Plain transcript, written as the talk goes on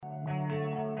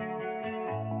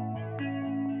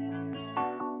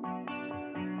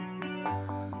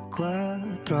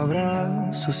4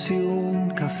 abrazos y un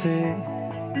café.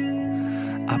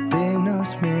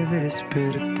 Apenas me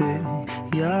desperté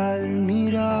y al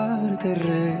mirarte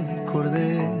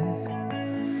recordé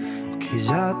que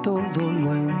ya todo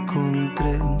lo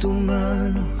encontré en tu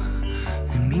mano,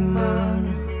 en mi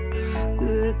mano.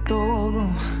 De todo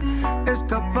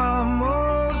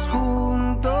escapamos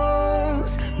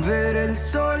juntos, ver el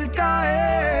sol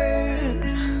caer.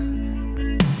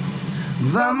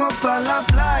 Vamos pa' la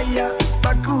playa,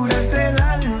 pa' curarte el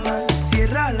alma.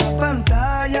 Cierra la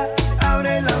pantalla,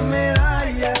 abre la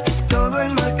medalla. Todo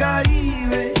el mar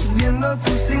Caribe, viendo tu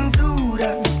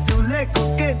cintura. Tú le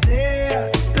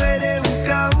coqueteas, tú eres un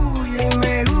cabulla y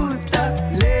me gusta.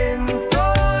 Lento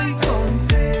y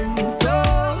contento,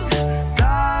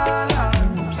 cara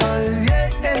al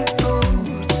viento.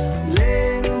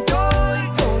 Lento y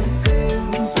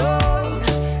contento,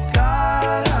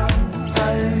 cara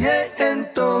al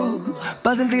viento.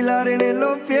 Pa' sentir la arena en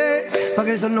los pies, pa'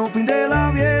 que el sol nos pinte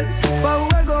la piel. Pa'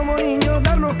 jugar como niños,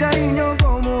 darnos cariño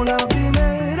como la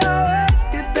primera vez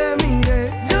que te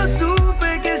miré. Yo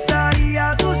supe que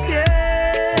estaría a tus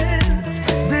pies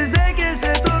desde que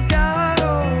se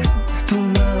tocaron tu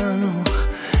mano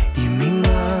y mi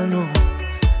mano.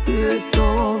 De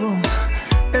todo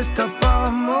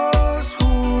escapamos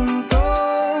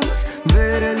juntos,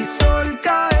 ver el sol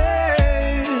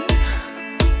caer.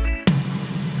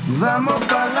 Vamos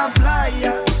pa' la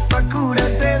playa, pa'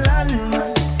 curarte el alma.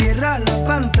 Cierra la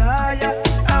pantalla,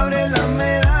 abre la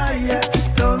medalla.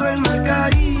 Todo el mar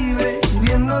Caribe,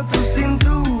 viendo tu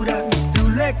cintura. Tú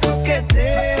le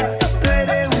coqueteas, tú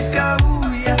eres un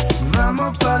cabulla.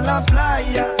 Vamos pa' la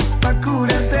playa, pa'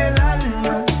 curarte el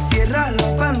alma. Cierra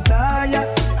la pantalla,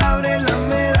 abre la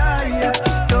medalla.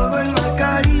 Todo el mar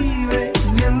Caribe,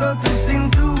 viendo tu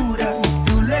cintura.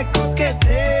 Tú le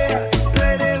coqueteas, tú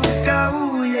eres un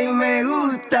cabulla y me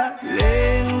gusta.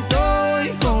 Lento y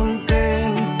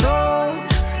contento,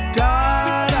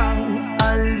 cara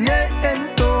al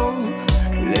viento.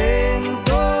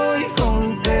 Lento y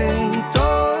contento,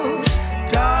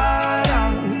 cara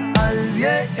al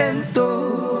viento.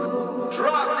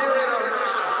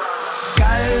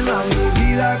 Calma mi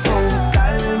vida con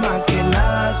calma, que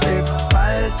nada hace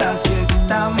falta si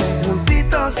estamos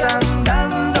juntitos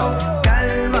andando.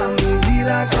 Calma mi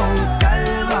vida con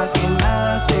calma, que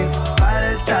nada hace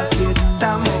falta si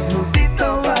estamos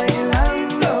juntitos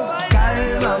bailando.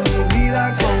 Calma mi vida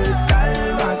con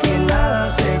calma, que nada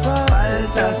hace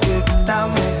falta si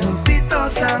estamos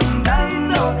juntitos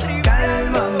andando.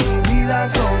 Calma mi vida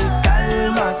con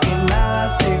calma, que nada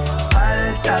hace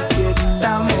falta si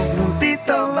estamos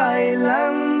juntitos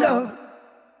bailando.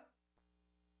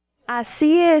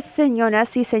 Así es,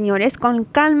 señoras y señores, con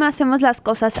calma hacemos las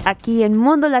cosas aquí en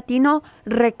Mundo Latino,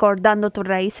 recordando tus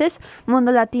raíces.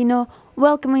 Mundo Latino,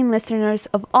 welcoming listeners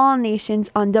of all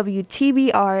nations on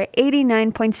WTBR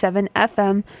 89.7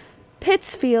 FM,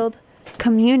 Pittsfield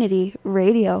Community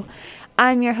Radio.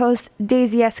 I'm your host,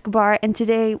 Daisy Escobar, and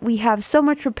today we have so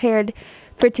much prepared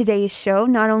for today's show.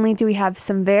 Not only do we have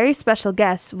some very special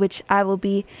guests, which I will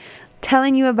be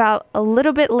telling you about a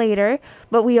little bit later,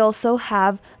 but we also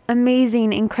have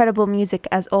amazing, incredible music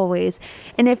as always.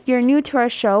 And if you're new to our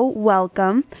show,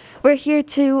 welcome. We're here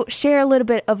to share a little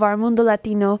bit of our Mundo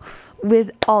Latino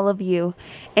with all of you.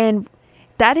 And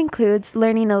that includes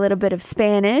learning a little bit of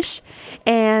Spanish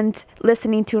and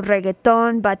listening to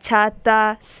reggaeton,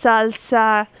 bachata,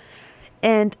 salsa,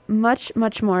 and much,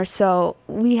 much more. So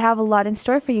we have a lot in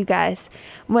store for you guys.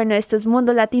 Bueno, esto es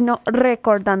Mundo Latino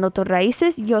recordando tus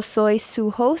raíces. Yo soy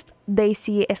su host,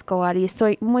 Daisy Escobar, y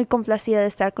estoy muy complacida de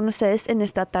estar con ustedes en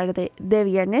esta tarde de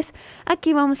viernes.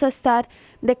 Aquí vamos a estar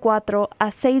de 4 a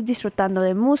 6 disfrutando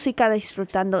de música,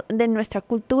 disfrutando de nuestra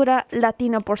cultura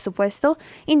latina, por supuesto,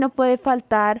 y no puede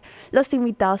faltar los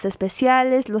invitados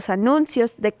especiales, los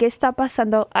anuncios de qué está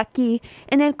pasando aquí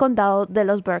en el condado de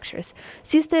los Berkshires.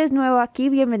 Si usted es nuevo aquí,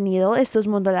 bienvenido. Esto es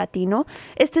Mundo Latino.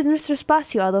 Este es nuestro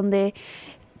espacio a donde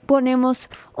ponemos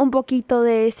un poquito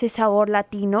de ese sabor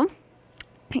latino.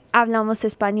 Hablamos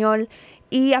español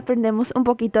y aprendemos un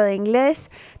poquito de inglés.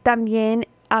 También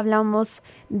hablamos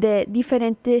de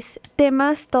diferentes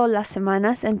temas todas las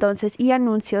semanas, entonces, y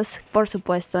anuncios, por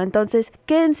supuesto. Entonces,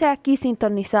 quédense aquí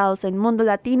sintonizados en Mundo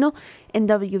Latino en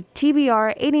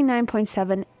WTBR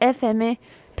 89.7 FM,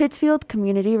 Pittsfield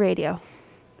Community Radio.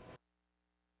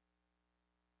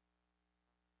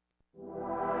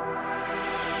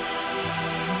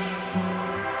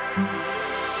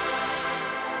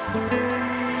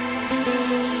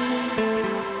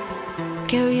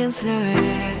 Qué bien se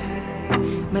ve,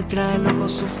 me trae loco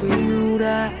su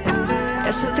figura.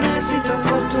 Ese trajecito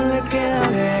corto le queda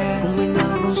bien,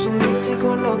 combinado con su mix y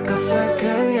con los cafés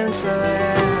que bien se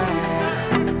ve.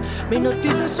 Me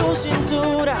hipnotiza su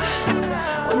cintura,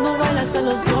 cuando baila hasta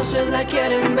los dioses la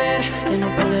quieren ver. Que no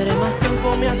perderé más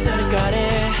tiempo, me acercaré.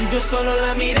 Yo solo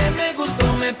la miré, me gustó,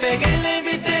 me pegué, la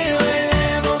invité y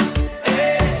bailemos.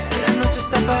 La noche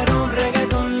está para un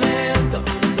reggaetón lento,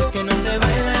 esos que no se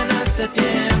bailan hace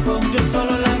tiempo. Yo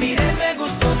solo la miré, me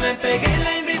gustó, me pegué,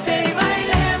 la invité y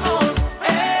bailemos.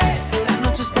 La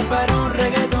noche está para un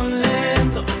reggaetón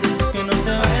lento, esos que no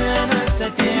se bailan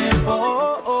hace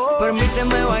tiempo.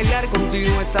 Permíteme bailar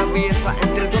contigo esta pieza.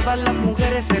 Entre todas las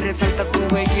mujeres se resalta tu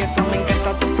belleza. Me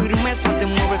encanta tu firmeza, te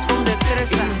mueves con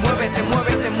destreza. Y muévete,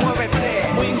 muévete, muévete.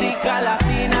 Muy indica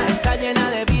latina, está llena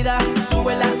de vida.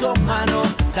 Sube las dos manos,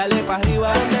 dale pa'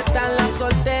 arriba. ¿Dónde están las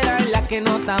solteras y las que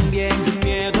no tan bien? Sin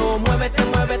miedo, muévete,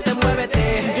 muévete,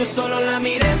 muévete. Yo solo la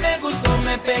miré, me gustó,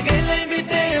 me pegué, la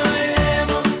invité y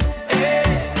bailemos.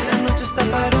 La noche está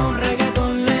para un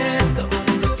reggaetón lento,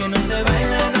 esos que no se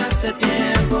bailan hace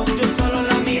tiempo. Yo solo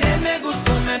la miré, me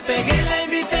gustó, me pegué, la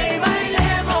invité y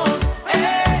bailemos.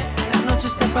 La noche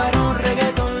está para un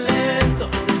reggaetón lento,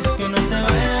 esos que no se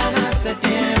bailan hace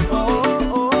tiempo.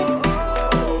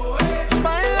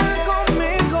 Baila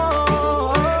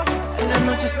conmigo. La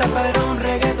noche está para un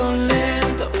reggaetón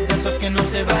lento, esos que no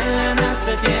se bailan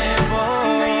hace tiempo.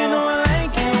 Now you know I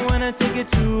like it when I take it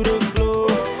to the floor.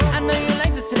 I know you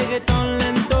like this reggaetón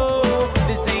lento.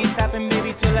 This ain't stopping,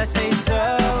 baby, till I say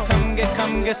so.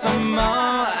 Come get some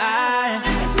more.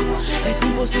 Es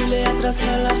imposible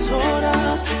atrasar las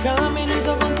horas. Cada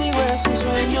minuto contigo es un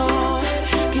sueño.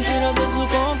 Quisiera ser su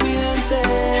confidente.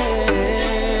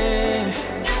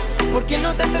 ¿Por qué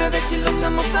no te atreves si lo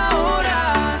hacemos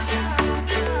ahora?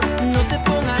 No te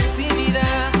pongas tímida,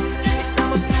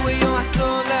 estamos tú y yo a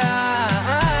solas.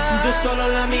 Yo solo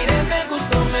la miré, me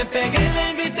gustó, me pegué, la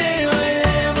invité y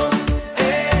bailemos.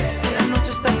 La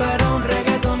noche está para un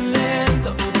reggaetón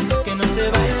lento, esos que no se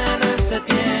bailan hace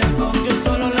tiempo. Yo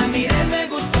solo la miré, me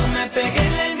gustó, me pegué,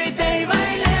 la invité y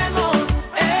bailemos.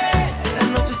 La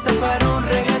noche está para un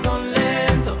reggaetón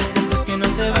lento, esos que no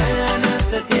se bailan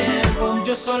hace tiempo.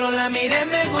 Yo solo la miré,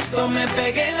 me gustó, me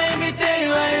pegué, la invité y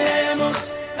bailemos.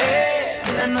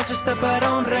 La noche está para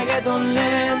un reggaetón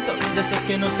lento, de esos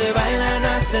que no se bailan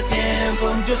hace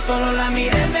tiempo. Yo solo la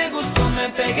miré, me gustó, me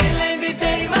pegué, la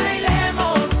invité y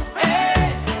bailemos.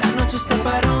 La noche está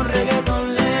para un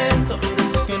reggaetón lento, de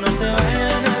esos que no se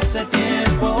bailan hace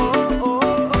tiempo.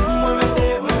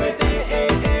 Muévete,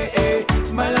 muévete,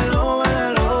 bailalo,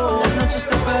 bailalo. La noche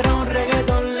está para un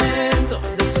reggaetón lento,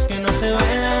 de esos que no se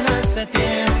bailan hace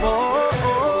tiempo.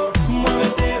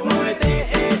 Muévete,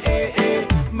 muévete,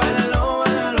 bailalo,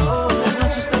 bailalo. La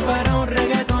noche está para un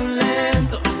reggaetón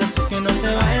lento, de esos que no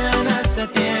se bailan hace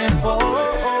tiempo.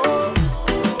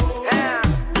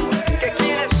 ¿Que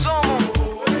quiénes somos?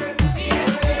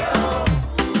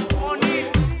 O'Neal,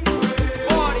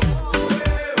 Bori.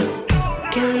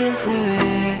 Qué bien se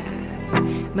ve,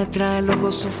 me trae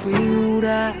loco su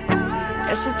figura.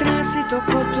 Ese trajecito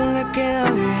corto le queda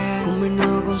bien,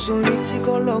 combinado con su lips y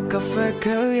con los cafés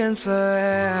que bien se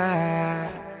ve.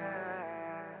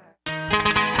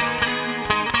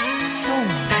 So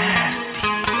nasty.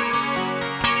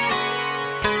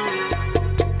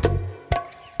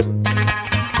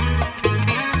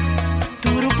 Tu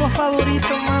grupo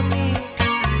favorito, mami.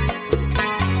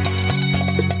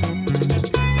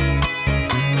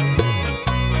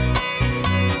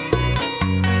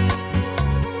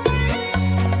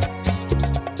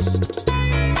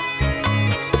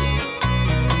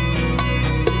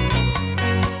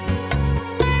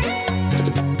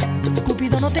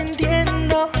 Cupido, no te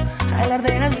entiendo.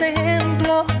 Alardeas de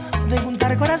ejemplo, de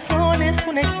juntar corazones,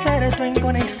 un experto en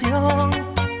conexión.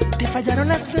 Te fallaron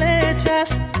las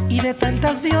flechas y de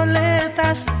tantas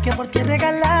violetas que por ti he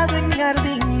regalado en mi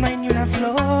jardín no hay ni una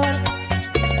flor.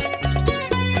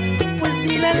 Pues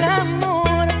dile al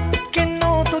amor que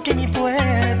no toque mi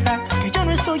puerta, que yo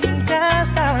no estoy en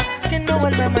casa, que no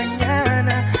vuelva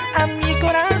mañana. A mi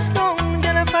corazón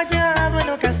ya le ha fallado en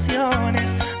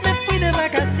ocasiones. Me fui de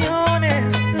vacaciones,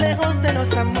 lejos de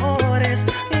los amores.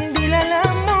 Dile al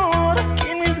amor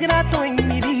que no es grato en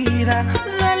mi vida.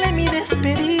 Dale mi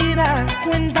despedida,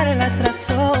 cuéntale las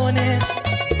razones.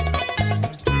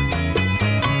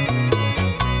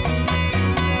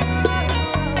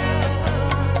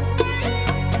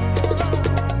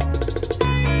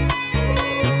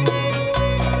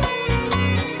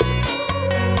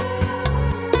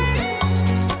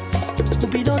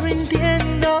 Cupido, no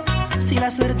entiendo si la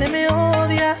suerte me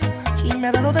odia y me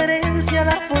ha dado de herencia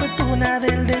la fortuna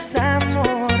del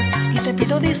desamor. Y te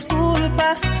pido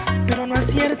disculpas, pero no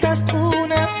aciertas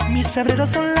una. Mis febreros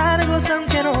son largos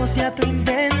aunque no sea tu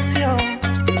intención.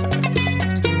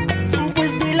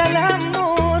 Pues dile al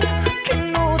amor que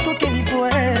no toque mi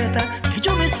puerta, que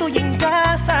yo no estoy en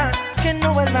casa, que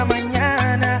no vuelva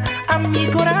mañana. A mi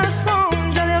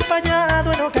corazón ya le ha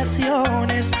fallado en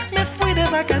ocasiones. Me fui de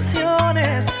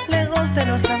vacaciones, lejos de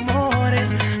los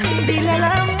amores. Dile al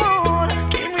amor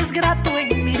que no es grato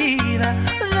en mi vida.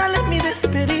 Dale mi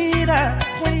despedida,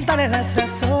 cuéntale las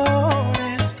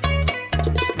razones.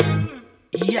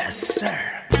 Yes, sir.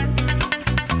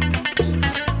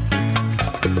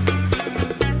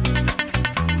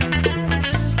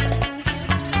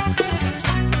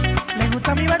 ¿Le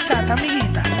gusta mi bachata,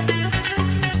 amiguita?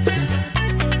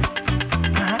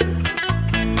 Ajá.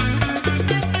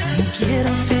 No quiero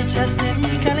fechas en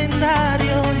mi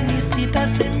calendario, ni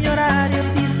citas en mi horario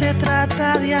si se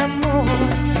trata de amor.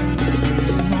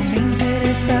 No me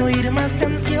interesa oír más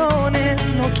canciones,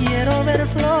 no quiero ver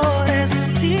flores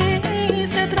si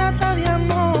se trata de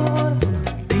amor.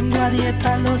 Tengo a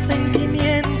dieta los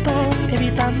sentimientos,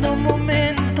 evitando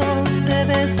momentos de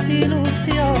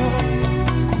desilusión.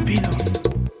 Cupido,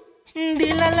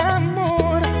 dile al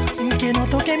amor que no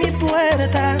toque mi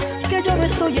puerta, que yo no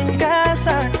estoy en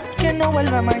casa, que no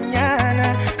vuelva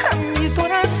mañana. A mi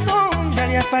corazón ya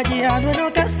le ha fallado en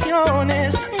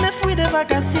ocasiones. Me fui de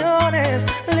vacaciones,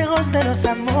 lejos de los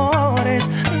amores.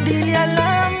 Dile al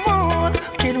amor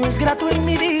que no es grato en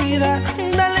mi vida.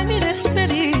 Dale mi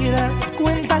despedida,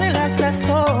 cuéntale las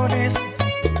razones.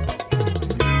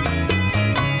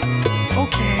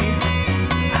 Ok,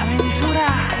 aventura.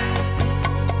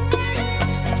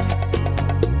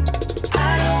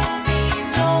 I don't need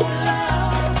no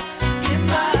love in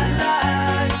my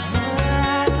life.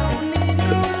 I don't need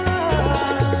no love.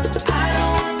 I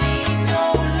don't need no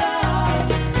love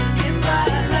in my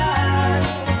life.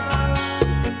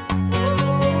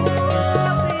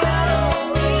 I don't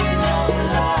need no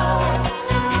love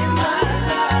in my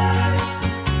life.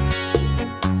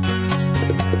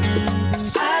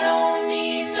 I don't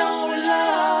need no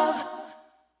love.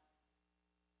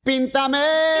 Píntame,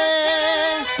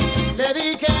 le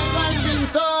dije al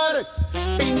pintor,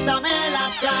 píntame la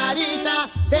carita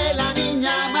de la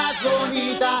niña más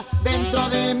bonita dentro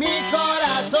de mi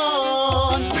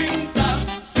corazón. Pinta,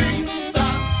 pinta,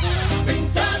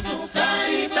 pinta su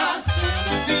carita,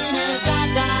 sin esa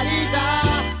carita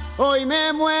hoy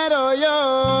me muero yo.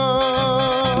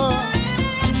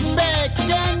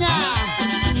 Pequeña,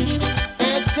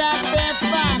 échate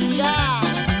pa' acá.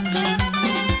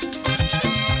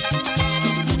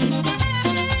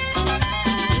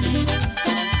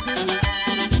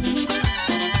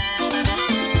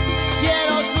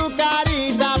 Quiero su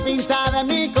carita pintada en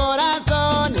mi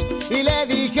corazón y le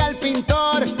dije al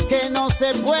pintor que no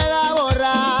se pueda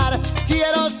borrar.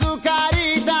 Quiero su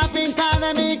carita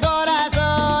pintada en mi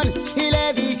corazón y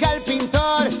le dije al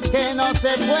pintor que no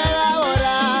se pueda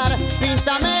borrar.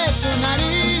 Píntame su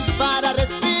nariz para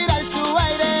respirar su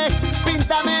aire,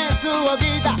 píntame su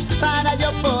boquita para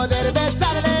yo poder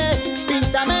besarle,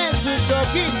 píntame sus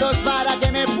ojitos para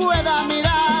que me pueda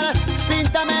mirar,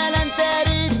 píntame la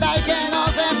enterita y que no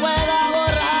se pueda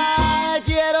borrar.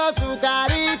 Quiero su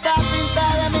carita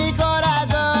pintada en mi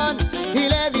corazón y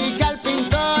le dije al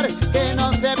pintor que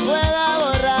no se pueda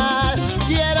borrar.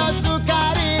 Quiero su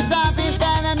carita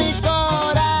pintada en mi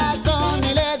corazón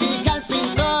y le dije al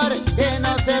pintor que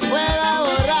no se pueda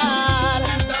borrar.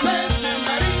 Píntame su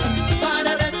nariz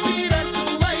para respirar su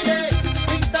aire,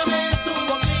 píntame su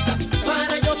boquita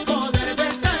para yo poder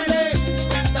besarle,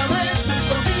 píntame sus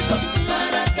ojitos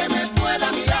para que me pueda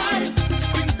mirar,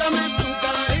 píntame su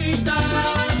carita,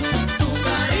 su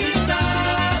carita,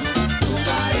 su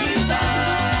carita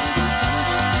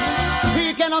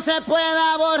y que no se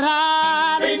pueda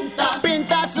borrar. Pinta,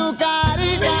 pinta su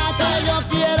carita que yo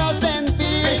quiero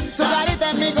sentir, su carita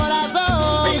en mi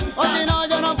corazón, o si no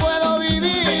yo no puedo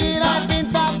vivir. Ay,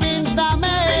 pinta,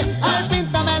 píntame, ay,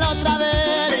 píntamelo otra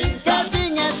vez, que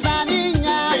sin esa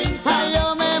niña, ay,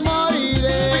 yo me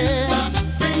moriré.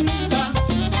 Pinta,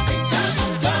 pinta su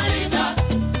carita,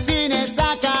 sin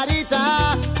esa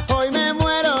carita, hoy me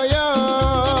muero yo.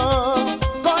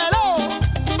 ¡Cógelo!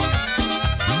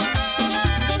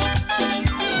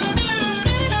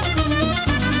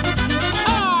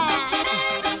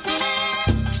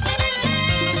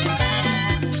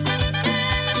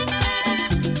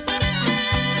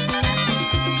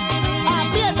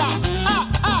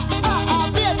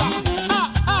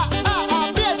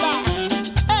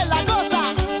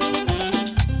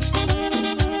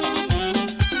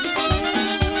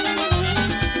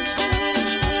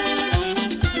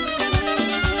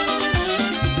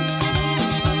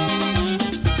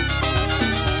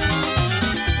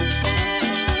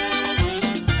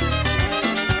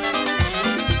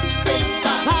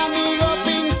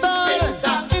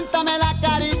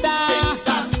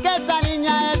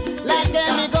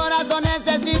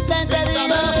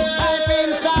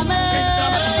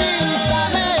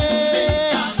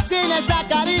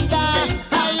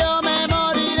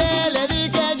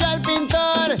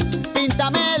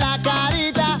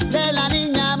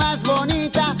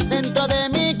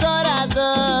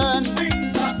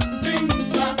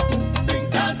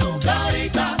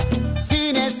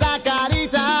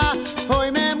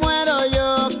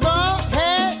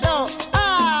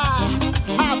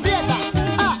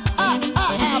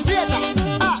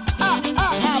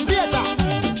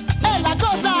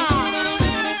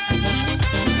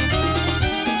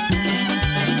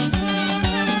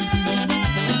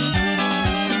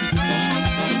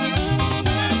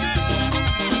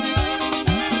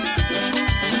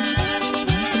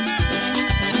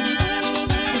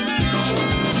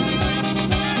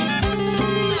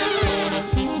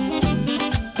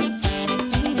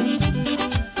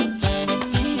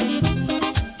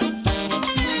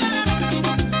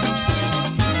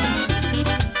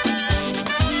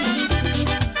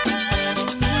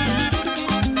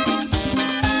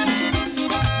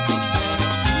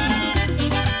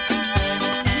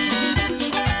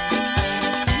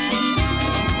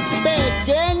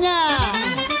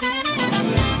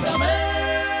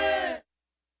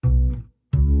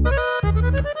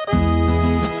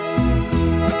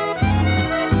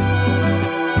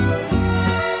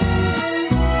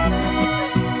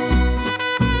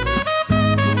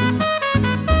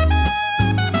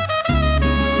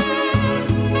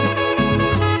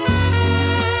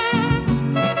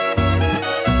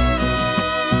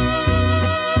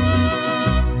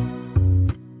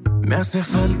 hace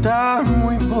falta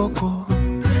muy poco.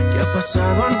 Ya ha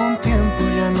pasado algún tiempo,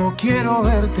 ya no quiero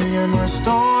verte, ya no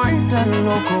estoy tan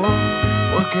loco.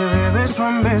 Porque de beso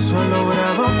en beso ha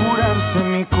logrado curarse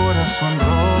mi corazón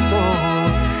roto.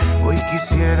 Hoy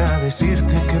quisiera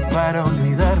decirte que para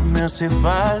olvidarme hace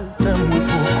falta muy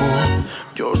poco.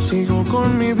 Yo sigo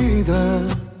con mi vida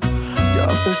y a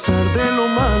pesar de lo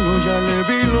malo ya le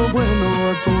vi lo bueno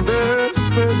a tu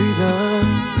despedida.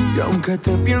 Y aunque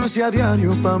te piense a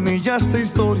diario, pa' mí ya esta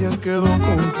historia quedó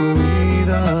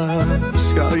concluida.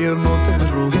 Si ayer no te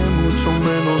rogué, mucho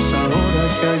menos ahora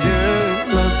que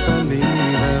ayer la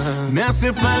salida. Me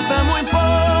hace falta muy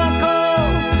poco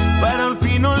para al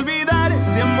fin olvidar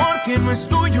este amor que no es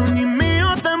tuyo ni mío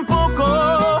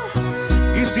tampoco.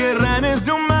 Y si errares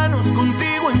de humanos,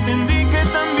 contigo entendí que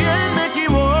también me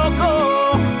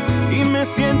equivoco. Y me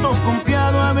siento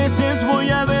confiado, a veces voy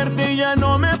a verte y ya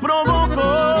no me provoco.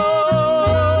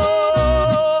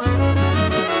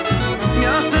 Me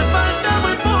hace falta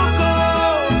muy poco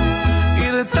y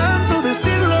de tanto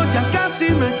decirlo ya casi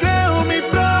me creo mi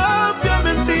propia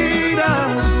mentira.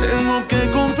 Tengo que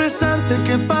confesarte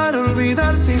que para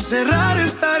olvidarte y cerrar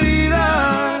esta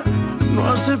herida no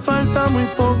hace falta muy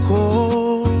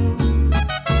poco.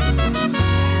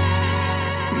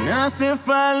 Me hace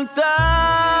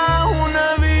falta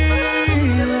una vida.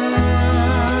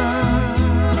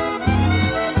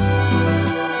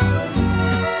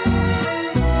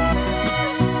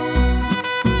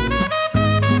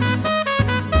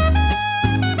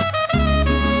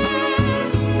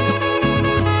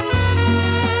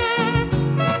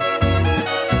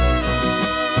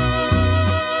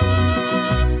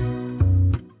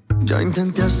 Ya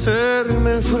intenté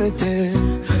hacerme el fuerte,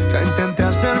 ya intenté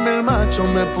hacerme el macho,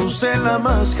 me puse la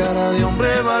máscara de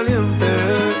hombre valiente.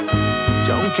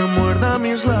 Y aunque muerda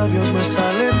mis labios, me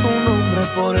sale tu nombre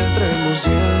por entre los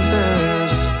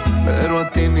dientes. Pero a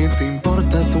ti ni te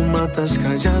importa, tú matas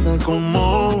callada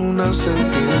como una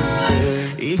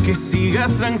serpiente. Y que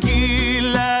sigas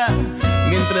tranquila,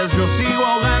 mientras yo sigo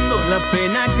ahogando la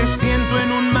pena que siento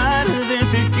en un mar de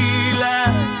tequila.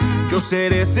 Yo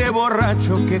seré ese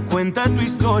borracho que cuenta tu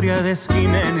historia de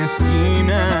esquina en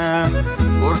esquina.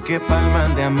 Porque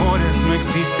palman de amores no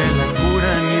existe la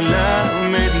cura ni la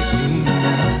medicina.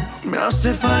 Me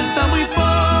hace falta muy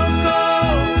poco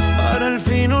para al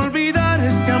fin olvidar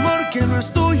este amor que no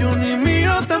es tuyo ni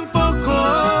mío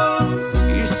tampoco.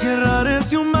 Y si errares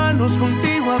de humanos,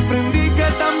 contigo aprendí que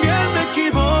también me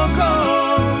equivoco.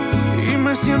 Y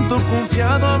me siento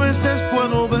confiado, a veces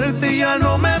puedo verte y ya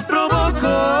no me provoco.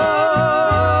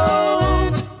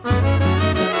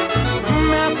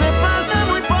 Me hace falta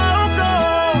muy poco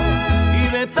y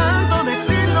de tanto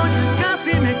decirlo yo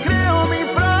casi me creo mi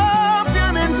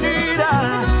propia mentira.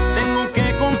 Tengo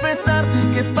que confesarte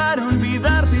que para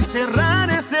olvidarte y cerrar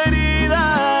esta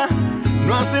herida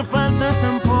no hace falta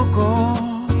tampoco,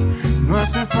 no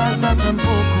hace falta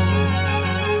tampoco.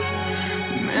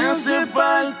 Me hace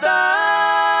falta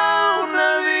una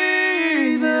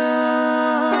vida.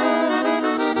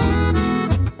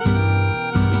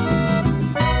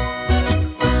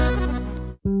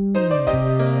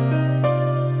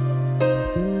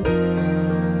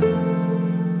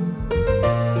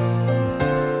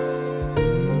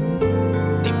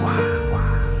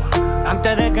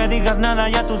 Antes de que digas nada,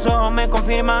 ya tus ojos me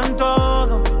confirman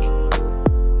todo.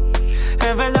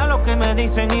 Es verdad lo que me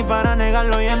dicen y para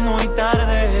negarlo ya es muy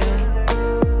tarde.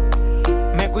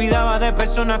 Me cuidaba de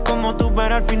personas como tú,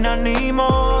 pero al final ni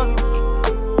modo.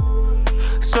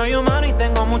 Soy humano y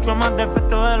tengo mucho más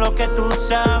defectos de lo que tú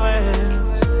sabes.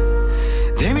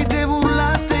 De mí te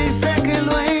burlaste y sé que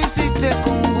lo hiciste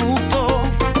con gusto.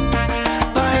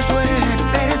 Para eso eres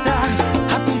experta,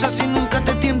 apuntas y nunca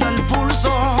te tiembla el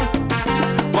pulso.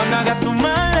 Cuando hagas tu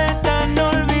maleta no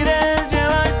olvides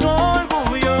llevar tu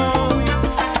orgullo.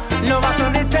 Lo vas a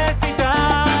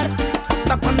necesitar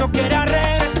para cuando quieras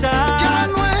regresar. Ya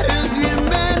no eres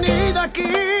bienvenida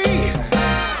aquí.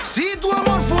 Si tu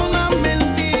amor fue una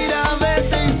mentira,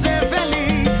 vete y sé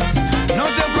feliz. No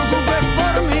te preocupes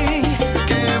por mí,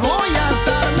 que voy a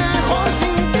estar mejor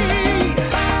sin ti.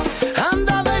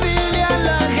 Anda, dile a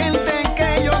la gente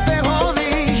que yo te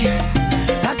jodí,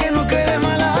 a que no quede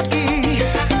mal aquí.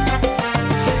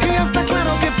 Y ya está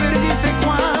claro que perdiste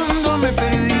cuando me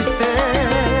perdiste.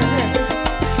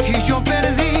 Y yo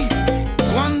perdí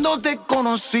cuando te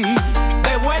conocí.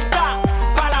 De vuelta,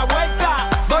 pa' la vuelta,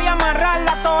 voy a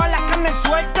amarrarla todas las carnes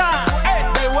sueltas.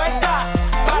 De vuelta,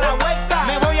 pa' la vuelta,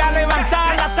 me voy a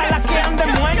levantar hasta las que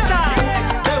anden muertas.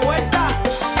 De vuelta,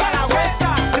 pa' la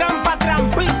vuelta, trampa,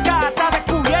 trampita, está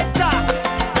descubierta.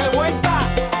 De vuelta,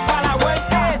 pa' la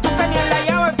vuelta, tú tenías la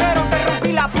llave pero te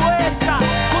rompí la puerta.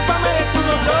 Cústame de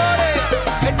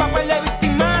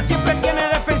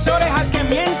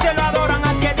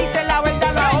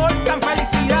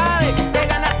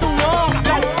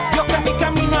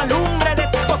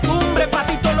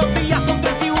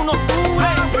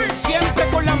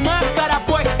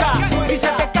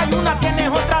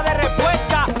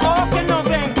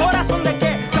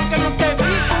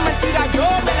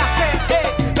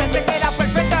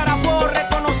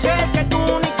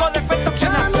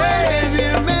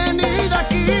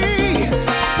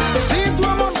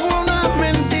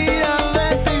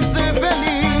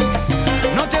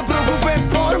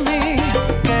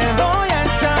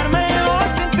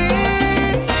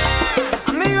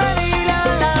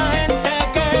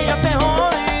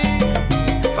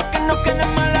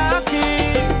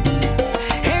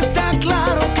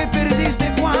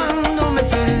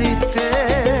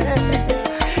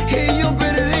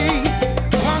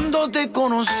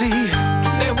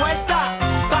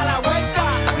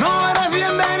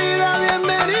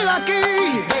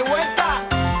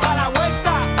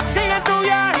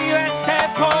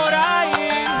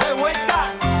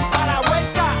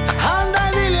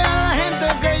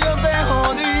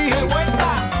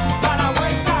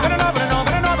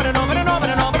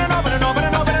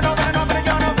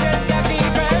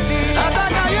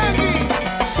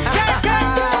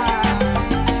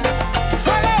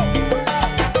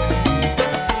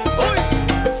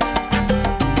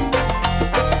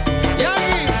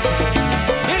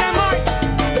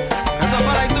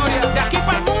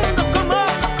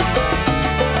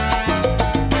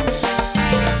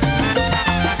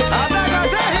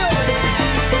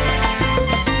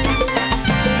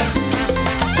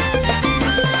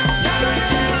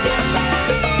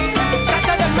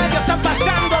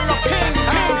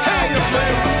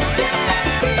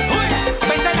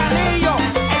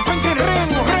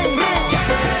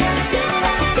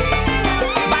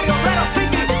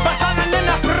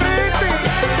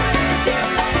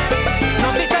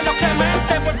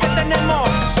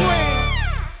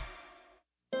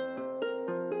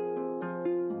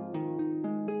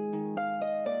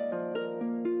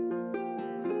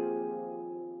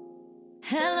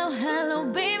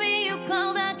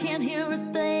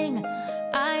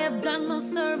got no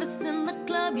service in the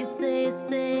club, you say.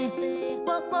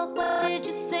 What did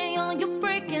you say? Oh, you're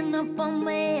breaking up on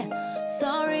me.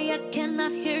 Sorry, I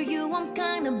cannot hear you, I'm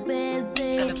kinda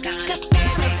busy. Kinda busy.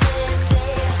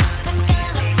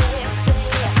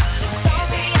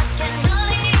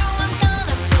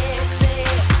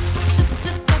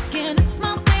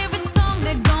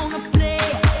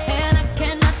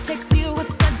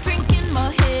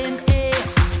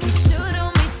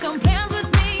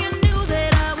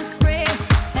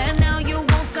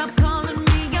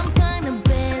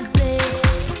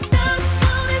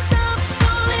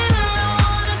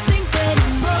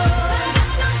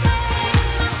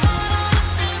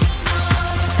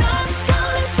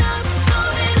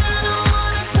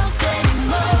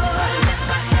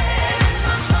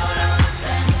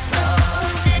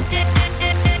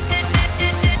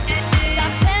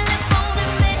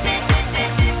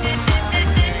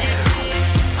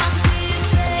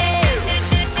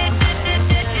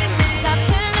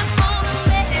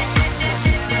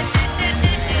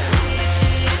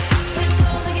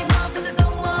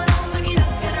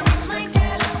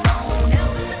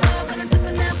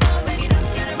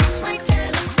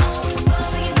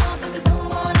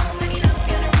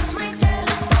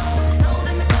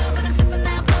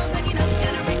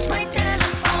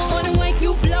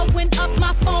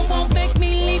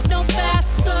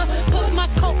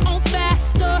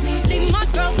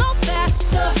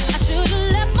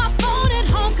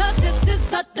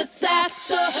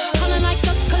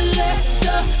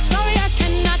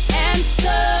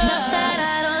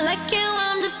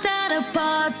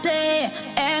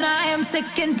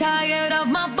 Sick and tired of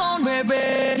my phone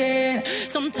ringing.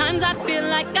 Sometimes I feel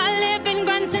like I live in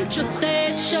Grand Central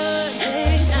Station.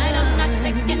 Tonight I'm not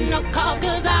taking no calls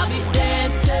cause I'll be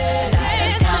dancing.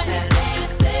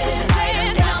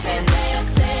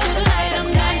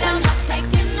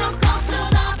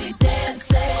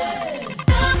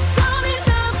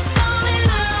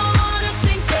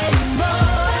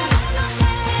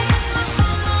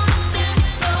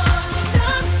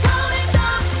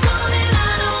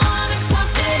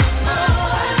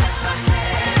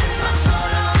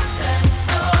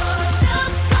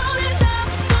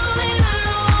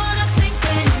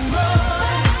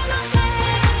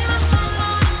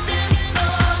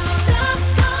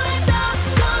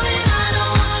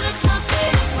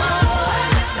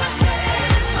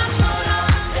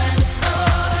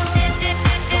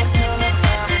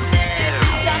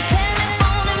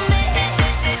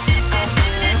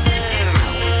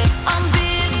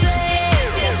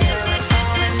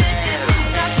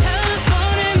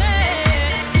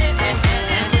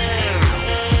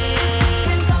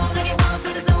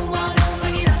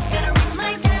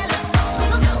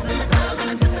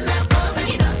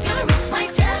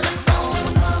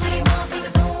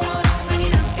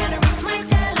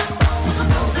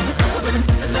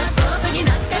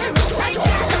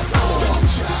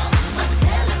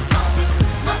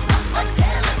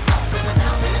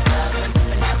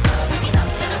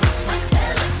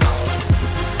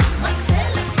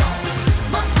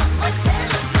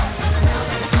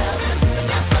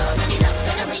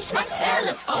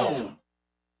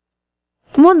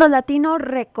 Mundo Latino,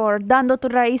 recordando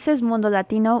tus raíces. Mundo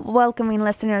Latino, welcoming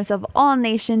listeners of all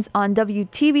nations on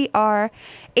WTBR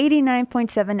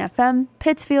 89.7 FM,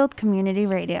 Pittsfield Community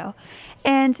Radio.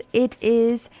 And it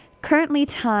is currently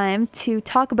time to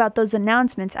talk about those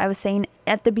announcements I was saying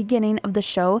at the beginning of the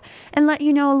show and let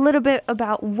you know a little bit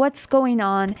about what's going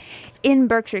on in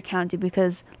Berkshire County,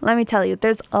 because let me tell you,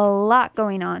 there's a lot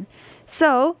going on.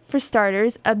 So, for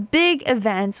starters, a big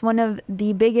event, one of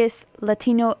the biggest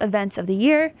Latino events of the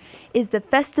year, is the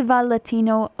Festival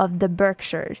Latino of the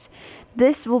Berkshires.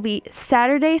 This will be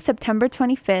Saturday, September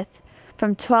 25th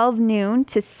from 12 noon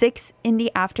to 6 in the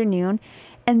afternoon.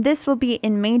 And this will be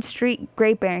in Main Street,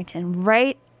 Great Barrington,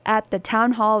 right at the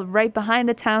town hall, right behind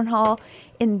the town hall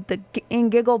in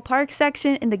Giggle Park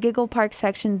section. In the Giggle Park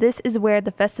section, this is where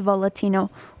the Festival Latino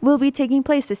will be taking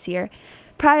place this year.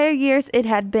 Prior years, it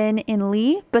had been in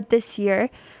Lee, but this year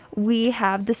we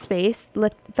have the space.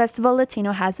 Festival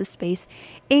Latino has the space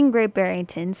in Great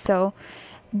Barrington. So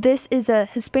this is a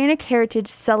Hispanic heritage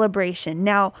celebration.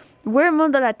 Now, we're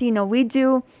Mundo Latino. We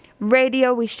do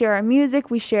radio, we share our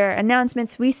music, we share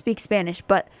announcements, we speak Spanish.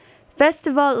 But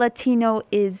Festival Latino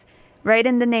is right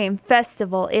in the name,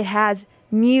 festival. It has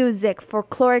music,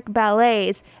 folkloric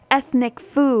ballets, ethnic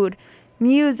food,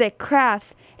 music,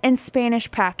 crafts, and Spanish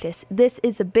practice. This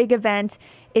is a big event.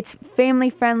 It's family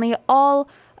friendly. All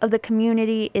of the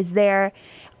community is there.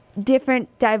 Different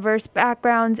diverse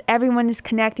backgrounds. Everyone is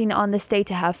connecting on this day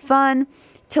to have fun,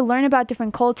 to learn about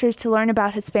different cultures, to learn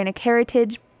about Hispanic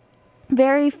heritage.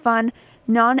 Very fun,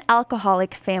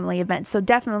 non-alcoholic family event. So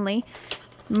definitely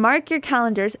mark your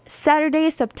calendars, Saturday,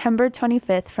 September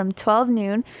 25th from 12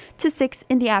 noon to 6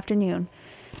 in the afternoon.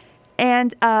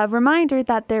 And a reminder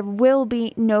that there will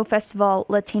be no Festival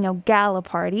Latino Gala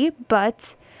Party,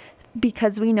 but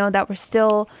because we know that we're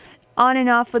still on and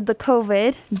off with the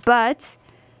COVID, but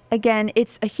again,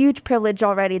 it's a huge privilege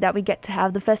already that we get to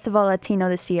have the Festival Latino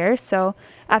this year. So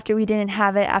after we didn't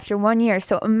have it after 1 year.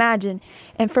 So imagine.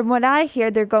 And from what I hear,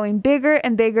 they're going bigger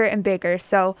and bigger and bigger.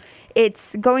 So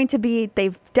it's going to be,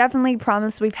 they've definitely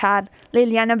promised. We've had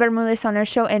Liliana Bermudez on our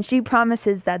show, and she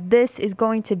promises that this is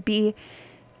going to be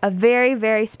a very,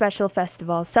 very special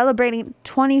festival celebrating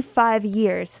 25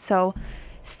 years. So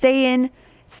stay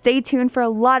tuned for a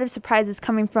lot of surprises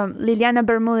coming from Liliana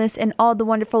Bermudez and all the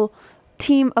wonderful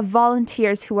team of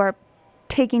volunteers who are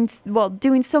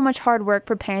doing so much hard work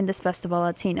preparing this Festival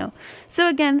Latino. So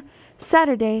again,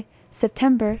 Saturday,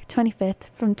 September 25th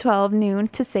from 12 noon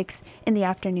to 6 in the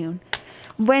afternoon.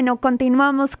 Bueno,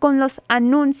 continuamos con los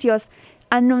anuncios.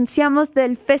 Anunciamos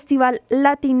del Festival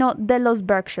Latino de los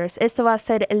Berkshires. Esto va a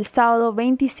ser el sábado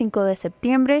 25 de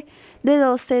septiembre de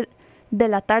 12 de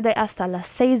la tarde hasta las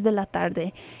 6 de la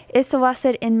tarde. Esto va a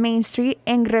ser en Main Street,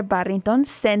 en Great Barrington,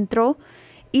 centro.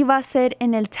 Y va a ser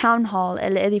en el Town Hall,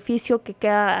 el edificio que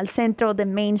queda al centro de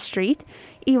Main Street.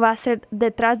 Y va a ser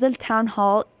detrás del Town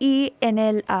Hall y en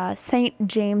el St.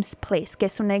 James Place, que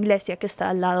es una iglesia que está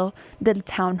al lado del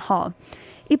Town Hall.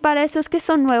 Y para esos que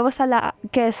son nuevos al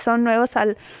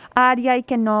área y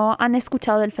que no han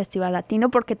escuchado del Festival Latino,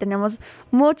 porque tenemos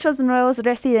muchos nuevos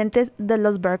residentes de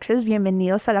los Berkshires,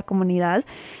 bienvenidos a la comunidad.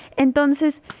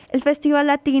 Entonces, el Festival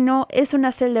Latino es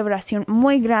una celebración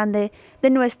muy grande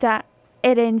de nuestra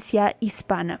herencia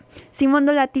hispana. Si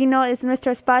Mundo Latino es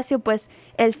nuestro espacio, pues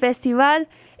el festival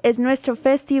es nuestro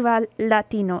festival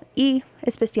latino y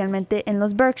especialmente en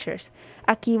los Berkshires.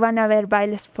 Aquí van a haber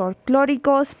bailes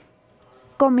folclóricos,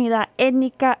 comida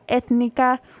étnica,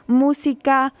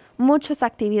 música, muchas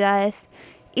actividades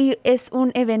y es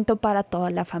un evento para toda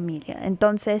la familia.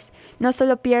 Entonces, no se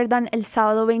lo pierdan el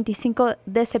sábado 25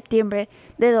 de septiembre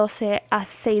de 12 a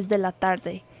 6 de la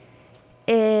tarde.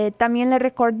 También le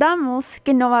recordamos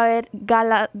que no va a haber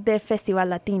gala de Festival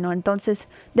Latino, entonces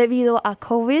debido a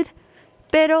COVID,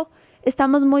 pero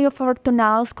estamos muy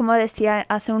afortunados, como decía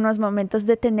hace unos momentos,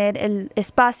 de tener el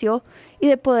espacio y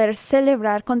de poder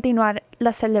continuar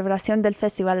la celebración del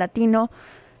Festival Latino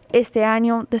este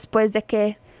año después de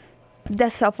que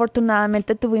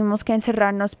desafortunadamente tuvimos que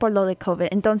encerrarnos por lo de COVID.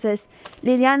 Entonces,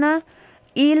 Liliana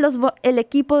y el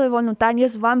equipo de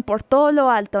voluntarios van por todo lo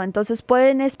alto, entonces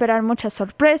pueden esperar muchas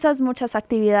sorpresas, muchas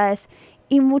actividades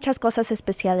y muchas cosas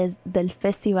especiales del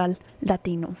Festival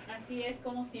Latino. Así es,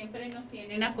 como siempre nos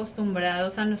tienen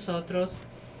acostumbrados a nosotros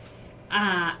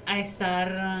a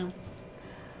estar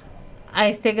a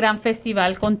este gran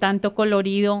festival con tanto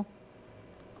colorido,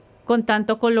 con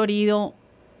tanta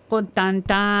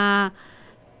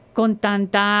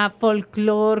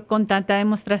folclor, con tanta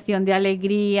demostración de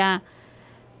alegría,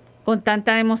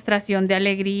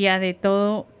 de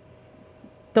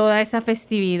toda esa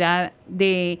festividad,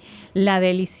 de la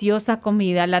deliciosa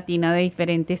comida latina de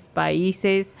diferentes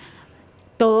países.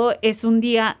 Todo es un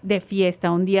día de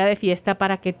fiesta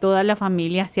para que toda la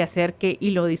familia se acerque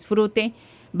y lo disfrute.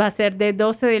 Va a ser de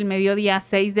 12 del mediodía a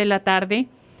 6 de la tarde.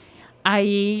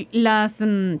 Ahí las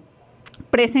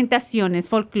presentaciones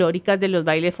folclóricas de los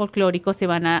bailes folclóricos se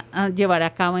van a llevar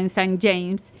a cabo en St.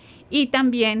 James y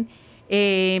también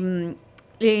en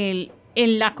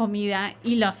la comida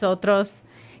y los otros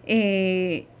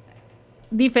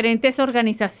diferentes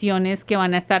organizaciones que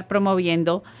van a estar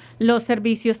promoviendo los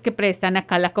servicios que prestan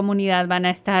acá a la comunidad van a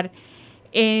estar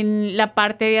en la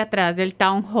parte de atrás del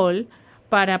Town Hall.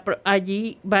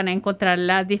 Allí van a encontrar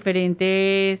los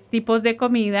diferentes tipos de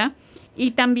comida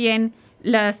y también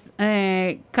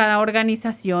cada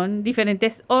organización,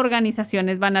 diferentes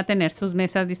organizaciones van a tener sus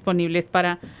mesas disponibles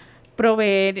para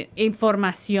proveer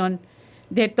información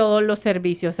de todos los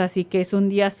servicios. Así que es un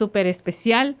día súper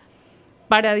especial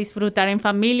para disfrutar en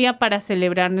familia, para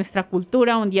celebrar nuestra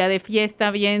cultura, un día de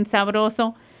fiesta bien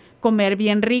sabroso, comer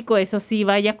bien rico, eso sí,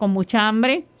 vaya con mucha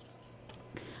hambre,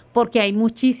 porque hay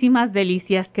muchísimas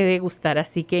delicias que degustar.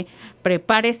 Así que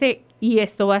prepárese y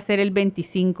esto va a ser el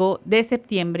 25 de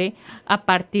septiembre a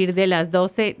partir de las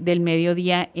 12 del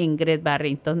mediodía en Great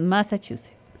Barrington,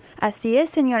 Massachusetts. Así es,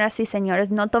 señoras y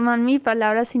señores, no toman mi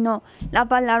palabra, sino la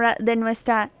palabra de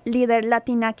nuestra líder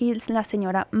latina aquí, la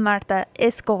señora Marta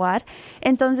Escobar.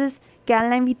 Entonces, que a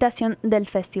la invitación del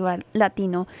Festival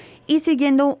Latino. Y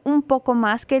siguiendo un poco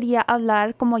más, quería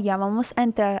hablar, como ya vamos a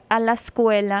entrar a la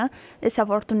escuela,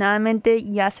 desafortunadamente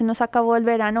ya se nos acabó el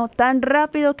verano tan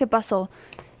rápido que pasó.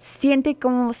 Siente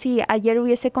como si ayer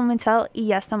hubiese comenzado y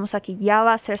ya estamos aquí, ya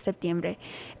va a ser septiembre.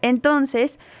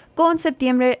 Entonces, con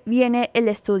septiembre viene el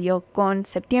estudio, con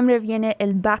septiembre viene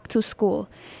el back to school.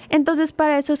 Entonces,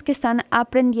 para esos que están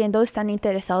aprendiendo, están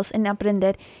interesados en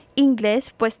aprender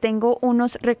inglés, pues tengo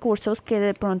unos recursos que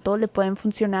de pronto le pueden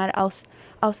funcionar a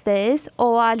ustedes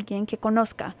o a alguien que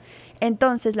conozca.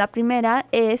 Entonces, la primera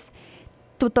es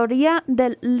tutoría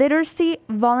del Literacy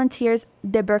Volunteers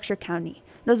de Berkshire County.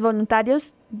 Los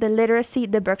voluntarios de Literacy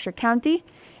de Berkshire County.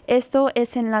 Esto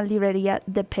es en la librería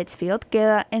de Pittsfield,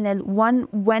 queda en el 1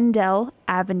 Wendell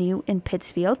Avenue en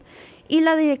Pittsfield. Y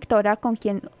la directora con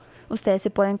quien ustedes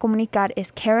se pueden comunicar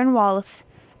es Karen Wallace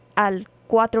al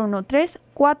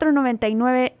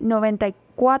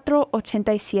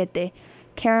 413-499-9487.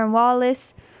 Karen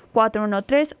Wallace,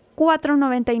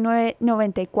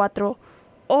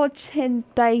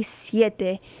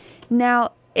 413-499-9487.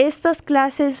 Now, estas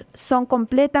clases son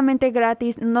completamente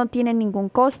gratis, no tienen ningún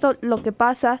costo. Lo que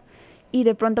pasa, y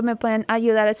de pronto me pueden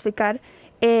ayudar a explicar,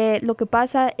 lo que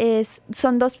pasa es,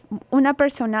 una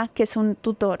persona que es un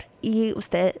tutor y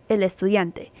usted el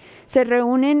estudiante. Se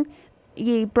reúnen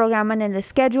y programan el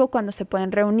schedule cuando se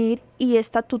pueden reunir y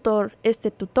este tutor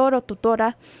o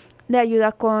tutora le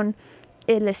ayuda con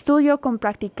el estudio, con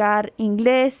practicar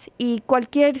inglés y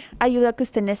cualquier ayuda que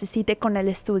usted necesite con el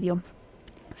estudio.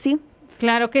 ¿Sí?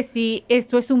 Claro que sí,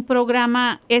 esto es un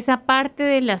programa, es aparte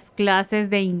de las clases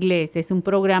de inglés, es un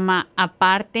programa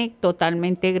aparte,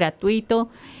 totalmente gratuito,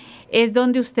 es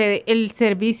donde el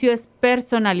servicio es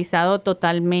personalizado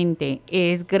totalmente,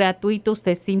 es gratuito,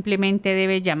 usted simplemente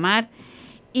debe llamar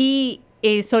y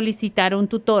solicitar un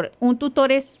tutor. Un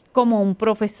tutor es como un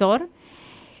profesor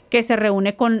que se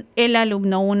reúne con el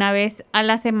alumno una vez a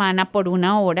la semana por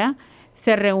 1 hora,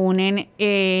 se reúnen,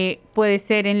 puede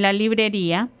ser en la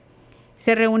librería.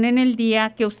 Se reúnen el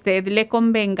día que usted le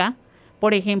convenga.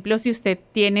 Por ejemplo, si usted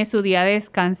tiene su día de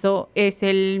descanso es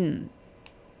el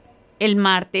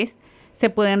martes,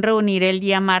 se pueden reunir el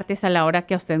día martes a la hora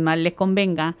que a usted más le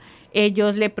convenga.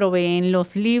 Ellos le proveen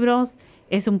los libros.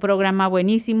 Es un programa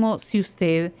buenísimo. Si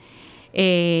usted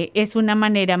es una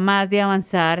manera más de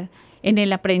avanzar en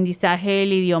el aprendizaje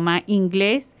del idioma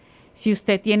inglés. Si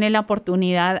usted tiene la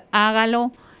oportunidad,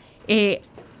 hágalo.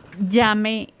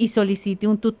 Llame y solicite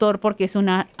un tutor porque es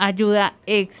una ayuda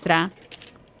extra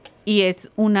y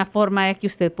es una forma de que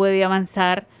usted puede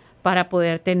avanzar para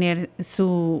poder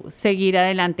seguir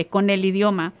adelante con el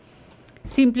idioma.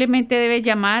 Simplemente debe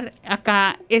llamar.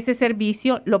 Acá ese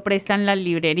servicio lo prestan las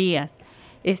librerías.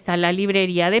 Está la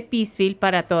librería de Pittsfield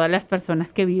para todas las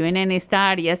personas que viven en esta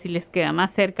área, si les queda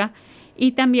más cerca,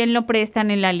 y también lo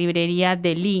prestan en la librería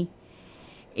de Lee.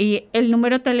 Y el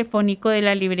número telefónico de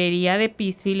la librería de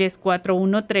Pittsfield es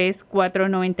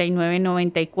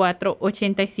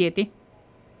 413-499-9487.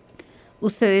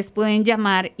 Ustedes pueden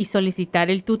llamar y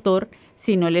solicitar el tutor.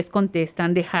 Si no les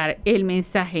contestan, dejar el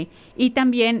mensaje. Y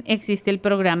también existe el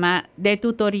programa de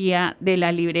tutoría de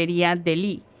la librería de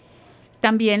Lee,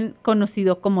 también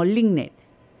conocido como LinkNet.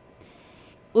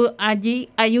 Allí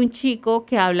hay un chico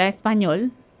que habla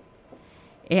español.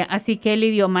 Así que el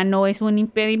idioma no es un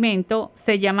impedimento.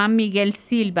 Se llama Miguel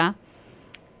Silva.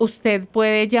 Usted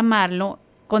puede llamarlo,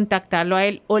 contactarlo a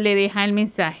él o le deja el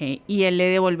mensaje y él le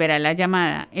devolverá la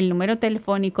llamada. El número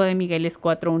telefónico de Miguel es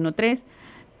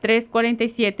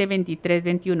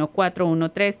 413-347-2321.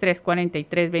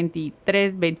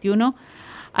 413-343-2321.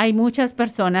 Hay muchas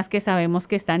personas que sabemos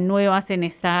que están nuevas en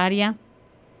esta área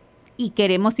y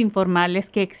queremos informarles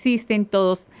que existen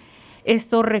todos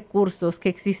estos recursos, que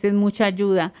existen mucha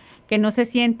ayuda, que no se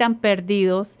sientan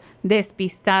perdidos,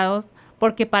 despistados,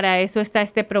 porque para eso está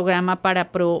este programa,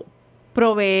 para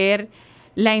proveer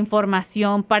la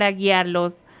información, para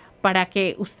guiarlos, para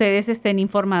que ustedes estén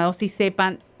informados y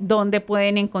sepan dónde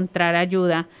pueden encontrar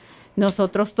ayuda.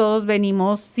 Nosotros todos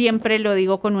venimos, siempre lo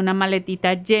digo, con una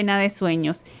maletita llena de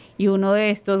sueños y uno de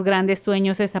estos grandes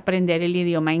sueños es aprender el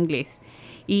idioma inglés.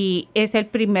 Y es el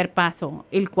primer paso,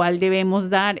 el cual debemos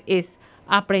dar, es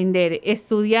aprender,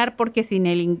 estudiar, porque sin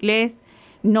el inglés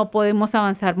no podemos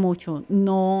avanzar mucho.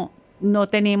 No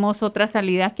tenemos otra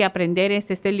salida que aprender, es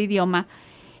el idioma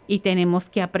y tenemos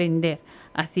que aprender.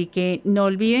 Así que no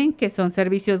olviden que son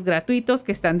servicios gratuitos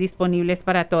que están disponibles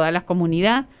para toda la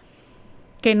comunidad,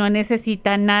 que no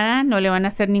necesitan nada, no le van a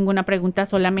hacer ninguna pregunta,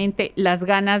 solamente las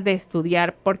ganas de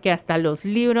estudiar, porque hasta los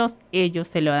libros ellos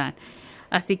se lo dan.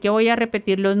 Así que voy a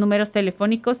repetir los números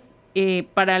telefónicos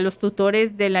para los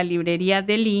tutores de la librería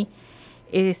de Lee.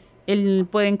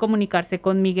 Pueden comunicarse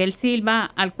con Miguel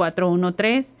Silva al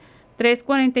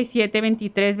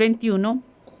 413-347-2321,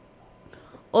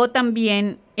 o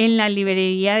también en la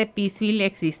librería de Peaceville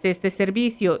existe este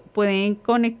servicio. Pueden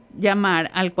llamar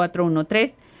al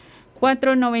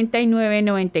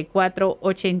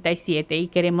 413-499-9487. Y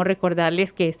queremos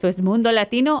recordarles que esto es Mundo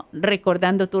Latino,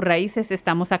 recordando tus raíces.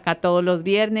 Estamos acá todos los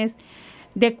viernes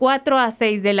de 4 a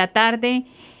 6 de la tarde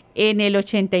en el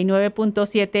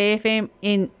 89.7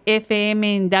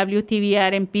 FM en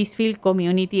WTVR en Peaceville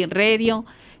Community Radio,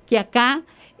 que acá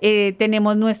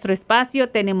tenemos nuestro espacio,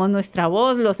 tenemos nuestra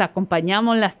voz, los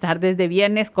acompañamos las tardes de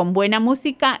viernes con buena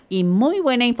música y muy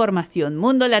buena información.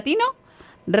 Mundo Latino,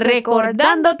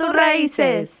 recordando tus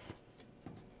raíces.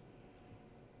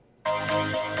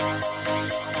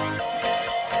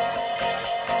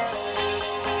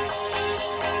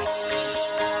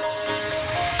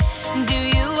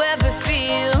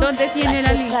 ¿Dónde tiene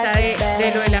la lista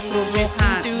de lo de la Cruz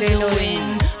Roja, de lo de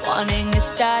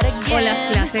o las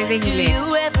clases de inglés?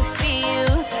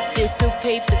 So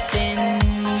paper thin,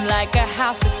 like a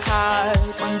house of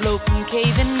cards, one blow from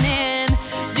caving in.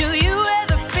 Do you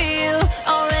ever feel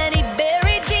already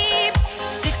buried deep,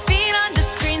 6 feet under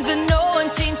screens, but no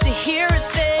one seems to hear a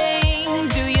thing?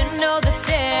 Do you know that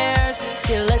there's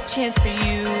still a chance for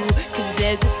you, 'cause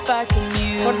there's a spark in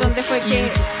you. ¿Por dónde fue you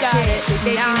just gotta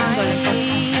ignite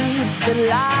the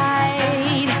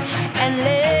light and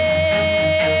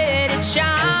let it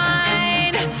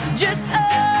shine just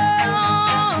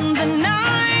on the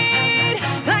night,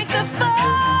 like the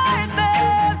 4th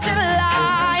of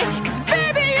July. 'Cause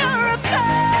baby, you're a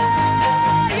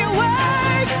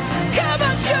firework. Come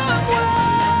on, show 'em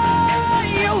what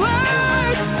you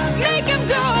work. Make 'em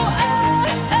go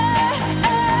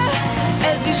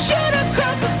as you shoot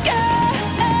across the sky.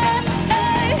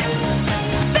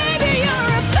 Baby,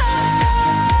 you're a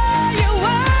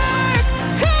firework.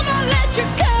 Come on, let your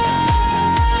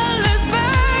colors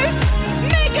burst.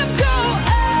 Make 'em go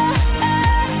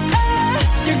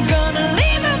You're gonna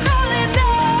leave 'em all in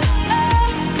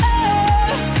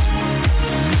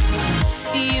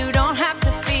You don't have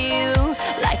to feel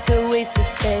like a wasted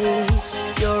space.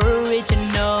 Your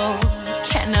original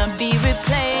cannot be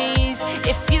replaced.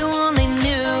 If you only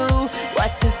knew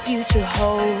what the future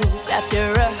holds,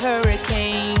 after a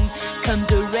hurricane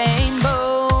comes a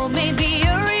rainbow. Maybe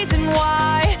a reason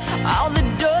why all the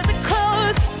doors are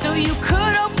closed, so you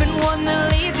could open one that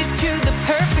leads you to the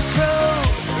perfect road.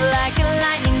 Like a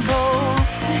lightning bolt,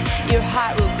 your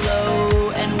heart will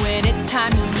glow, and when it's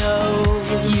time, you know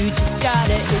you just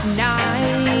gotta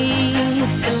ignite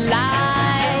the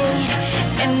light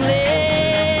and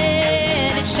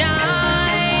let it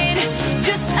shine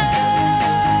just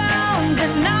on the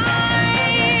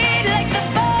night, like the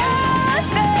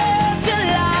 4th of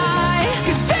July.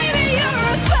 'Cause baby, you're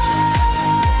a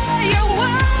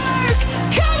firework.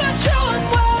 Come on, show 'em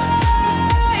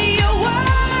what you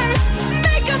work.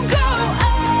 Make 'em go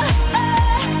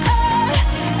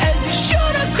as you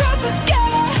shoot across the sky.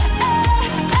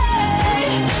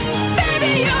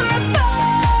 Baby, you're a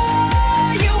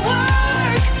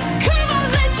firework. Come on,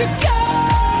 let your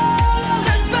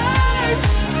colors burst.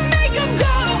 Make 'em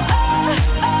go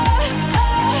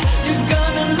You're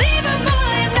gonna leave 'em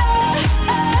all in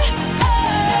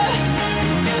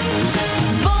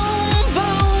Boom,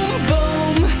 boom,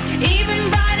 boom. Even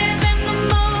brighter than the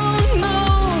moon,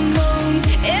 moon, moon.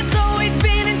 It's always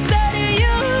been inside of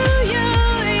you, you,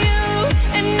 you.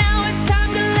 And now it's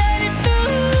time to let it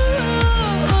through.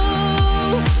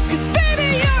 'Cause baby,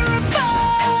 you're a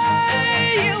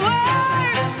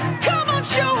firework. Come on,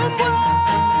 show 'em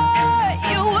what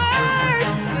you worth.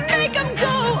 Make 'em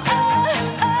go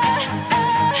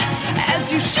as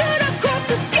you shoot across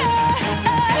the sky.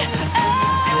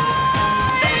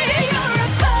 Baby, you're a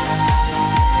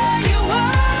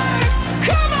firework.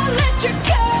 Come on, let your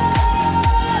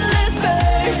colors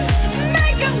burst.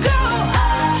 Make 'em go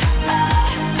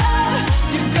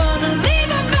You're gonna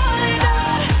leave 'em all in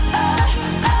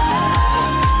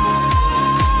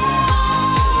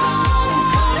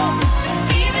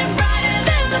Even brighter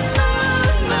than the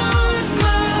moon, moon,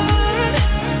 moon.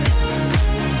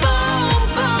 Boom,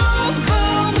 boom,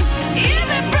 boom.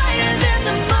 Even brighter than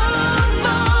the moon,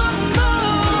 moon,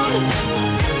 moon.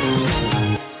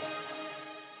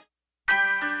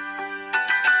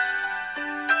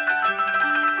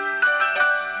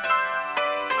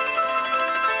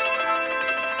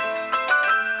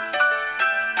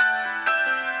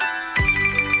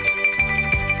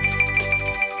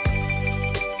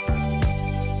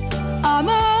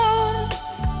 Amor,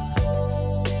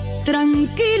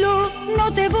 tranquilo,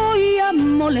 no te voy a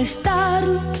molestar.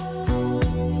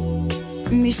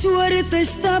 Mi suerte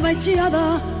estaba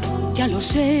echada, ya lo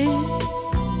sé.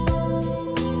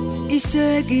 Y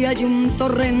sé que hay un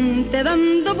torrente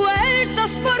dando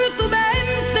vueltas por tu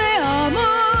mente, amor.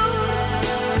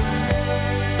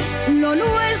 Lo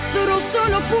nuestro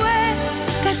solo fue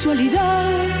casualidad.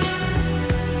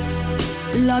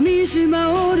 La misma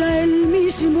hora, el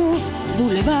mismo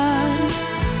bulevar.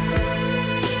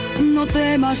 No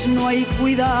temas, no hay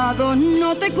cuidado,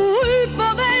 no te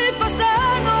culpo del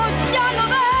pasado. Ya lo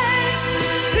ves,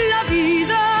 la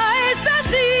vida es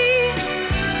así.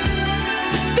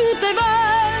 Tú te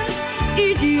vas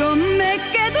y yo me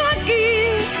quedo aquí.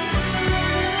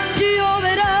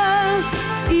 Lloverá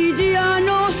y ya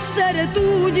no seré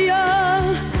tuya.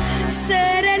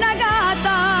 Seré la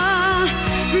gata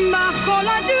bajo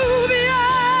la lluvia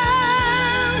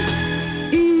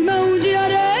y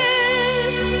maullaré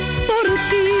por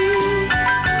ti.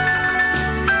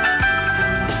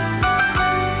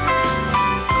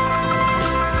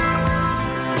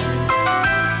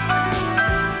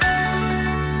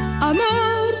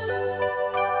 Amor,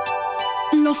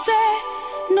 lo sé,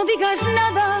 no digas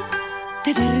nada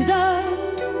de verdad.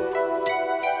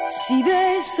 Si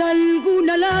ves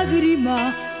alguna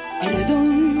lágrima,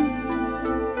 perdón.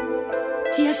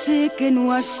 Ya sé que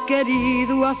no has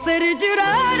querido hacer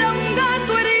llorar a un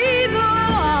gato herido,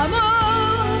 amor.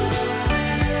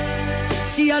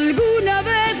 Si alguna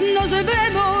vez nos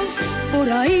vemos por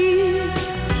ahí,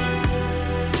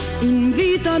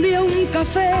 invítame a un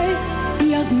café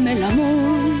y hazme el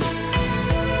amor.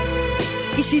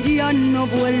 Y si ya no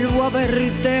vuelvo a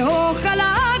verte,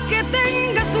 ojalá que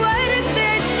tengas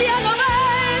suerte. Ya lo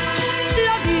ves,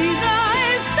 la vida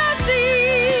es así.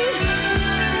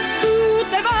 Tú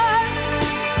te vas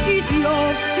y yo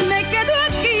me quedo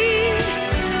aquí.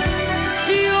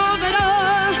 Lloverá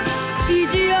y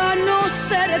ya no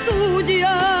seré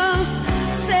tuya.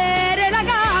 Seré la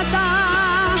gata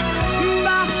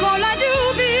bajo la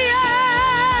lluvia.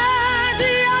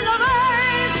 Ya lo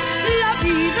ves, la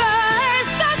vida es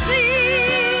así.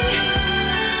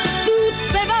 Tú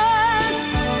te vas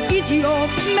y yo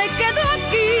me quedo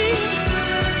aquí.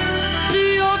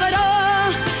 Lloverá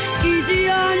y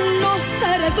ya no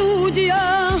seré tuya.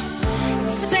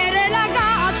 Seré la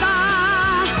gata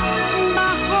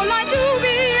bajo la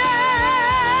lluvia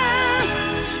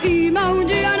y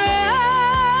maullaré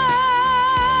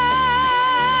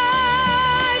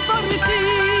por ti.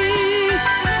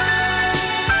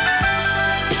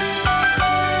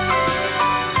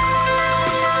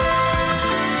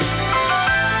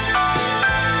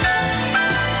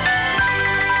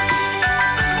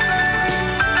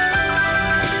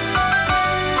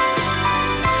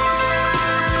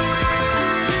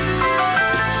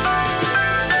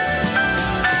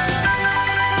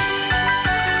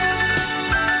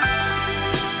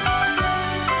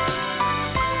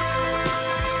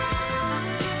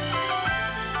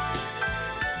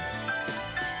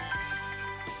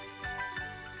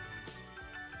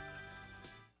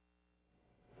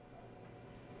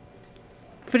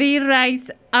 Free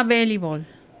rides available.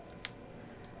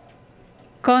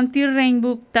 County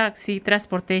Rainbow Taxi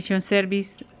Transportation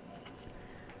Service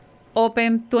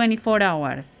open 24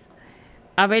 hours.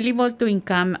 Available to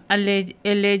income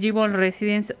eligible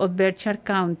residents of Berkshire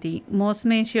County must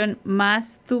mention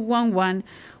MAS 211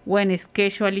 when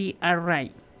scheduled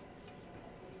arrive.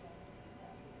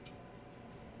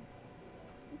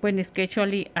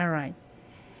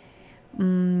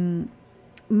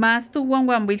 MAS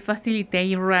 211 will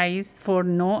facilitate rides for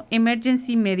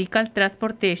no-emergency medical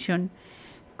transportation,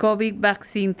 COVID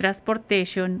vaccine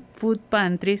transportation, food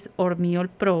pantries or meal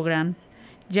programs,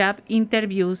 job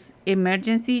interviews,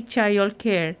 emergency child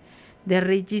care, the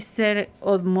register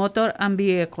of motor and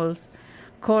vehicles,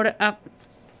 court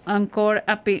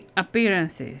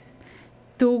appearances.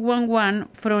 211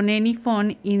 from any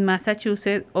phone in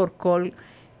Massachusetts or call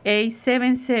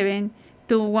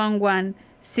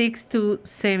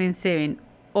 877-211-6277.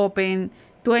 Open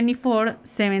 24,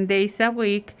 7 days a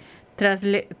week.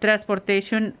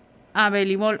 Transportation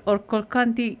available or call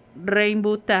County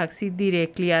Rainbow Taxi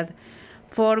directly at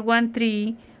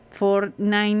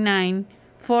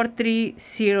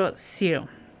 413-499-4300.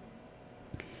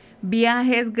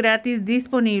 Viajes gratis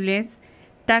disponibles.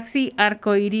 Taxi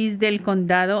Arcoiris del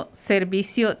Condado,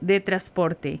 servicio de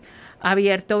transporte.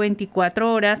 Abierto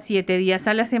 24 horas, 7 días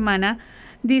a la semana.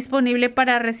 Disponible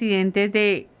para residentes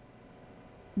de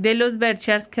los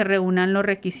Berkshires que reúnan los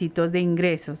requisitos de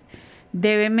ingresos.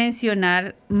 Debe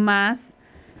mencionar más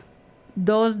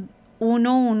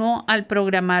 211 al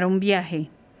programar un viaje.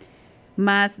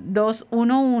 Más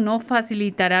 211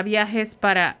 facilitará viajes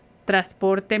para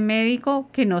transporte médico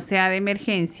que no sea de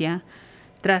emergencia.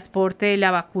 transporte de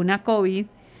la vacuna COVID,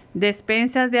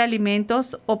 despensas de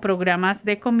alimentos o programas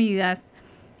de comidas,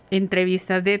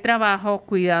 entrevistas de trabajo,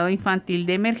 cuidado infantil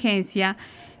de emergencia,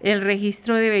 el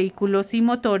registro de vehículos y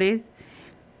motores,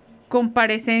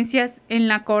 comparecencias en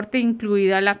la corte,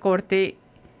 incluida la corte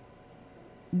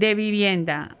de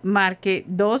vivienda. Marque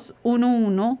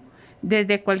 211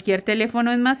 desde cualquier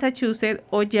teléfono en Massachusetts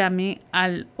o llame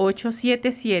al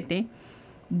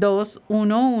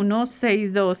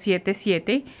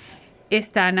 877-211-6277.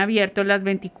 Están abiertos las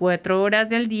 24 horas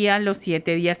del día, los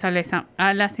 7 días a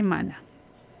la semana.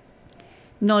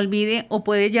 No olvide o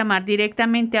puede llamar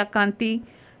directamente a County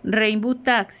Rainbow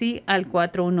Taxi al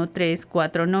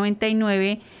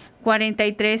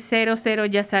 413-499-4300.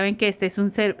 Ya saben que este es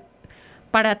un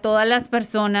para todas las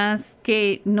personas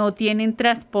que no tienen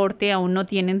transporte, aún no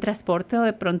tienen transporte o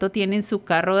de pronto tienen su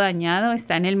carro dañado,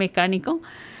 está en el mecánico.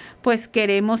 Pues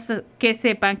queremos que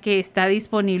sepan que está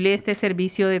disponible este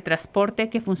servicio de transporte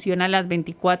que funciona las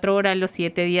 24 horas, los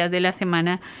 7 días de la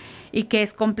semana y que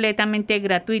es completamente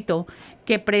gratuito,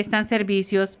 que prestan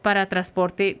servicios para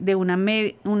transporte de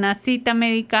una cita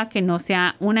médica que no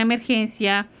sea una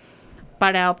emergencia,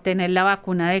 para obtener la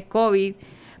vacuna de COVID,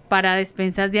 para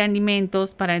despensas de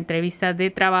alimentos, para entrevistas de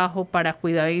trabajo, para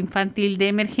cuidado infantil de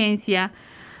emergencia.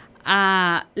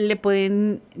 Le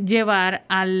pueden llevar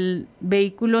al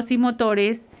vehículos y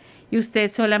motores y usted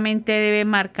solamente debe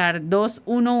marcar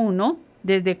 211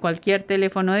 desde cualquier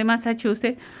teléfono de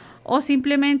Massachusetts o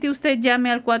simplemente usted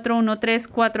llame al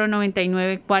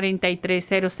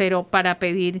 413-499-4300 para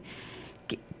pedir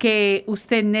que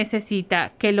usted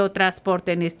necesita que lo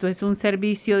transporten. Esto es un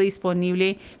servicio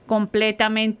disponible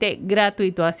completamente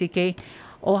gratuito, así que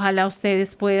ojalá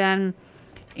ustedes puedan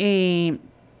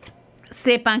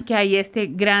sepan que hay este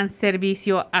gran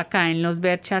servicio acá en los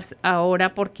Berkshires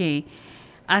ahora, porque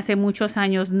hace muchos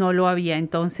años no lo había.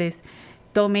 Entonces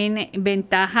tomen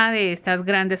ventaja de estas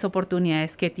grandes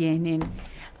oportunidades que tienen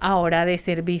ahora de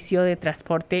servicio de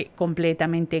transporte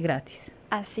completamente gratis.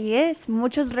 Así es,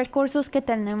 muchos recursos que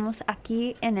tenemos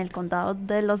aquí en el condado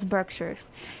de los Berkshires.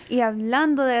 Y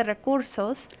hablando de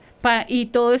recursos... y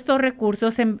todos estos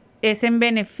recursos es en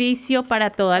beneficio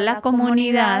para toda la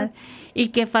comunidad y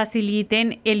que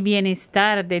faciliten el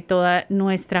bienestar de toda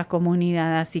nuestra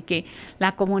comunidad. Así que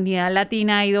la comunidad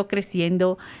latina ha ido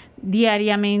creciendo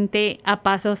diariamente a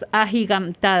pasos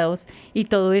agigantados y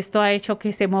todo esto ha hecho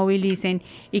que se movilicen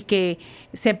y que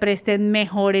se presten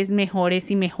mejores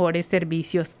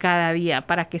servicios cada día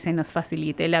para que se nos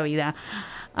facilite la vida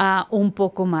un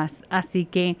poco más. Así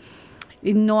que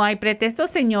no hay pretexto,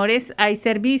 señores, hay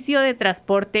servicio de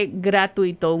transporte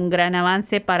gratuito, un gran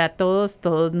avance para todos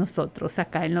nosotros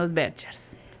acá en los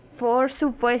Berkshires. Por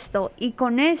supuesto, y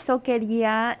con eso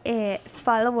quería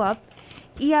follow up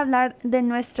y hablar de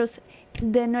nuestras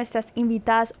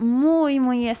invitadas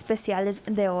muy especiales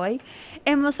de hoy.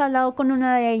 Hemos hablado con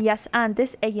una de ellas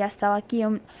antes, ella estaba aquí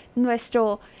en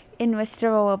nuestro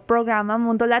programa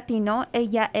Mundo Latino.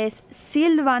 Ella es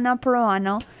Silvana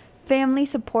Proano, Family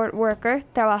Support Worker,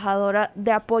 trabajadora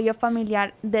de apoyo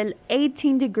familiar del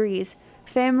 18 Degrees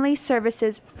Family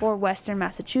Services for Western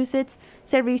Massachusetts,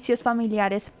 servicios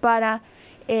familiares para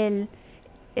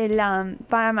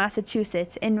para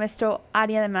Massachusetts, en nuestro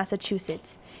área de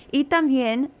Massachusetts. Y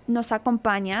también nos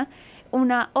acompaña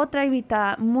una otra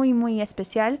invitada muy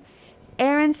especial,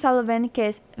 Erin Sullivan, que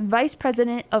es Vice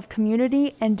President of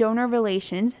Community and Donor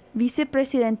Relations,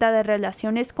 vicepresidenta de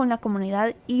Relaciones con la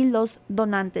Comunidad y los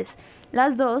Donantes.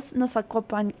 Las dos nos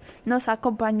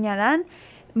acompañarán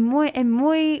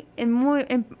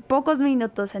en pocos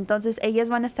minutos. Entonces ellas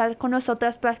van a estar con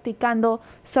nosotras practicando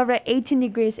sobre 18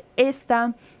 Degrees,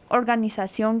 esta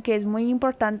organización que es muy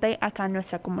importante acá en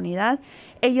nuestra comunidad.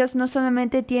 Ellos no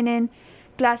solamente tienen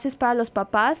clases para los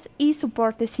papás y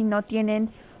soporte, sino tienen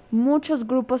muchos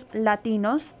grupos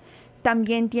latinos,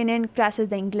 también tienen clases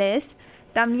de inglés,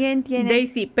 también tienen...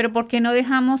 Daisy, pero ¿por qué no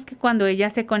dejamos que cuando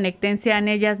ellas se conecten sean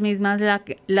ellas mismas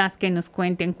las que nos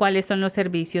cuenten cuáles son los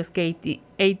servicios que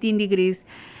 18 Degrees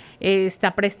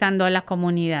está prestando a la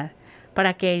comunidad,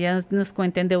 para que ellas nos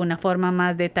cuenten de una forma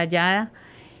más detallada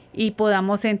y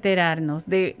podamos enterarnos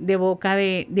de boca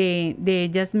de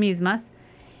ellas mismas?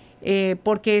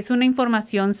 Porque es una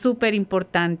información súper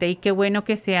importante y qué bueno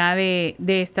que sea de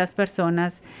estas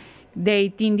personas de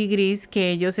 18 Degrees,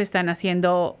 que ellos están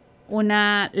haciendo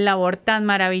una labor tan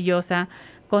maravillosa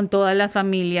con todas las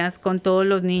familias, con todos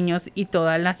los niños y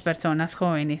todas las personas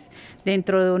jóvenes.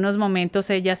 Dentro de unos momentos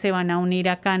ellas se van a unir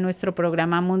acá a nuestro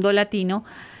programa Mundo Latino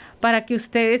para que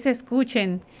ustedes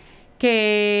escuchen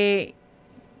que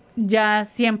ya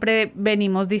siempre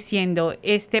venimos diciendo,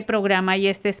 este programa y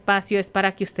este espacio es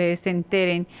para que ustedes se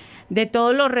enteren de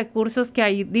todos los recursos que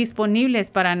hay disponibles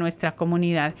para nuestra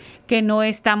comunidad, que no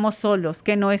estamos solos,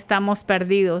 que no estamos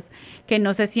perdidos, que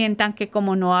no se sientan que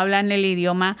como no hablan el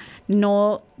idioma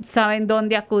no saben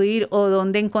dónde acudir o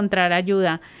dónde encontrar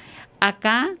ayuda.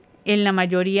 Acá, en la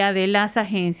mayoría de las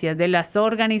agencias, de las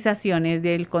organizaciones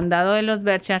del condado de los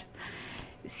Berkshires,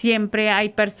 siempre hay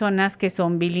personas que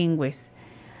son bilingües,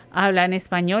 hablan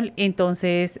español,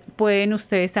 entonces pueden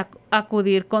ustedes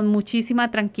acudir con muchísima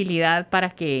tranquilidad para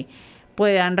que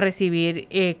puedan recibir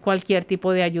cualquier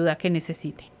tipo de ayuda que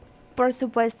necesiten. Por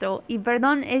supuesto, y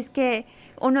perdón, es que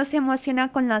uno se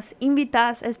emociona con las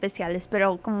invitadas especiales,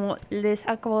 pero como les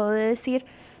acabo de decir,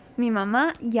 mi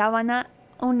mamá ya van a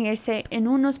unirse en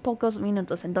unos pocos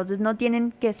minutos, entonces no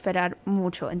tienen que esperar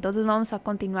mucho. Entonces vamos a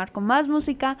continuar con más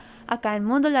música acá en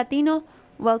Mundo Latino,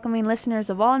 welcoming listeners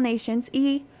of all nations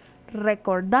y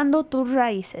recordando tus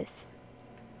raíces.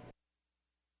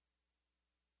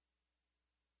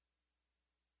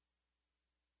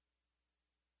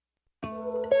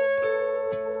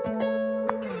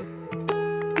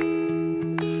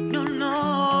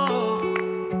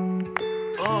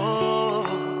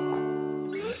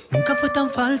 Nunca fue tan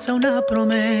falsa una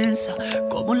promesa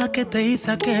como la que te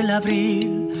hice aquel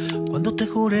abril, cuando te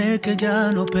juré que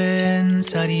ya no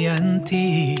pensaría en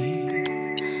ti.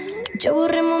 Yo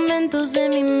borré momentos de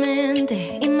mi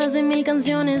mente y más de 1000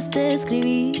 canciones te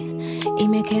escribí, y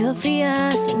me quedo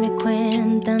fría si me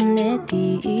cuentan de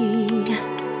ti.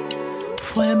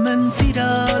 Fue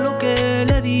mentira lo que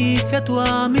le dije a tu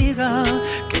amiga,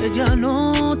 que ya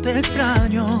no te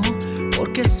extraño,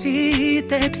 porque sí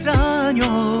te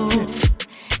extraño.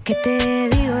 ¿Qué te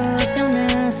digo si aún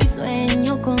así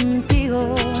sueño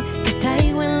contigo? Te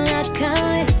traigo en la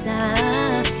cabeza,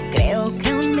 creo que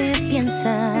aún me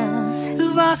piensas.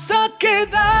 Vas a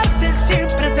quedarte sin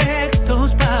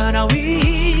pretextos para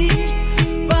huir,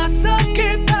 vas a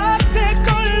quedarte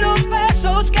con los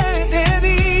besos que te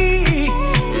di,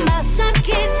 vas a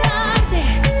quedarte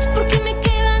porque me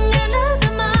quedan ganas de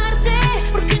amarte,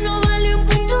 porque no vale un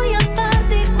punto y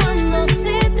aparte cuando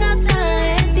se trata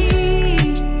de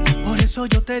ti. Por eso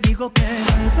yo te digo que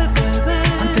vuelve, vuelve,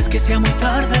 antes que sea muy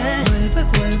tarde. Vuelve,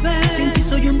 vuelve, sin ti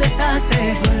soy un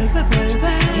desastre. Vuelve,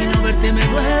 vuelve, y no verte me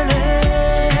duele.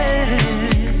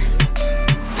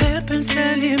 Te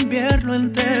pensé el invierno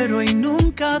entero y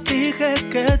nunca dije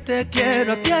que te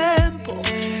quiero a tiempo.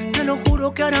 Te lo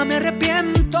juro que ahora me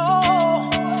arrepiento.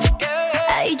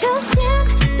 Ay, yo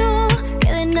siento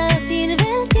que de nada sirve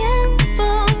el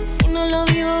tiempo si no lo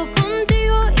vivo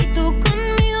contigo y tú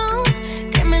conmigo.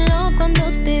 Créemelo cuando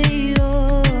te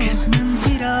digo que es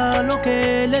mentira lo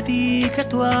que le dije a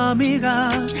tu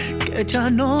amiga, que ya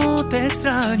no te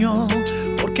extraño,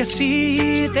 porque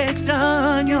sí te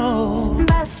extraño.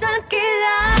 Vas a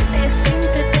quedarte sin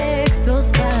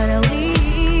pretextos para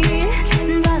huir,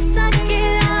 vas a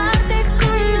quedarte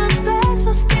con los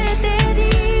besos que te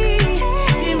di,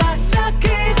 y vas a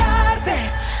quedarte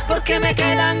porque me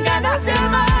quedan ganas de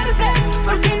amarte,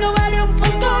 porque no vale un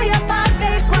punto y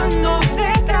aparte cuando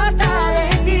se trata de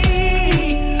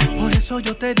ti. Por eso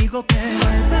yo te digo que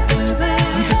vuelve, vuelve,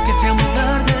 antes que sea muy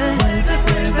tarde. Vuelve,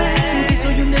 vuelve, sin ti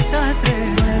soy un desastre.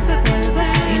 Vuelve, vuelve,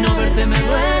 y no verte me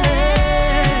duele.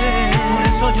 Por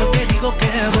eso yo te digo que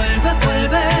vuelve,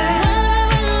 vuelve.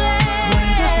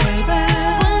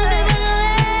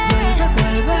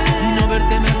 Y no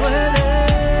verte me duele.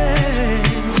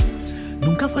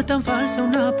 Nunca fue tan falsa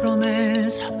una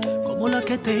promesa como la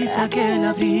que te hice aquel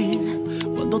abril,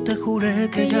 cuando te juré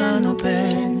que ya no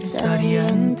pensaría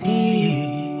en ti.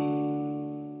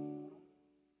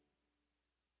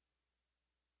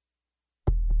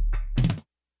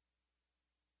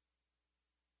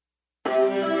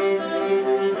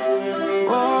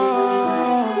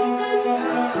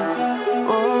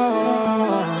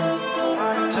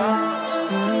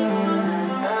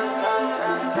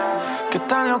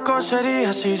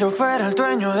 Sería si yo fuera el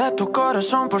dueño de tu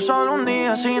corazón por solo un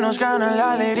día. Si nos gana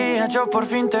la alegría, yo por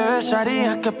fin te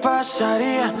besaría. ¿Qué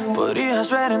pasaría?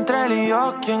 Podrías ver entre él y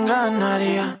yo quién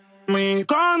ganaría. Mi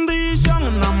condición,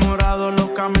 enamorado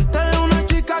locamente de una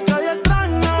chica que hoy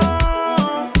extraño,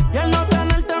 y el no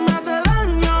tenerte me hace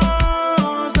daño.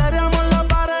 Seríamos la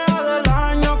pareja del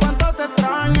año, cuánto te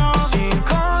extraño. Sin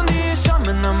condición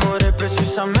me enamoré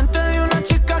precisamente de una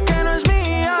chica que no es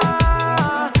mía,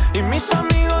 y mis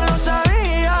amigos lo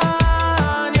sabían,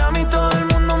 y a mí todo el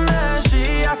mundo me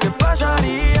decía ¿qué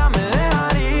pasaría? Me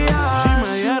dejaría. Si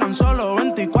me dieron solo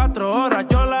 24 horas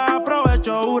yo las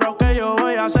aprovecho. Juro que yo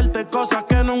voy a hacerte cosas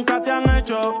que nunca te han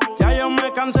hecho. Ya yo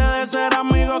me cansé de ser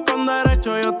amigos con derecho.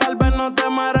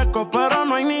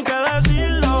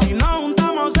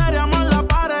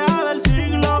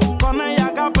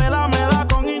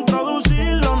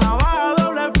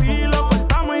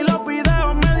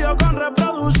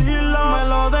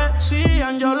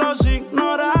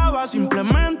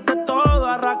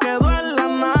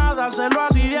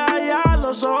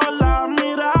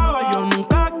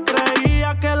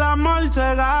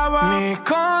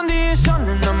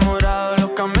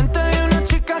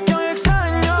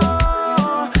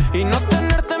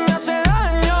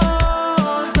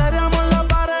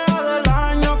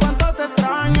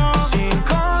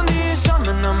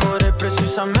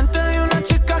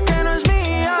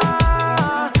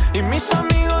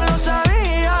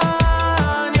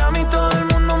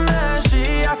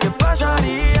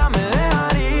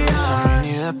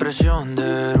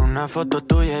 foto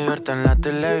tuya y verte en la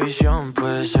televisión.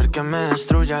 Puede ser que me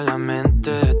destruya la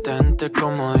mente. Detente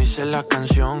como dice la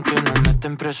canción, que no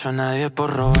meten preso a nadie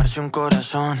por robarse un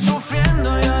corazón.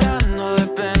 Sufriendo y llorando de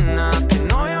pena, que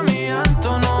no vea mi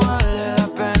llanto, no vale la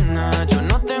pena. Yo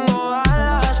no tengo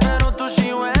alas, pero tú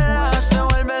sí vuelas. Te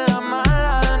vuelve la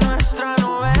mala de nuestra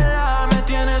novela. Me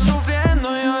tienes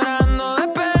sufriendo y llorando de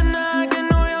pena, que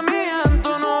no vea mi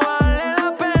llanto, no vale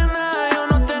la pena. Yo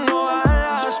no tengo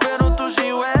alas, pero tú sí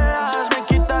vuelas. Me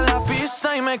quitas la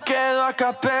pista y me quedo a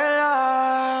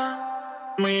capela.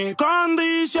 Mi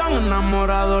condición,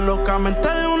 enamorado locamente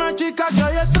de una chica que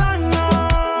hoy extraño.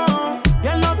 Y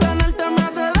el no tenerte me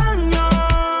hace daño.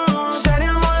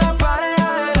 Seríamos la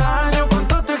pareja del año,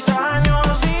 cuánto te extraño.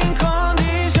 Sin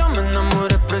condición me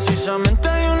enamoré precisamente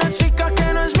de una chica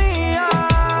que no es mía.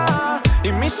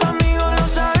 Y mis amigos lo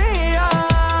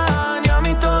sabían. Y a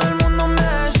mí todo el mundo me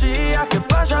decía, ¿qué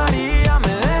pasaría?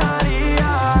 ¿Me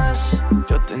dejarías?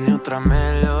 Yo tenía otra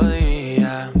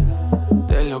melodía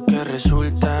de lo que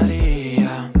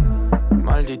resultaría.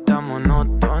 Maldita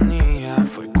monotonía.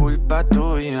 ¿Fue culpa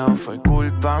tuya o fue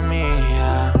culpa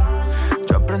mía?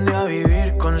 Yo aprendí a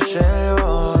vivir con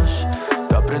celos.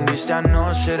 Tú aprendiste a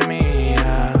no ser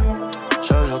mía.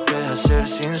 Solo queda ser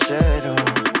sincero.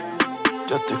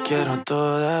 Yo te quiero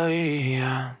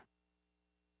todavía.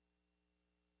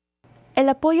 El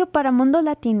apoyo para Mundo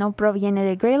Latino proviene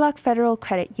de Greylock Federal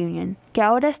Credit Union, que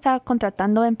ahora está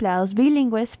contratando empleados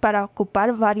bilingües para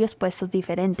ocupar varios puestos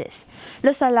diferentes.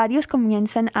 Los salarios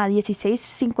comienzan a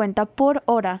 $16.50 por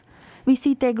hora.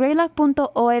 Visite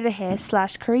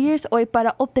greylock.org/careers hoy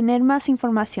para obtener más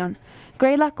información.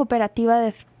 Greylock Cooperativa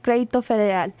de Crédito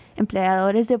Federal,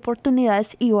 empleadores de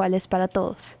oportunidades iguales para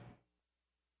todos.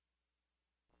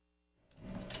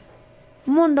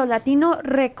 Mundo Latino,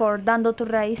 recordando tus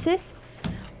raíces.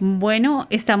 Bueno,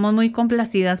 estamos muy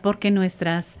complacidas porque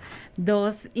nuestras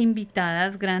dos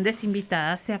invitadas, grandes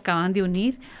invitadas, se acaban de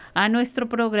unir a nuestro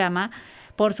programa,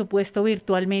 por supuesto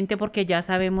virtualmente, porque ya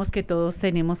sabemos que todos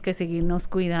tenemos que seguirnos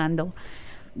cuidando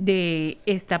de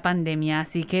esta pandemia.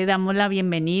 Así que damos la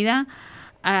bienvenida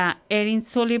a Erin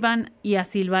Sullivan y a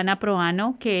Silvana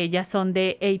Proano, que ellas son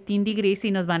de 18 Degrees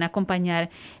y nos van a acompañar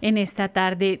en esta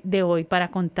tarde de hoy para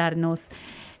contarnos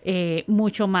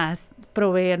mucho más,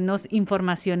 proveernos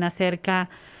información acerca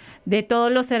de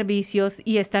todos los servicios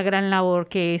y esta gran labor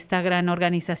que esta gran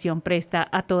organización presta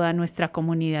a toda nuestra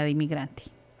comunidad inmigrante.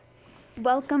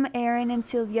 Welcome Erin and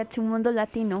Sylvia to Mundo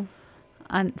Latino.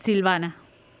 Silvana.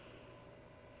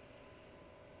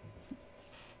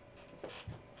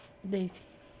 Daisy.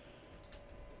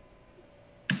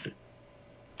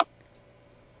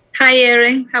 Hi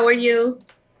Erin, how are you?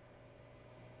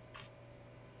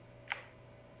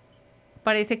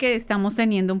 Parece que estamos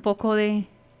teniendo un poco de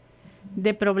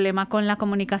problema con la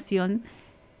comunicación.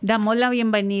 Damos la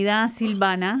bienvenida a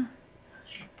Silvana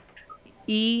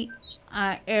y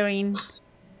a Erin.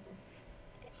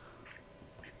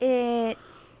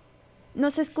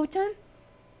 ¿Nos escuchan?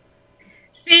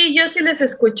 Sí, yo sí les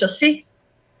escucho, sí.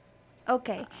 Ok.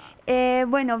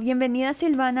 Bueno, bienvenida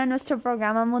Silvana a nuestro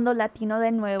programa Mundo Latino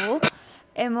de nuevo.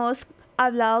 Hemos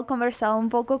conversado un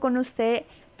poco con usted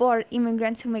por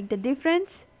Immigrants Who Make the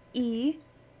Difference y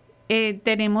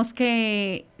tenemos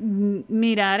que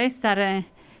mirar,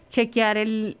 chequear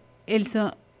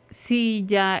si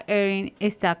ya Erin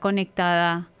está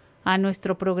conectada a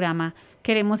nuestro programa.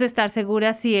 Queremos estar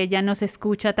seguras si ella nos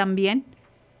escucha también.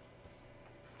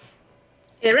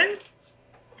 Erin?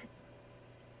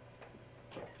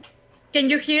 Can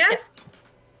you hear us?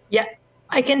 Yeah,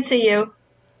 I can see you.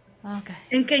 Okay.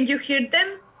 And can you hear them?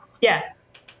 Yes.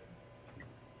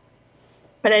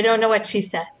 But I don't know what she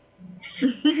said.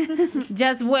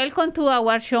 Just welcome to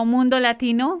our show Mundo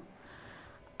Latino.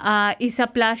 It's a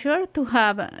pleasure to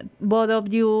have both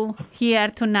of you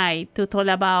here tonight to talk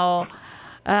about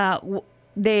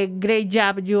the great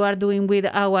job you are doing with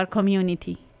our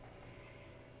community.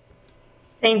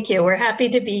 Thank you. We're happy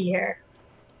to be here.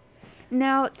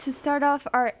 Now, to start off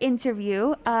our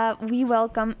interview, we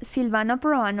welcome Silvana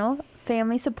Proano,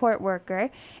 Family Support Worker,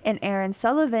 and Erin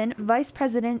Sullivan, Vice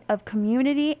President of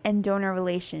Community and Donor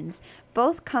Relations,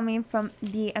 both coming from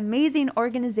the amazing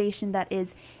organization that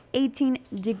is 18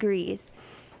 Degrees,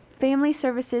 Family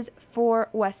Services for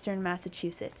Western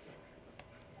Massachusetts.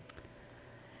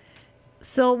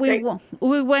 So we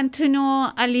want to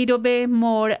know a little bit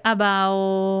more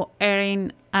about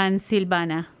Erin and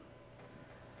Silvana.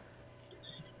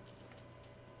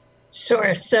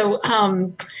 Sure. So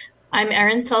I'm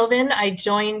Erin Sullivan. I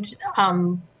joined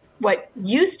what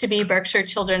used to be Berkshire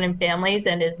Children and Families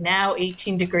and is now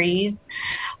 18 Degrees.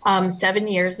 7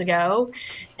 years ago,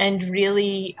 and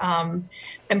really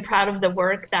am proud of the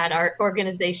work that our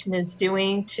organization is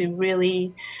doing to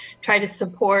really try to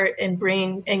support and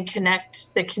bring and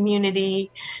connect the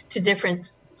community to different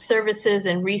services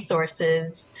and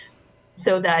resources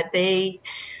so that they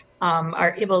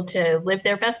are able to live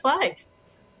their best lives.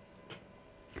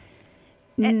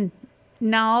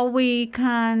 Now we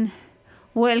can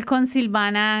welcome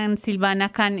Silvana, and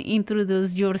Silvana can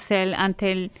introduce yourself and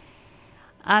tell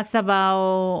us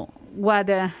about what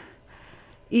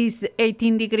is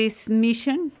 18 Degrees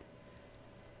mission.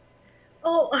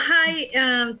 Oh, hi.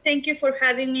 Thank you for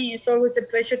having me. It's always a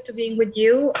pleasure to be with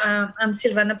you. I'm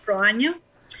Silvana Proaño.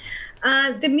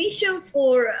 The mission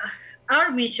for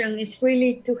our mission is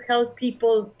really to help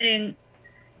people and,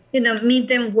 meet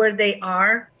them where they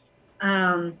are.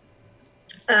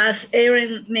 As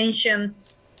Erin mentioned,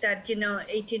 that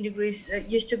 18 degrees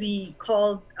used to be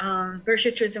called Berkshire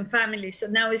Chosen Family, so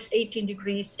now it's 18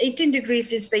 degrees. 18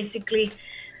 degrees is basically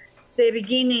the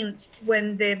beginning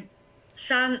when the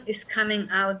sun is coming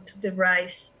out to the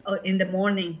rise in the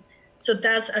morning. So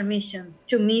that's our mission,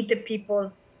 to meet the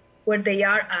people where they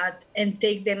are at and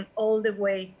take them all the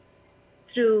way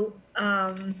through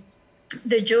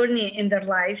the journey in their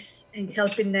lives and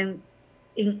helping them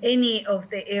in any of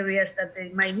the areas that they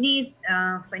might need,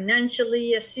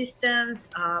 financially assistance,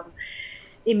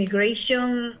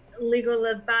 immigration, legal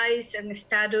advice and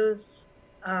status.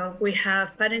 We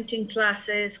have parenting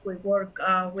classes. We work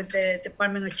with the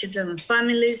Department of Children and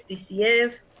Families,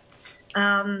 DCF.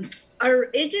 Our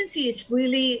agency is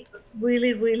really,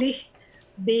 really, really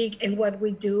big, and what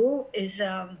we do is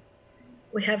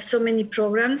we have so many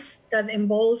programs that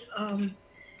involve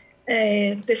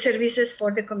the services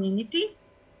for the community.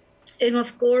 And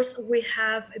of course, we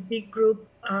have a big group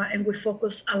and we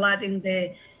focus a lot in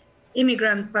the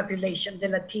immigrant population, the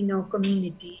Latino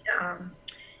community.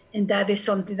 And that is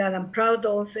something that I'm proud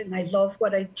of, and I love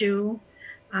what I do.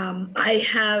 I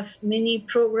have many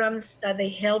programs that they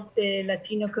help the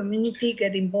Latino community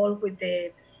get involved with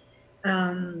the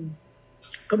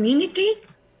community.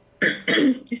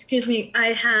 Excuse me,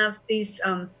 I have this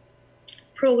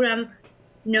program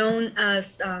known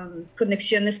as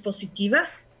Conexiones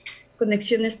Positivas.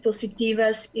 Conexiones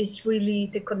Positivas is really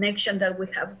the connection that we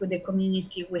have with the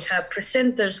community. We have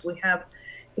presenters, we have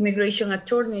immigration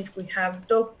attorneys, we have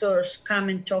doctors come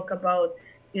and talk about,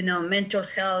 mental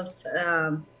health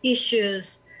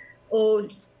issues, or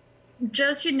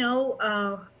just,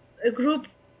 a group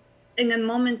in a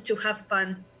moment to have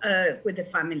fun with the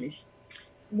families.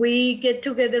 We get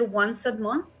together once a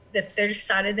month, the third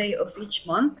Saturday of each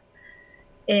month.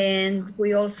 And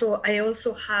I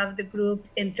also have the group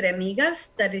Entre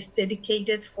Amigas that is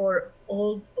dedicated for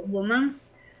old women.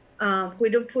 We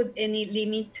don't put any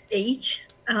limit age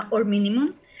or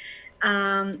minimum.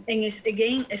 And it's,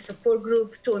 again, a support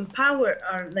group to empower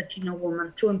our Latino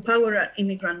women, to empower our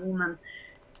immigrant women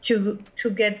to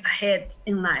get ahead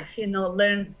in life,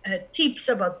 learn tips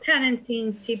about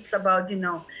parenting, tips about,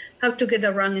 how to get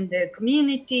around in the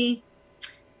community.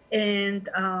 And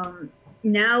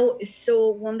now it's so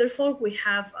wonderful. We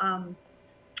have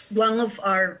one of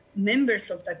our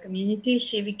members of the community.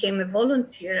 She became a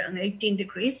volunteer on 18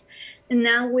 Degrees. And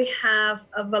now we have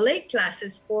ballet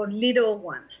classes for little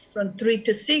ones from 3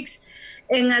 to 6.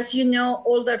 And as you know,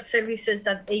 all the services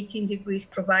that 18 Degrees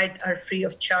provide are free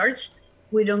of charge.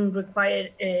 We don't require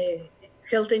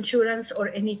health insurance or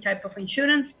any type of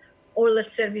insurance. All the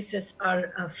services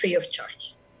are free of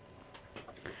charge.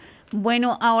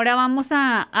 Bueno, ahora vamos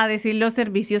a decir los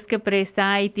servicios que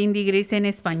presta 18 Degrees en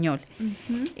español.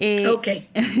 Okay.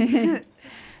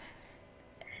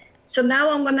 So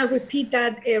now I'm going to repeat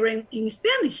that in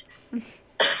Spanish.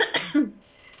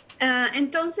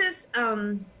 Entonces,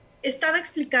 estaba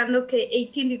explicando que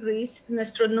 18 Degrees,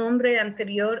 nuestro nombre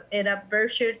anterior era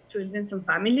Berkshire Children and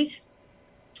Families.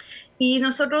 Y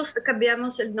nosotros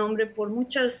cambiamos el nombre por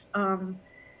muchas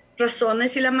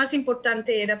razones, y la más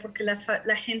importante era porque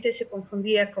la gente se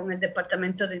confundía con el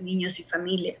Departamento de Niños y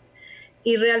Familia.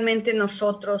 Y realmente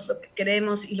nosotros lo que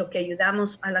queremos y lo que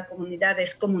ayudamos a la comunidad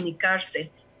es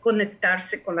comunicarse,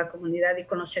 conectarse con la comunidad y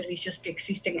con los servicios que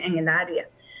existen en el área.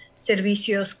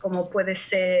 Servicios como puede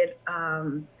ser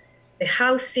de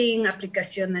housing,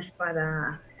 aplicaciones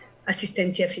para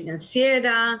asistencia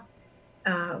financiera,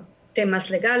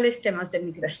 temas legales, temas de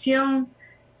migración.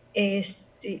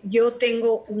 Yo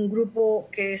tengo un grupo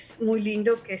que es muy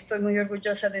lindo, que estoy muy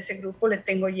orgullosa de ese grupo. Le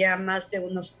tengo ya más de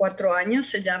unos 4 años.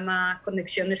 Se llama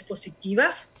Conexiones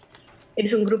Positivas.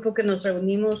 Es un grupo que nos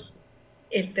reunimos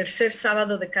el tercer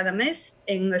sábado de cada mes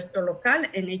en nuestro local,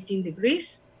 en 18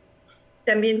 Degrees.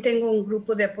 También tengo un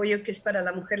grupo de apoyo que es para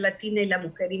la mujer latina y la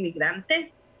mujer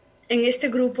inmigrante. En este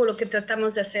grupo lo que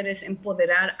tratamos de hacer es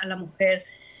empoderar a la mujer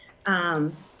a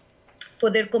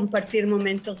poder compartir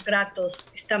momentos gratos.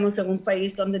 Estamos en un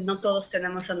país donde no todos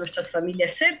tenemos a nuestras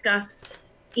familias cerca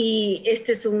y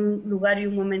este es un lugar y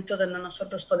un momento donde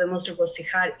nosotros podemos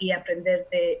regocijar y aprender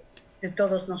de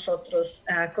todos nosotros.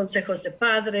 Consejos de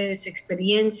padres,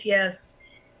 experiencias.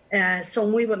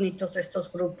 Son muy bonitos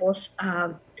estos grupos.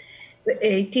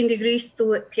 18 Degrees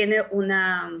tiene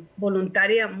una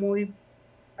voluntaria muy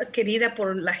querida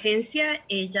por la agencia.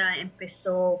 Ella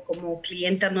empezó como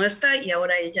clienta nuestra y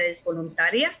ahora ella es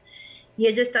voluntaria. Y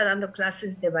ella está dando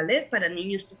clases de ballet para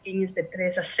niños pequeños de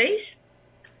 3 a 6.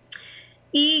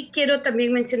 Y quiero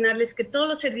también mencionarles que todos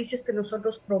los servicios que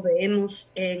nosotros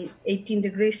proveemos en 18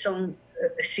 Degrees son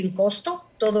sin costo,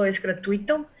 todo es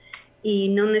gratuito y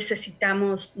no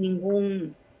necesitamos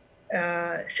ningún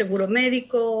seguro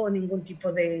médico, ningún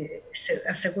tipo de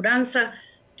aseguranza.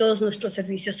 Todos nuestros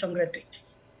servicios son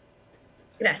gratuitos.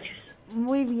 Gracias.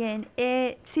 Muy bien.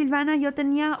 Silvana, yo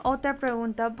tenía otra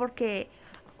pregunta porque,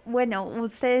 bueno,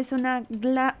 usted es una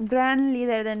gran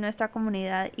líder de nuestra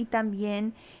comunidad y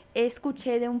también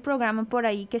escuché de un programa por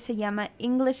ahí que se llama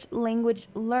English Language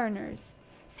Learners.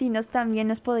 Si también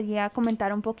nos podría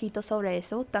comentar un poquito sobre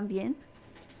eso también.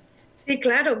 Sí,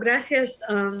 claro. Gracias,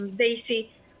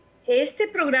 Daisy. Este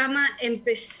programa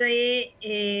empecé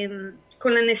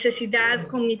con la necesidad,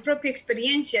 con mi propia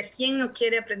experiencia. ¿Quién no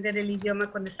quiere aprender el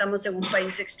idioma cuando estamos en un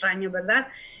país extraño, verdad?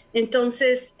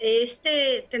 Entonces,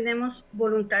 tenemos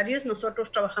voluntarios,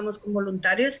 nosotros trabajamos con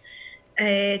voluntarios.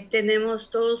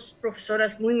 Tenemos 2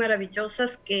 profesoras muy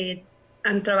maravillosas que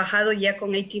han trabajado ya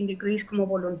con 18 Degrees como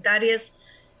voluntarias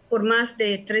por más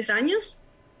de 3 años.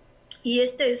 Y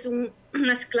es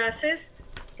unas clases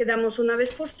que damos una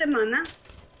vez por semana.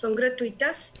 Son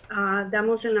gratuitas,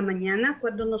 damos en la mañana.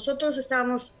 Cuando nosotros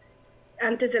estábamos,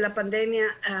 antes de la pandemia,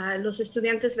 los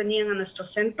estudiantes venían a nuestro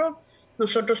centro.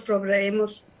 Nosotros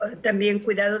proveemos también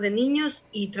cuidado de niños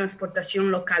y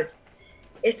transportación local.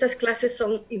 Estas clases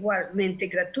son igualmente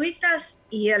gratuitas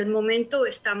y al momento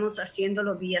estamos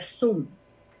haciéndolo vía Zoom.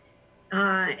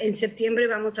 En septiembre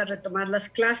vamos a retomar las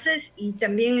clases y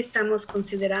también estamos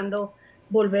considerando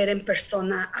volver en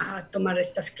persona a tomar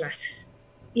estas clases.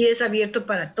 Y es abierto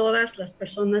para todas las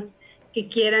personas que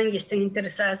quieran y estén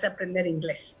interesadas en aprender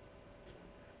inglés.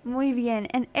 Muy bien.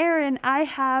 And Erin, I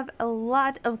have a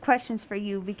lot of questions for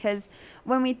you because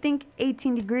when we think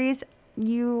 18 Degrees,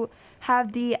 you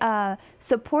have the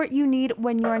support you need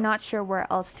when you're not sure where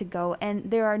else to go. And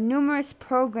there are numerous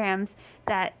programs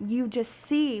that you just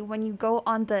see when you go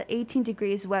on the 18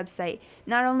 Degrees website.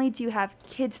 Not only do you have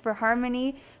Kids for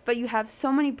Harmony, but you have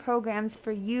so many programs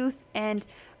for youth and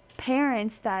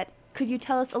parents that could you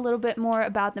tell us a little bit more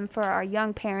about them for our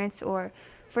young parents or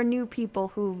for new people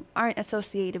who aren't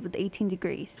associated with 18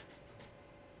 Degrees?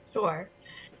 Sure.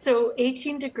 So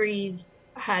 18 Degrees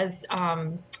has,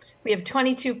 we have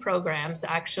 22 programs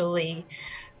actually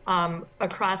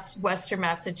across Western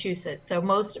Massachusetts.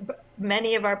 So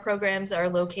many of our programs are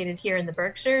located here in the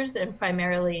Berkshires and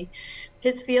primarily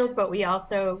Pittsfield, but we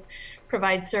also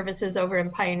provide services over in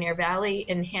Pioneer Valley,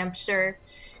 in Hampshire,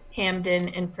 Hamden,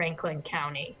 and Franklin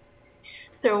County.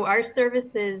 So our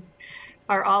services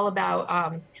are all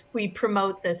about, we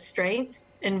promote the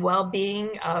strengths and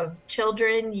well-being of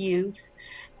children, youth,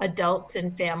 adults,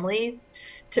 and families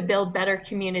to build better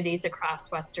communities across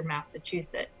Western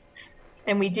Massachusetts.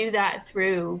 And we do that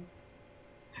through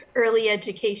early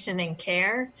education and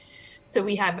care. So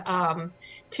we have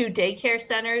 2 daycare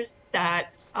centers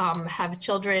that have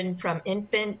children from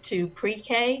infant to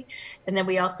pre-K. And then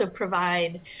we also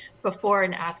provide before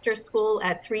and after school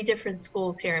at 3 different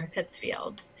schools here in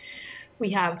Pittsfield. We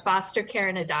have foster care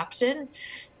and adoption.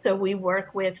 So we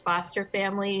work with foster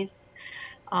families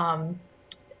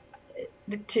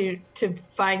to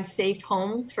find safe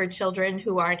homes for children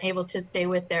who aren't able to stay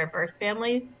with their birth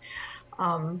families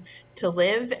to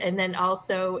live, and then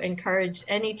also encourage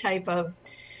any type of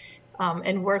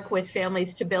and work with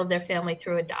families to build their family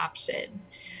through adoption.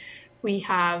 We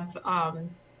have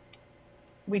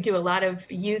we do a lot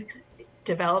of youth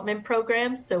development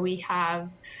programs. So we have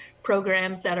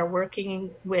programs that are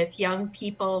working with young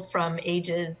people from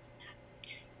ages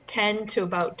 10 to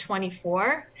about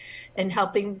 24 and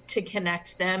helping to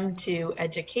connect them to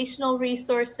educational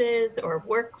resources or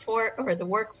the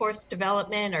workforce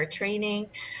development or training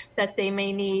that they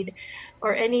may need,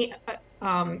 or any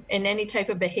any type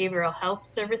of behavioral health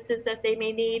services that they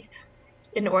may need,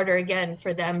 in order again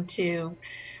for them to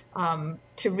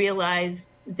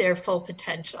realize their full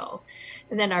potential.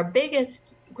 And then our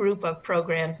biggest group of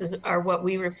programs are what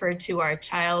we refer to our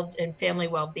child and family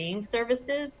well-being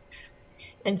services.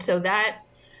 And so that's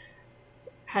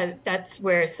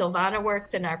where Silvana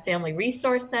works in our Family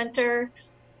Resource Center.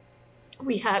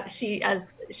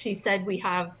 As she said, we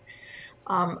have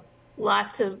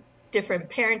lots of different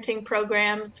parenting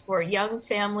programs for young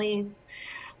families,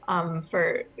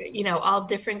 for, all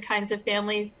different kinds of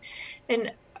families.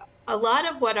 And a lot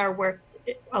of our work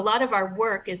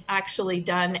is actually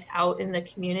done out in the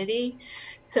community.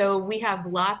 So we have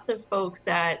lots of folks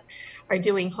that are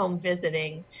doing home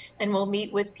visiting, and we'll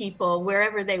meet with people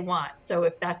wherever they want. So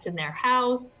if that's in their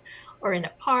house or in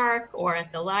a park or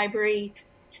at the library,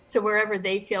 so wherever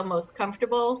they feel most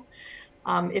comfortable.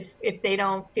 If they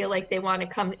don't feel like they want to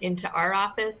come into our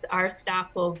office, our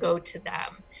staff will go to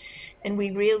them. And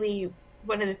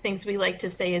one of the things we like to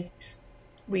say is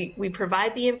we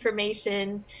provide the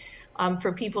information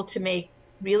for people to make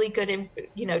really good,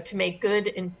 to make good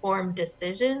informed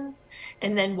decisions,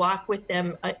 and then walk with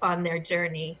them on their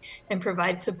journey and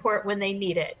provide support when they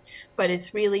need it. But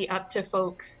it's really up to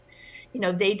folks,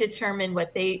 they determine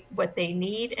what they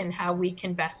need and how we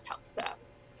can best help them.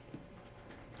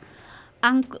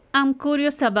 I'm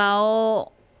curious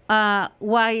about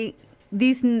why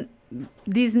this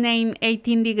name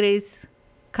 18 Degrees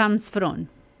comes from.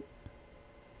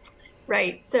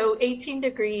 Right. So 18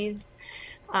 Degrees,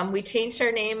 we changed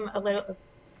our name about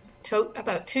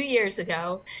 2 years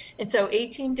ago. And so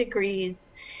 18 degrees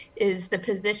is the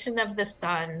position of the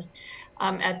sun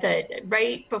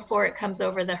right before it comes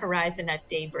over the horizon at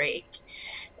daybreak.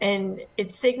 And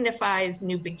it signifies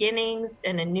new beginnings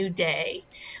and a new day.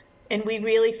 And we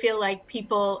really feel like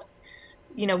people,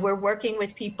 we're working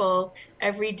with people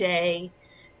every day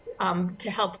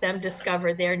to help them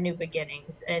discover their new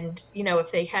beginnings. And,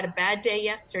 if they had a bad day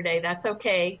yesterday, that's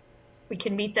okay. We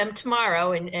can meet them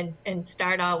tomorrow and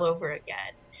start all over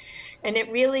again. And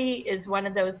it really is one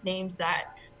of those names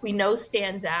that we know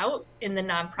stands out in the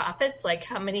nonprofits. Like,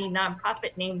 how many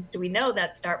nonprofit names do we know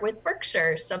that start with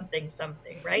Berkshire something,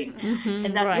 right? Mm-hmm,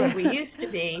 and that's right. what we used to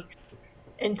be.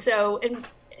 And so, and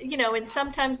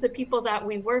sometimes the people that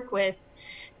we work with,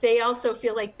 they also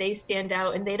feel like they stand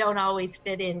out and they don't always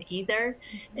fit in either.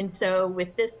 And so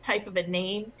with this type of a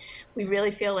name, we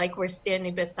really feel like we're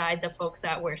standing beside the folks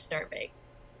that we're serving.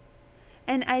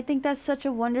 And I think that's such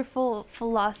a wonderful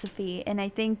philosophy. And I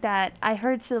think that I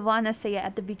heard Silvana say it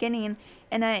at the beginning,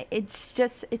 and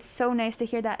it's so nice to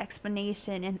hear that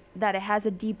explanation and that it has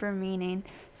a deeper meaning.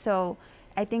 So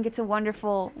I think it's a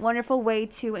wonderful, wonderful way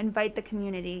to invite the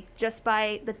community just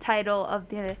by the title of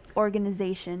the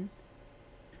organization.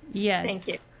 Yes. Thank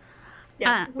you.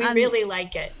 Yeah, we really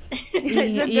like it.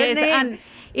 It's a good name. And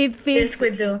it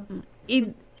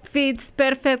fits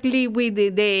perfectly with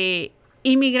the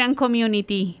immigrant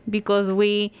community, because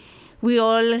we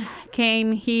all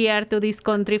came here to this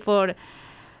country for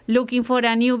looking for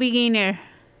a new beginner,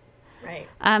 right,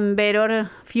 and better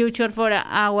future for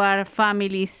our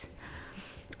families.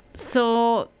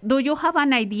 So, do you have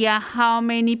an idea how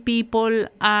many people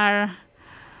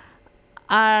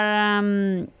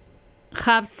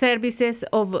have services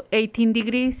of 18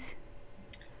 Degrees?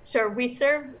 Sure, we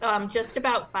serve just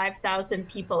about 5,000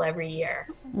 people every year.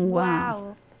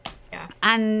 Wow. Yeah.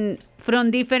 And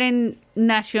from different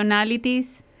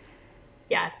nationalities?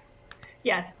 Yes.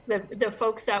 The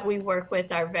folks that we work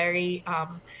with are very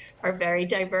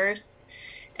diverse,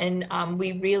 and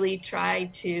we really try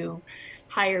to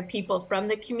hire people from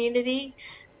the community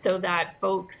so that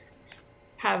folks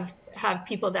have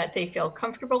people that they feel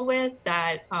comfortable with,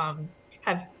 that have,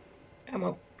 I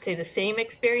won't say the same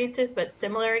experiences, but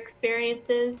similar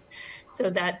experiences, so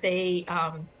that they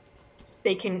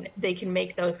can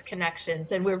make those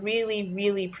connections. And we're really,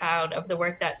 really proud of the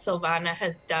work that Silvana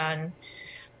has done,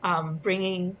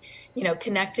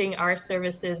 connecting our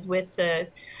services with the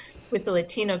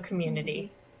Latino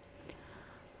community.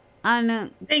 And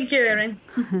thank you, Erin.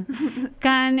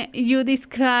 Can you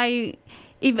describe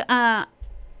if a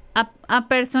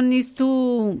person needs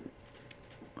to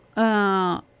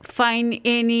find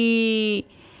if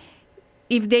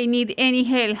they need any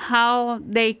help, how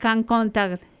they can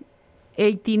contact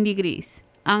 18 Degrees,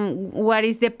 and what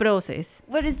is the process?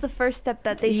 What is the first step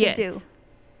that they should do?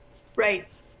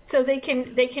 Right. So they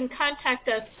can contact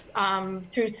us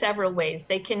through several ways.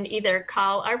 They can either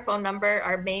call our phone number,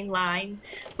 our main line,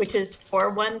 which is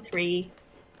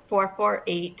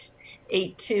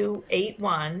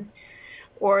 413-448-8281,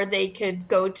 or they could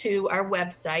go to our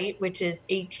website, which is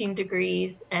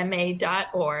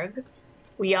 18degreesma.org.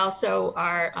 We also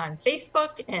are on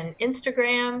Facebook and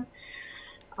Instagram.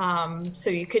 So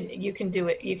you can do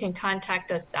it. You can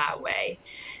contact us that way.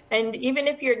 And even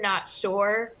if you're not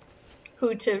sure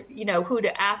who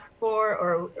to ask for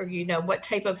or what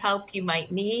type of help you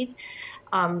might need,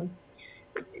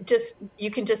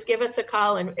 you can just give us a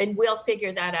call and we'll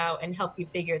figure that out and help you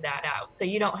figure that out. So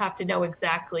you don't have to know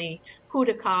exactly who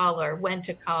to call or when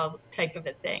to call, type of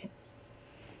a thing.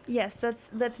 Yes,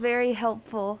 that's very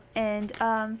helpful. And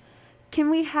can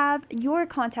we have your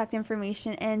contact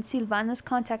information and Silvana's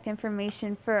contact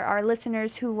information for our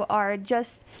listeners who are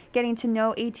just getting to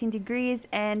know 18 Degrees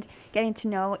and getting to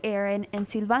know Aaron and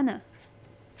Silvana?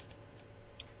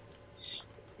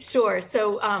 Sure.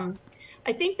 So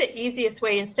I think the easiest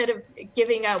way, instead of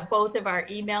giving out both of our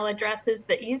email addresses,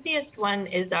 the easiest one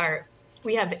is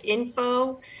we have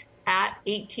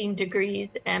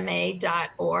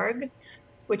info@18degreesma.org,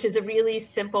 which is a really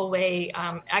simple way.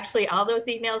 Actually, all those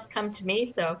emails come to me.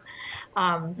 So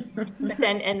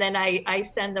then I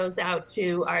send those out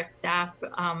to our staff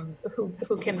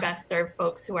who can best serve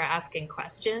folks who are asking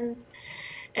questions.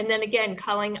 And then again,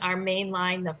 calling our main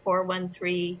line, the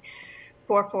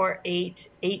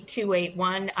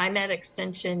 413-448-8281. I'm at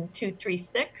extension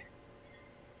 236.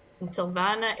 And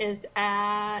Silvana is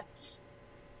at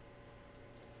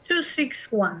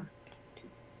 261.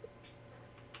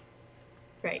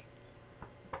 Great.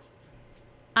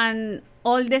 And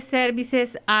all the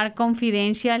services are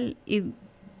confidential?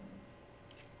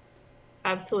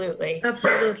 Absolutely.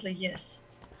 Absolutely, yes.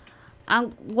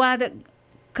 And what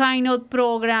kind of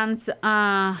programs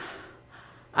are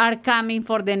coming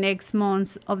for the next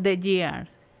months of the year?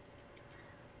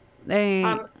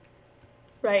 Right.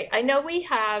 I know we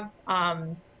have our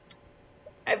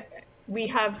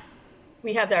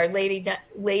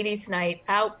Ladies Night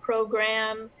Out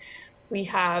program. We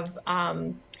have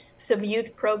some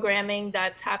youth programming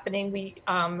that's happening. We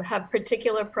have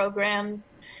particular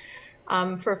programs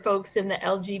for folks in the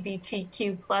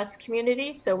LGBTQ plus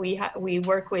community. So we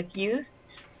work with youth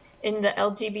in the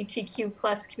LGBTQ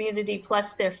plus community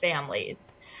plus their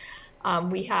families.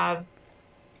 We have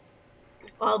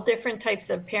all different types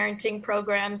of parenting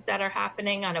programs that are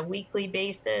happening on a weekly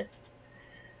basis.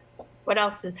 What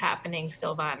else is happening,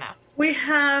 Silvana? We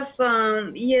have,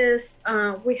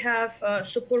 we have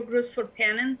support groups for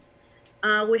parents.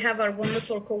 We have our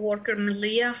wonderful coworker,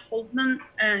 Melia Holtman.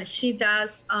 She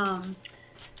does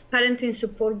parenting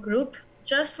support group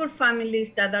just for families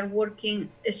that are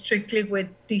working strictly with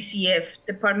DCF,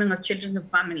 Department of Children and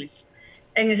Families.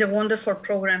 And it's a wonderful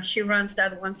program. She runs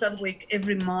that once a week,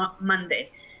 every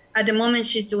Monday. At the moment,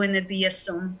 she's doing it via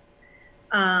Zoom.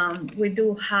 We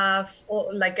do have,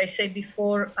 like I said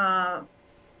before,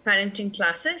 parenting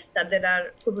classes that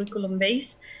are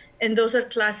curriculum-based. And those are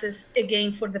classes,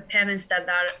 again, for the parents that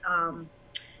are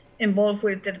involved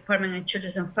with the Department of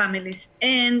Children and Families.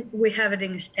 And we have it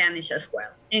in Spanish as well,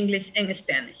 English and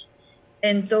Spanish.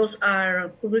 And those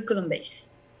are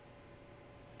curriculum-based.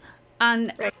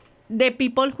 And the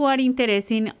people who are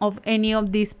interested of any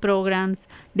of these programs,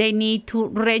 they need to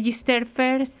register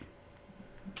first?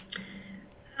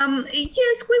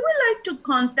 Yes, we would like to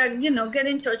contact, get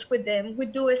in touch with them. We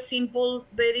do a simple,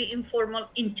 very informal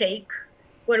intake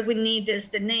where we need is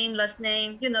the name, last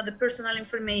name, the personal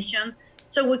information,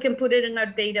 so we can put it in our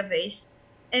database.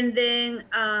 And then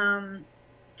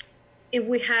if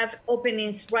we have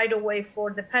openings right away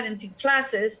for the parenting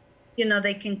classes,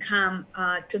 they can come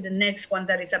to the next one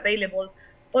that is available.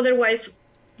 Otherwise,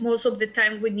 most of the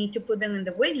time we need to put them in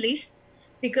the wait list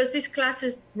because these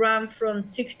classes run from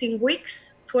 16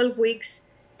 weeks, 12 weeks,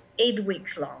 8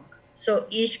 weeks long. So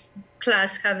each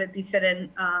class have a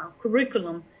different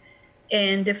curriculum,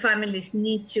 and the families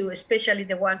need to, especially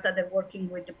the ones that are working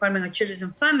with Department of Children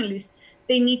and Families,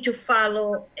 they need to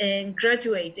follow and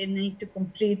graduate. They need to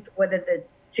complete whether the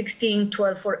 16,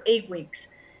 12, or 8 weeks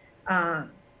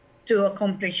to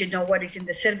accomplish, what is in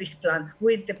the service plan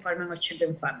with Department of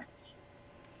Children and Families.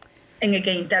 And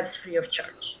again, that's free of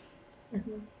charge.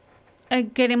 Mm-hmm.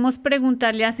 Queremos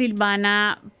preguntarle a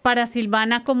Silvana, para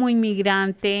Silvana como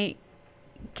inmigrante,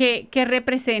 ¿qué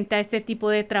representa este tipo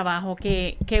de trabajo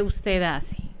que usted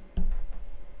hace?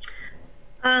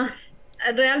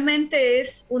 Realmente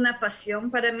es una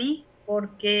pasión para mí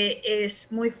porque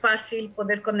es muy fácil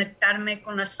poder conectarme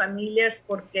con las familias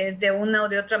porque de una o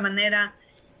de otra manera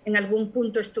en algún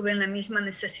punto estuve en la misma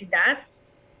necesidad.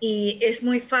 Y es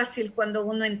muy fácil cuando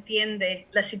uno entiende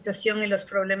la situación y los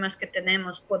problemas que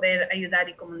tenemos poder ayudar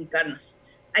y comunicarnos.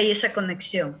 Hay esa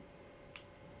conexión.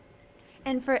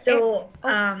 And for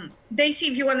Daisy,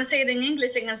 if you want to say it in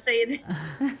English, and I'll say it.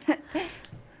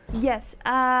 Yes.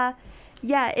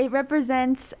 It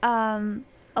represents a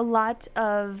lot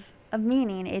of of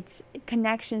meaning. It's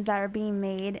connections that are being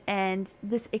made, and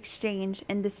this exchange,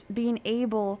 and this being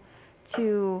able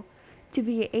to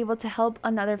be able to help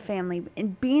another family,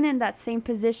 and being in that same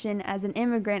position as an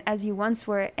immigrant as you once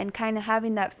were, and kind of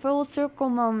having that full circle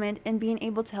moment and being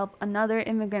able to help another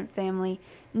immigrant family,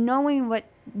 knowing what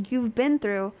you've been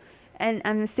through. And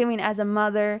I'm assuming as a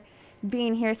mother,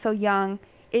 being here so young,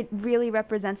 it really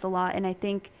represents a lot. And I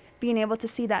think being able to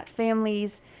see that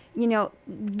families,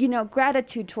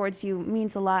 gratitude towards you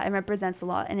means a lot and represents a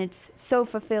lot, and it's so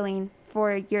fulfilling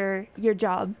for your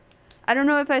job. I don't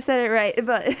know if I said it right,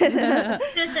 but yeah,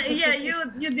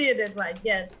 you did it right.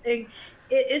 Yes,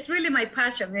 it's really my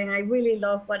passion, and I really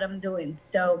love what I'm doing.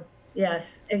 So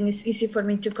yes, and it's easy for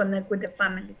me to connect with the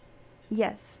families.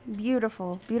 Yes,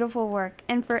 beautiful work.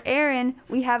 And for Erin,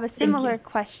 we have a similar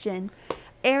question.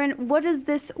 Erin, what does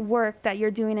this work that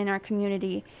you're doing in our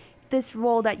community, this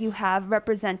role that you have,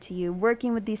 represent to you,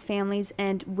 working with these families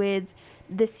and with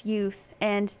this youth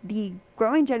and the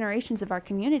growing generations of our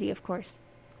community, of course?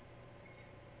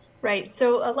 Right.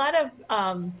 So a lot of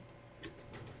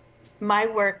my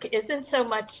work isn't so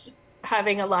much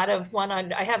having a lot of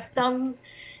I have some,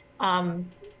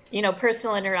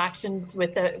 personal interactions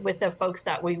with the folks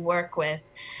that we work with,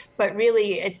 but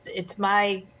really it's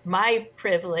my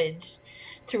privilege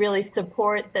to really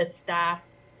support the staff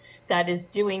that is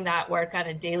doing that work on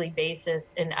a daily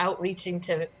basis and outreaching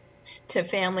to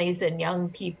families and young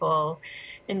people.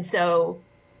 And so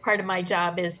part of my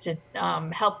job is to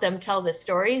help them tell the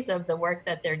stories of the work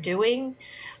that they're doing,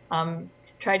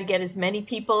 try to get as many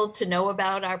people to know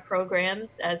about our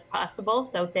programs as possible.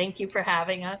 So thank you for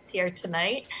having us here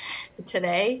today.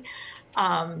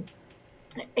 And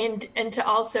to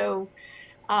also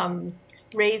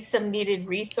raise some needed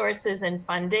resources and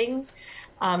funding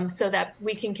so that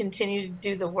we can continue to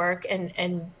do the work and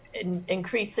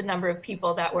increase the number of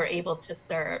people that we're able to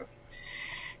serve.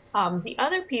 The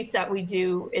other piece that we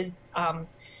do is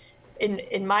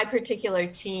in my particular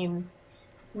team,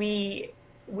 we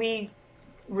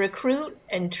recruit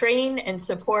and train and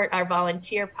support our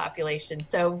volunteer population.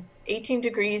 So 18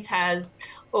 Degrees has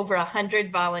over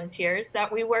 100 volunteers that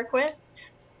we work with.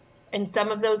 And some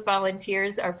of those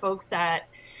volunteers are folks that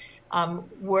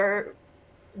were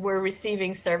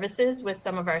receiving services with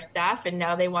some of our staff, and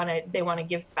now they want to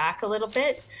give back a little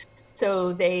bit.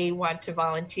 So they want to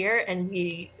volunteer, and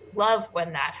we love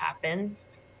when that happens.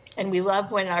 And we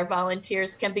love when our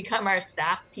volunteers can become our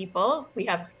staff people. We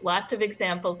have lots of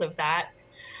examples of that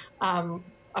on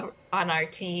our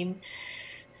team.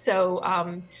 So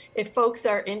if folks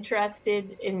are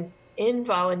interested in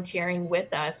volunteering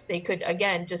with us, they could,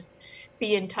 again, just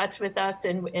be in touch with us,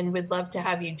 and we'd love to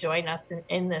have you join us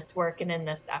in this work and in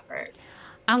this effort.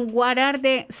 And what are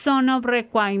the some of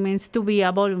requirements to be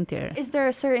a volunteer? Is there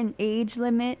a certain age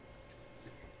limit?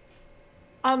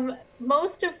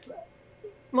 Most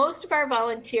of our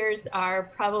volunteers are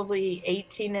probably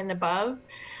 18 and above.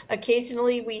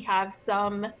 Occasionally we have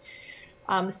some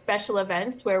special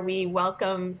events where we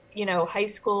welcome, high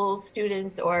school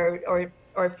students or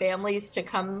families to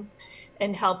come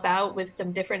and help out with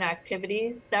some different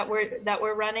activities that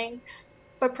we're running.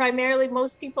 But primarily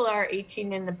most people are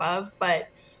 18 and above, but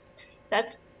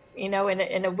that's, in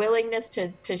a willingness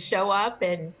to show up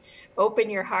and open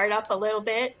your heart up a little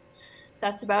bit.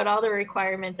 That's about all the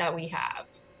requirement that we have.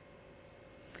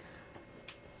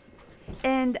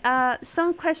 And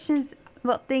some questions,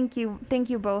 well, thank you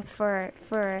both for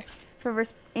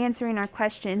answering our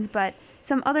questions, but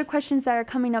some other questions that are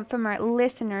coming up from our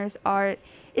listeners are,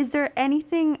 is there any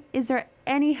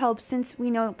help, since we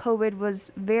know COVID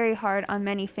was very hard on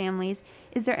many families,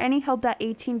 is there any help that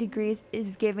 18 Degrees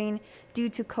is giving due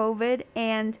to COVID?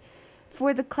 And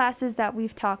for the classes that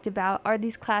we've talked about, are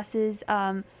these classes,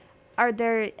 are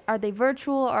they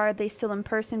virtual, or are they still in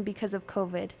person because of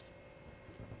COVID?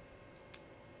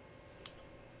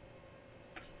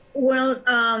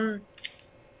 Well,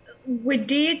 we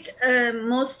did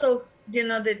most of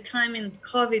the time in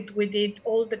COVID. We did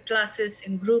all the classes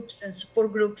in groups and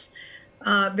support groups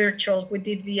virtual. We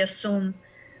did via Zoom.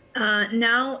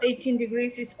 Now 18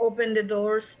 Degrees is open the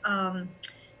doors 5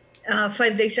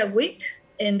 days a week,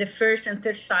 in the first and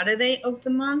third Saturday of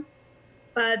the month.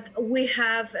 But we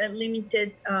have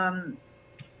limited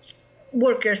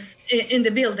workers in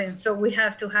the building, so we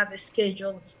have to have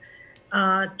schedules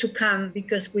to come,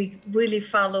 because we really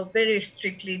follow very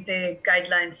strictly the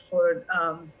guidelines for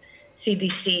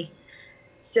CDC.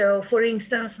 So for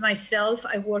instance, myself,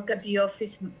 I work at the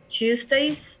office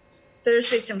Tuesdays,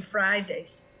 Thursdays, and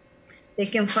Fridays. They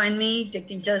can find me, they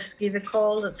can just give a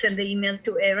call or send the email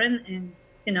to Erin,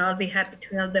 and I'll be happy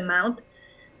to help them out.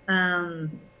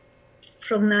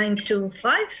 from 9 to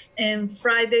 5. And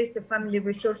Fridays, the Family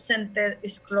Resource Center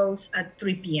is closed at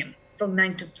 3 p.m. from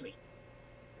 9 to 3.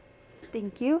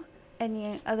 Thank you.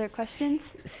 Any other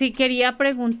questions? Sí, quería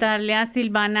preguntarle a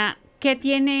Silvana, ¿qué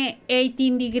tiene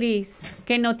 18 Degrees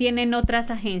que no tienen otras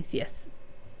agencias?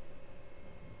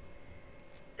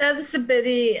 That is a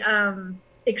very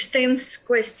extensive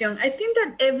question. I think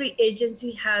that every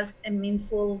agency has a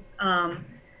meaningful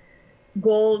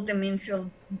goal, a meaningful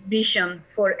vision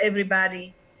for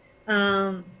everybody.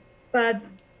 But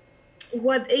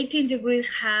what 18 Degrees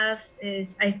has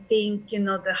is, I think,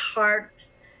 the heart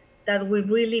that we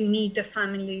really meet the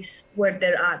families where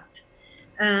they're at.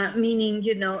 Meaning,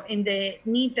 in the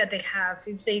need that they have,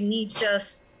 if they need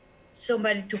just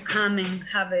somebody to come and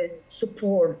have a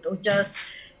support or just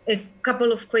a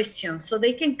couple of questions, so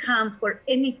they can come for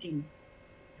anything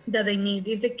that they need.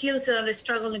 If the kids are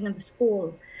struggling in the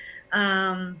school,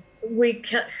 we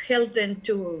help them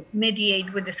to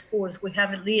mediate with the schools. We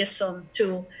have a liaison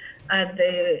at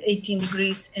the 18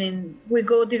 Degrees, and we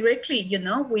go directly,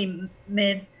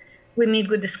 we meet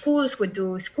with the schools, we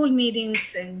do school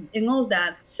meetings and all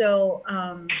that. So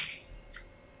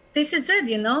this is it,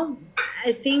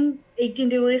 I think 18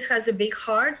 Degrees has a big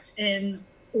heart, and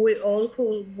we all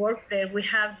who work there, we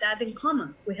have that in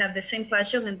common. We have the same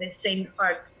passion and the same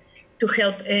heart to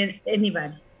help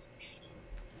anybody.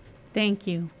 Thank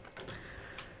you.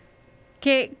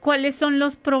 ¿Cuáles son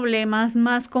los problemas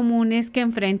más comunes que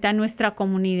enfrenta nuestra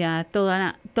comunidad,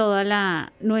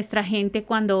 nuestra gente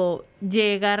cuando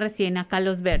llega recién acá a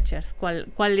los Berkshires?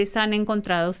 ¿Cuáles han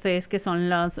encontrado ustedes que son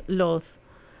los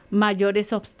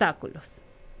mayores obstáculos?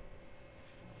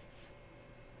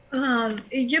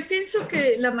 Yo pienso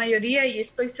que la mayoría, y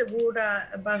estoy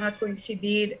segura, van a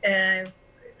coincidir.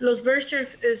 Los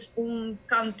Berkshires es un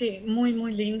county muy,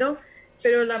 muy lindo,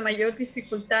 pero la mayor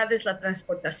dificultad es la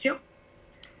transportación.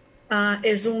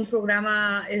 Es un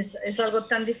programa, es algo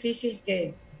tan difícil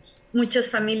que muchas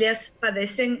familias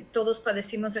padecen, todos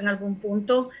padecimos en algún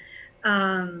punto.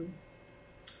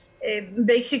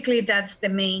 Basically, that's the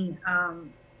main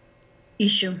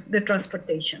issue, the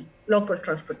transportation, local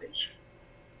transportation.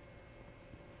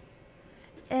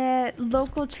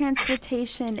 Local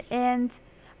transportation. And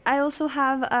I also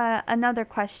have another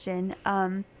question.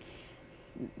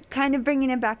 Kind of bringing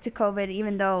it back to COVID,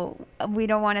 even though we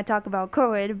don't want to talk about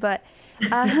COVID, but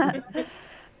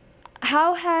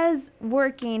how has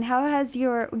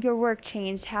your work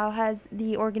changed? How has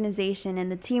the organization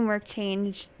and the teamwork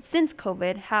changed since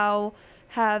COVID? How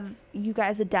have you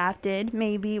guys adapted,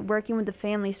 maybe working with the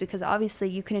families, because obviously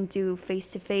you couldn't do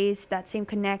face-to-face, that same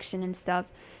connection and stuff.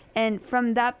 And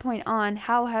from that point on,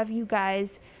 how have you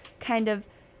guys kind of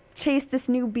chased this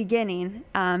new beginning,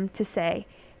 to say,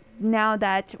 now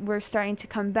that we're starting to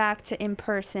come back to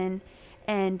in-person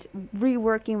and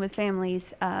reworking with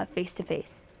families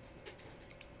face-to-face?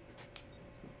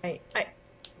 I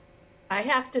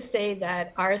have to say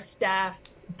that our staff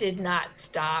did not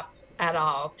stop at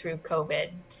all through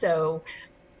COVID. So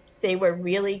they were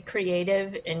really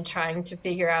creative in trying to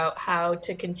figure out how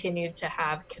to continue to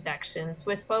have connections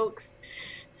with folks.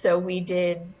 So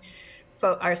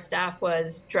our staff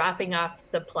was dropping off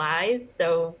supplies,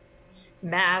 so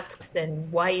masks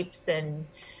and wipes and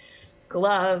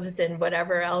gloves and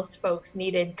whatever else folks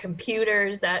needed.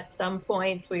 Computers at some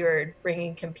points, we were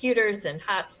bringing computers and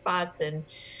hotspots and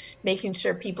making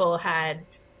sure people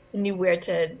knew where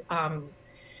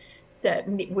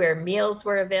where meals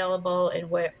were available and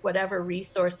whatever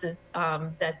resources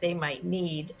that they might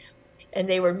need. And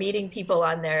they were meeting people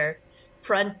on their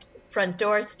front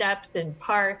door steps in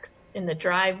parks, in the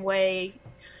driveway.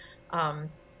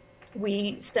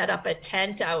 We set up a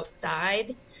tent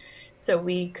outside so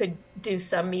we could do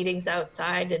some meetings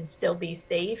outside and still be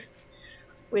safe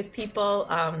with people.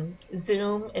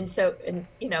 Zoom, and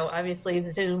obviously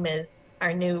Zoom is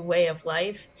our new way of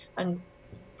life, and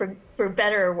for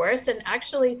better or worse. And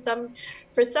actually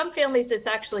for some families it's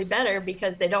actually better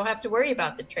because they don't have to worry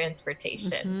about the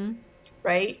transportation,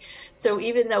 right? So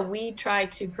even though we try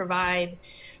to provide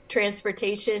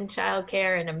transportation,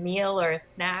 childcare, and a meal or a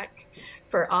snack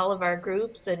for all of our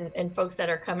groups and folks that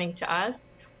are coming to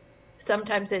us,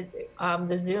 sometimes the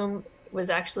Zoom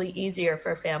was actually easier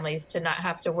for families to not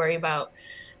have to worry about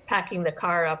packing the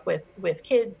car up with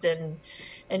kids and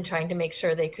trying to make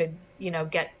sure they could,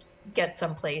 get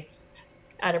someplace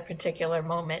at a particular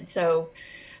moment. So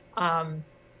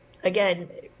again,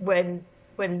 when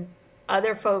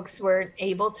other folks weren't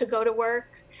able to go to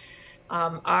work,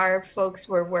 our folks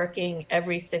were working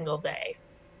every single day.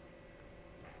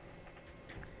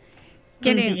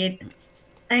 Indeed.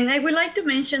 And I would like to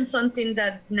mention something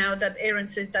that now that Aaron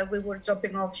says that we were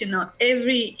dropping off,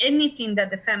 anything that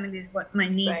the families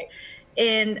might need. Right.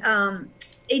 And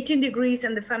 18 Degrees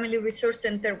and the Family Resource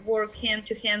Center work hand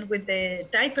to hand with the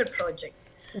diaper project.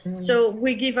 So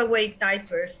we give away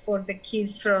diapers for the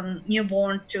kids from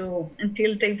newborn to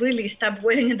until they really stop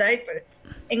wearing a diaper.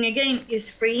 And again, it's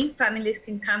free. Families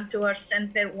can come to our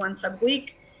center once a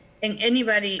week, and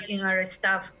anybody in our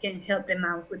staff can help them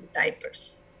out with the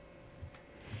diapers.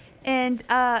 And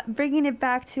bringing it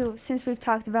back to, since we've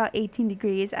talked about 18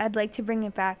 Degrees, I'd like to bring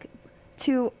it back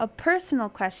to a personal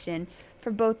question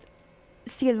for both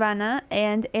Silvana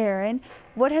and Aaron.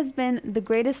 What has been the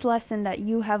greatest lesson that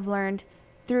you have learned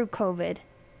through COVID?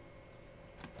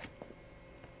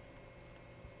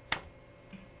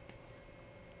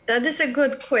 That is a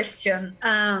good question.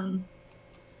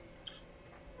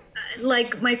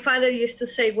 Like my father used to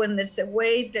say, when there's a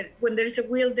way, when there's a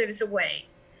will, there is a way.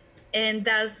 And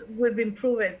we've been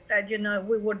proven that,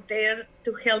 we were there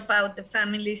to help out the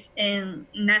families and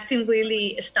nothing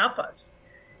really stopped us.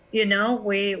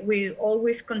 We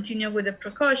always continue with the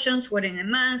precautions, wearing a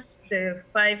mask, the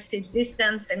 5 feet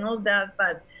distance and all that.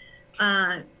 But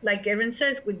like Erin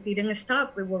says, we didn't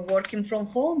stop. We were working from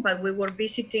home, but we were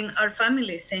visiting our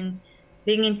families and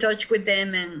being in touch with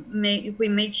them. And we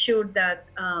made sure that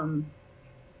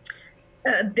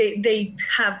they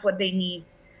have what they need.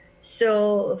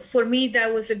 So for me,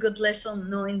 that was a good lesson,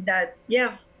 knowing that,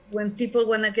 when people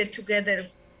want to get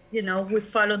together, we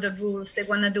follow the rules. They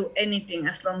want to do anything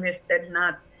as long as they're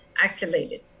not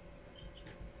isolated.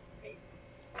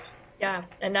 Yeah,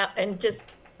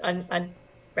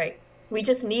 right. We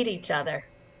just need each other,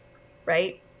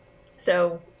 right?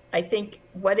 So I think,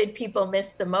 what did people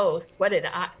miss the most? What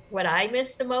I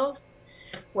missed the most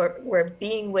were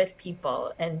being with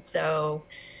people. And so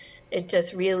it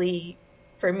just really,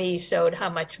 for me, showed how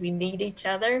much we need each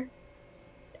other.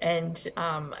 And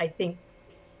I think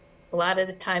a lot of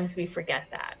the times we forget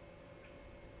that.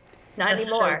 Not That's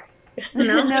anymore.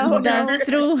 No, That's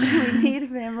true. We need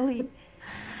family.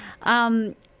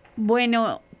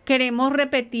 Bueno, queremos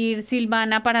repetir,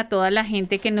 Silvana, para toda la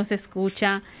gente que nos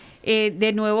escucha,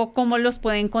 de nuevo, ¿cómo los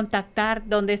pueden contactar?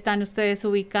 ¿Dónde están ustedes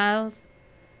ubicados?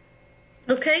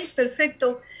 Ok,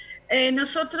 perfecto.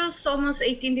 Nosotros somos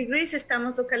 18 Degrees,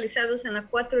 estamos localizados en la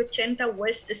 480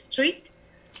 West Street.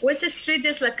 West Street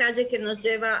es la calle que nos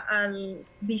lleva al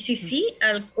BCC,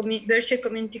 al Berkshire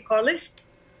Community College.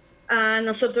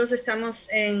 Nosotros estamos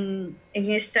en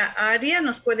esta área.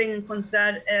 Nos pueden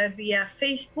encontrar vía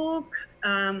Facebook,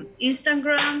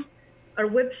 Instagram, our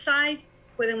website.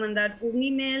 Pueden mandar un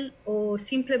email o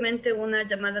simplemente una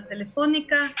llamada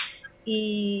telefónica,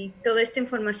 y toda esta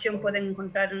información pueden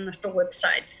encontrar en nuestro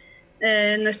website.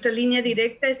 Nuestra línea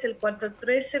directa es el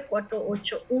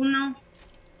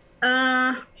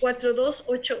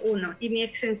 413-481-4281 y mi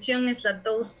extensión es la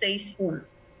 261.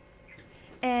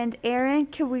 And Aaron,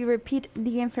 can we repeat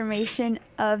the information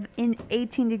of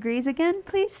 18 Degrees again,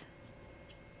 please?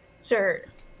 Sure.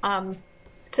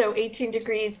 So 18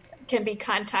 Degrees can be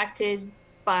contacted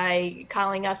by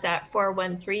calling us at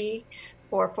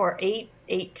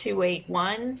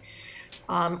 413-448-8281,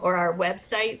 or our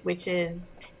website, which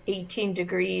is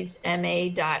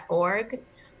 18degreesma.org.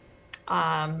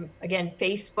 Again,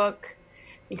 Facebook,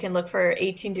 you can look for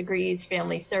 18 Degrees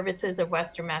Family Services of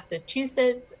Western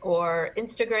Massachusetts, or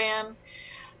Instagram.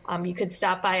 You could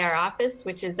stop by our office,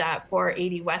 which is at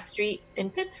 480 West Street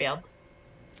in Pittsfield.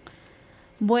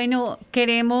 Bueno,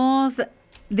 queremos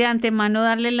de antemano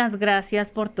darles las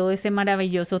gracias por todo ese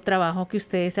maravilloso trabajo que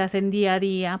ustedes hacen día a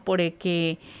día, por el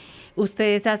que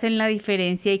ustedes hacen la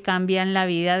diferencia y cambian la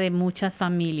vida de muchas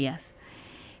familias.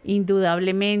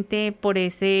 Indudablemente, por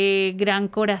ese gran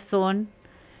corazón,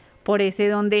 por ese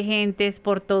don de gentes,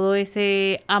 por todo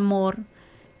ese amor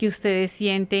que ustedes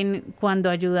sienten cuando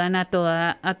ayudan a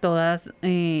todas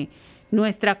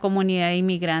nuestra comunidad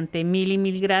inmigrante. Mil y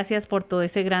mil gracias por todo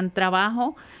ese gran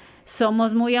trabajo.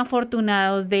 Somos muy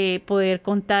afortunados de poder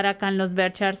contar acá en los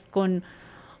Berkshires con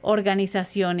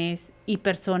organizaciones y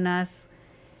personas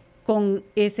con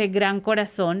ese gran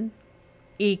corazón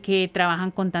y que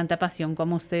trabajan con tanta pasión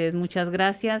como ustedes. Muchas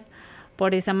gracias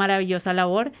por esa maravillosa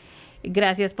labor.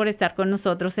 Gracias por estar con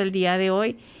nosotros el día de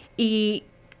hoy. Y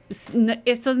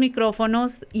estos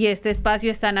micrófonos y este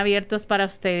espacio están abiertos para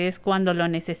ustedes cuando lo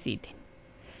necesiten.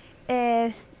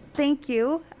 Thank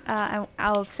you.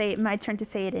 I'll say my turn to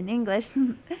say it in English.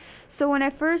 So when I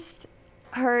first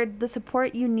heard the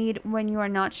support you need when you are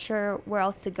not sure where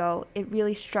else to go, it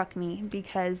really struck me,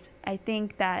 because I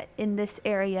think that in this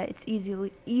area it's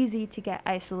easy to get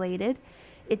isolated.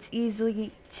 it's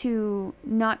easy to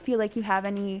not feel like you have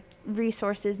any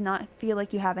resources, not feel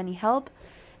like you have any help,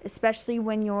 especially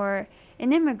when you're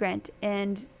an immigrant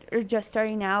and or just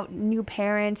starting out, new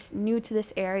parents, new to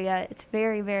this area. It's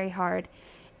very, very hard.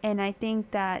 And I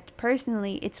think that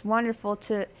personally, it's wonderful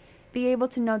to be able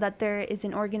to know that there is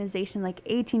an organization like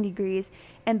 18 Degrees,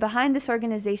 and behind this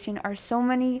organization are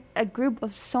a group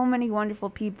of so many wonderful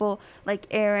people like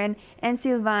Aaron and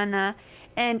Silvana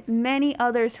and many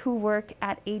others who work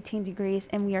at 18 Degrees,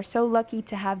 and we are so lucky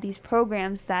to have these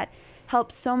programs that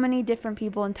help so many different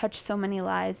people and touch so many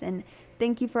lives. And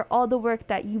thank you for all the work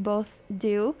that you both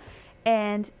do.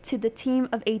 And to the team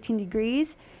of 18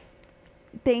 Degrees,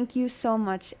 thank you so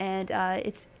much, and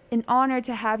it's an honor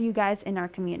to have you guys in our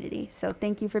community. So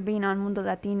thank you for being on Mundo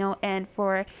Latino and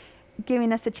for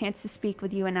giving us a chance to speak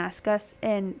with you and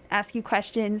ask you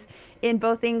questions in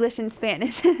both English and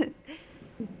Spanish.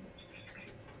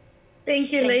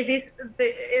 Thank you, ladies.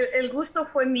 El gusto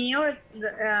fue mío.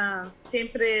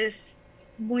 Siempre es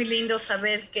muy lindo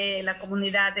saber que la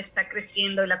comunidad está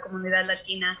creciendo y la comunidad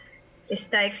latina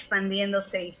está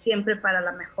expandiéndose y siempre para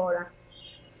la mejora.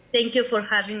 Thank you for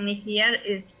having me here.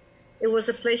 It was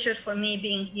a pleasure for me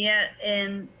being here.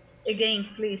 And again,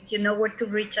 please, you know where to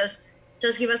reach us.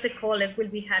 Just give us a call and we'll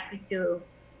be happy to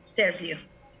serve you.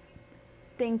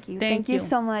 Thank you. Thank you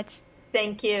so much.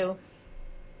 Thank you.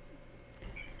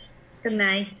 Good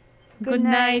night. Good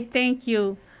night. Thank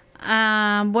you.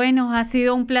 Bueno, ha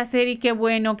sido un placer y qué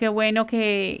bueno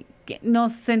que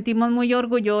nos sentimos muy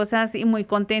orgullosas y muy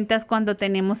contentas cuando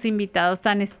tenemos invitados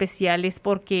tan especiales,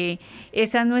 porque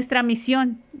esa es nuestra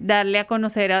misión, darle a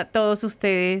conocer a todos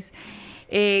ustedes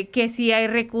que sí hay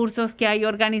recursos, que hay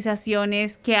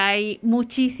organizaciones, que hay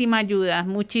muchísima ayuda,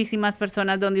 muchísimas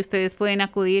personas donde ustedes pueden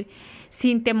acudir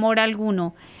sin temor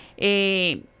alguno.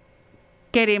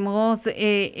 Queremos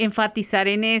enfatizar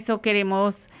en eso,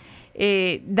 queremos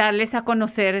darles a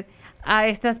conocer a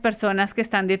estas personas que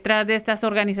están detrás de estas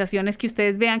organizaciones, que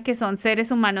ustedes vean que son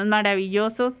seres humanos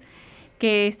maravillosos,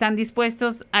 que están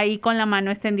dispuestos ahí con la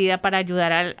mano extendida para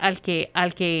ayudar al que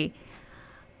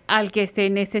esté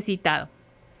necesitado.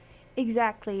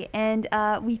 Exactly. And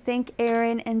we thank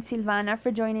Aaron and Silvana for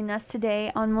joining us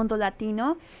today on Mundo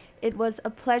Latino. It was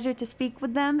a pleasure to speak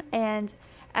with them. And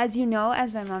as you know,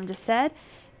 as my mom just said,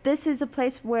 this is a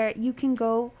place where you can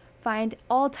go find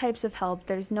all types of help.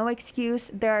 There's no excuse.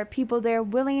 There are people there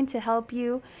willing to help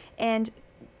you and,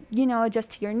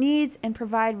 adjust to your needs and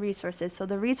provide resources. So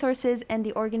the resources and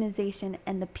the organization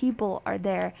and the people are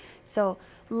there. So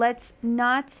let's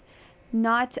not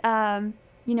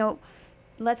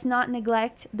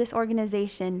neglect this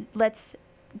organization. Let's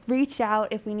reach out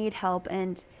if we need help,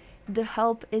 and the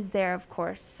help is there, of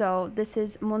course. So this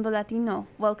is Mundo Latino,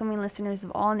 welcoming listeners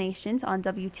of all nations on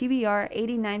WTBR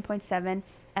 89.7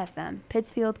 FM,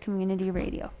 Pittsfield Community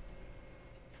Radio.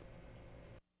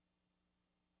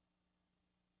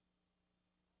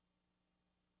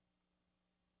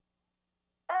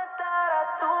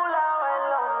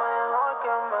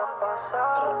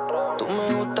 Tú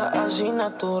me gustas así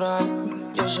natural.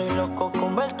 Yo soy loco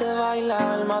con verte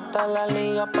bailar. Mata la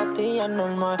liga, pastillas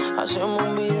normal. Hacemos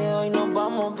un video y nos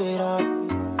vamos a virar.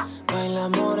 Baila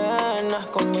morena,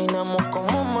 combinamos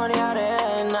como mar y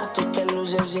arena. Tú te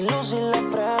luces y luces las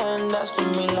prendas. Tú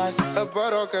mi like.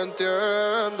 Espero que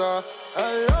entiendas.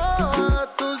 Hello,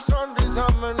 tu sonrisa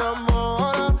me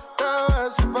enamora. Te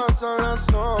ves y pasan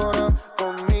las horas.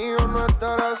 Conmigo no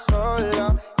estarás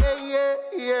sola. Yeah, yeah,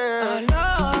 yeah.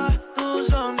 Hello, tu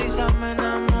sonrisa me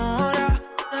enamora.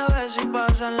 Te ves y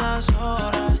pasan las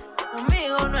horas.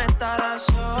 Conmigo no estarás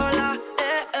sola.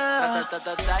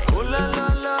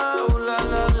 La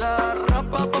la la,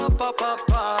 rapa pa pa pa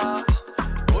pa.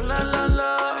 La la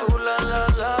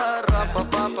la, rapa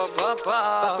pa pa pa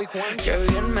pa. Qué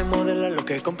bien me modela lo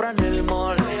que compran en el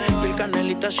mall. Pil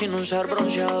canelita sin usar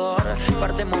bronceador.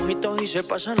 Parte mojitos y se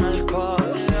pasan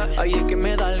alcohol. Ahí es que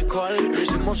me da alcohol. Lo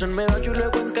hicimos en Medallo y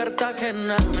luego en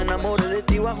Cartagena. Me enamoré de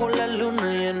ti bajo la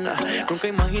luna llena. Nunca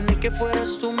imaginé que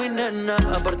fueras tú mi nena.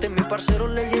 Aparte mi parcero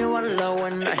le llevan la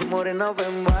buena. Y morena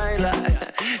ven baila,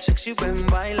 sexy ven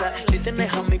baila. Si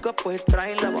tienes amigos pues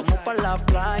tráela. Vamos pa' la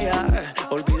playa,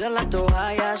 olvida la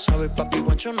toalla. Sabes papi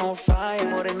guancho no falla.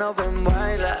 Morena ven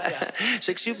baila,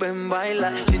 sexy ven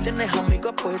baila. Si tienes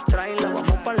amigos pues tráela.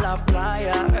 Vamos pa' la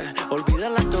playa, olvida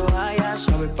la toalla.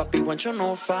 Sabes papi guancho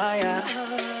no falla.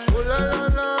 La la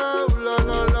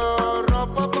la,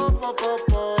 rapa pa pa pa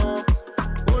pa.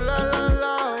 La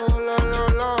la,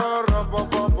 rapa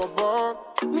pa pa pa.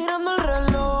 Mirando el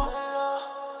reloj,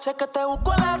 sé que te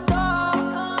busco a las 2,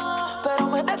 pero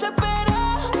me desesperé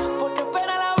porque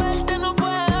esperar a verte no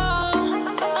puedo.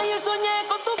 Ayer soñé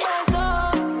con tu beso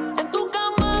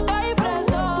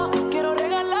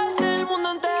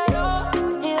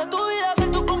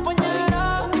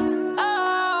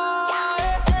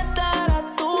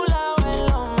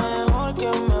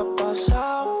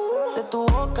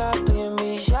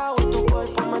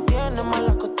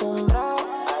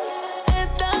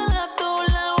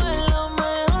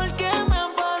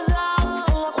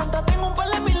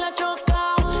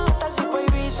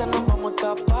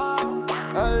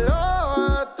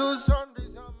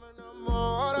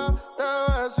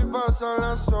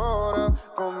las horas.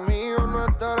 Conmigo no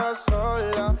estarás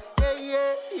sola. Yeah,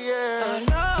 yeah, yeah.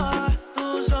 Aloha,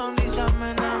 tu sonrisa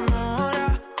me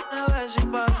enamora. A ver si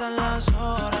pasan las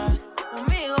horas.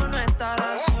 Conmigo no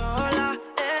estarás sola.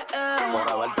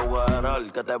 Forever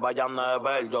together, que te vayan a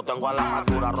ver. Yo tengo a la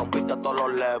madura, rompiste todos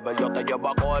los levels. Yo te llevo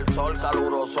a coger sol,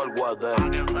 caluroso el weather.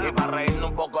 Y para reírme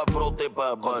un poco de fruta y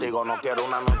pepper. Contigo no quiero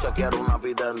una noche, quiero una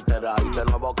vida entera. Y de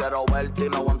nuevo quiero verte y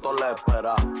no aguanto la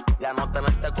espera. Ya no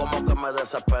tenerte como que me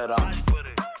desespera.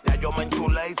 Ya yo me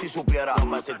enchulé y si supiera,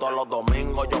 besitos los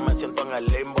domingos, yo me siento en el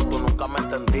limbo. Tú nunca me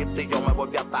entendiste y yo me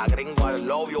volví hasta gringo. I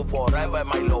love you forever,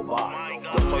 my lover.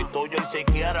 Yo soy tuyo y si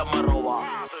quieres me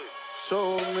roba.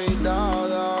 Su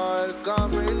mirada, el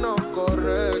camino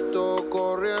correcto,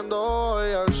 corriendo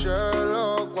hoy al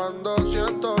cielo. Cuando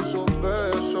siento sus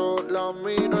besos, la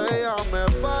miro, ella me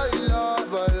baila,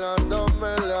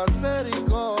 bailándome el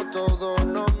acerico. Todos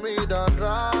nos miran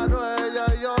raro, ella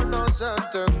y yo nos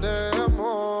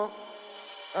entendemos.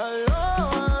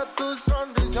 Aloha, tu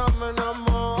sonrisa me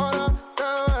enamora. Te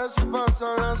ves y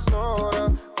pasan las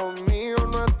horas. Conmigo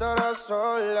no estarás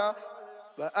sola.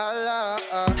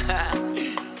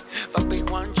 Papi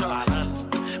Juancho,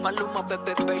 Maluma,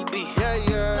 Pepe, baby. Yeah,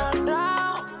 yeah.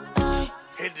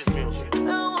 Hit this music.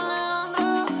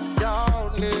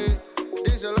 Downey,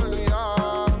 díselo ya.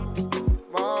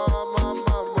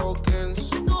 Mambo Kings.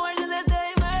 Tú eres de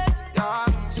David.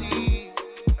 Yancy,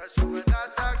 eso me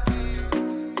da aquí.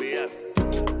 BF,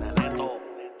 Neneto.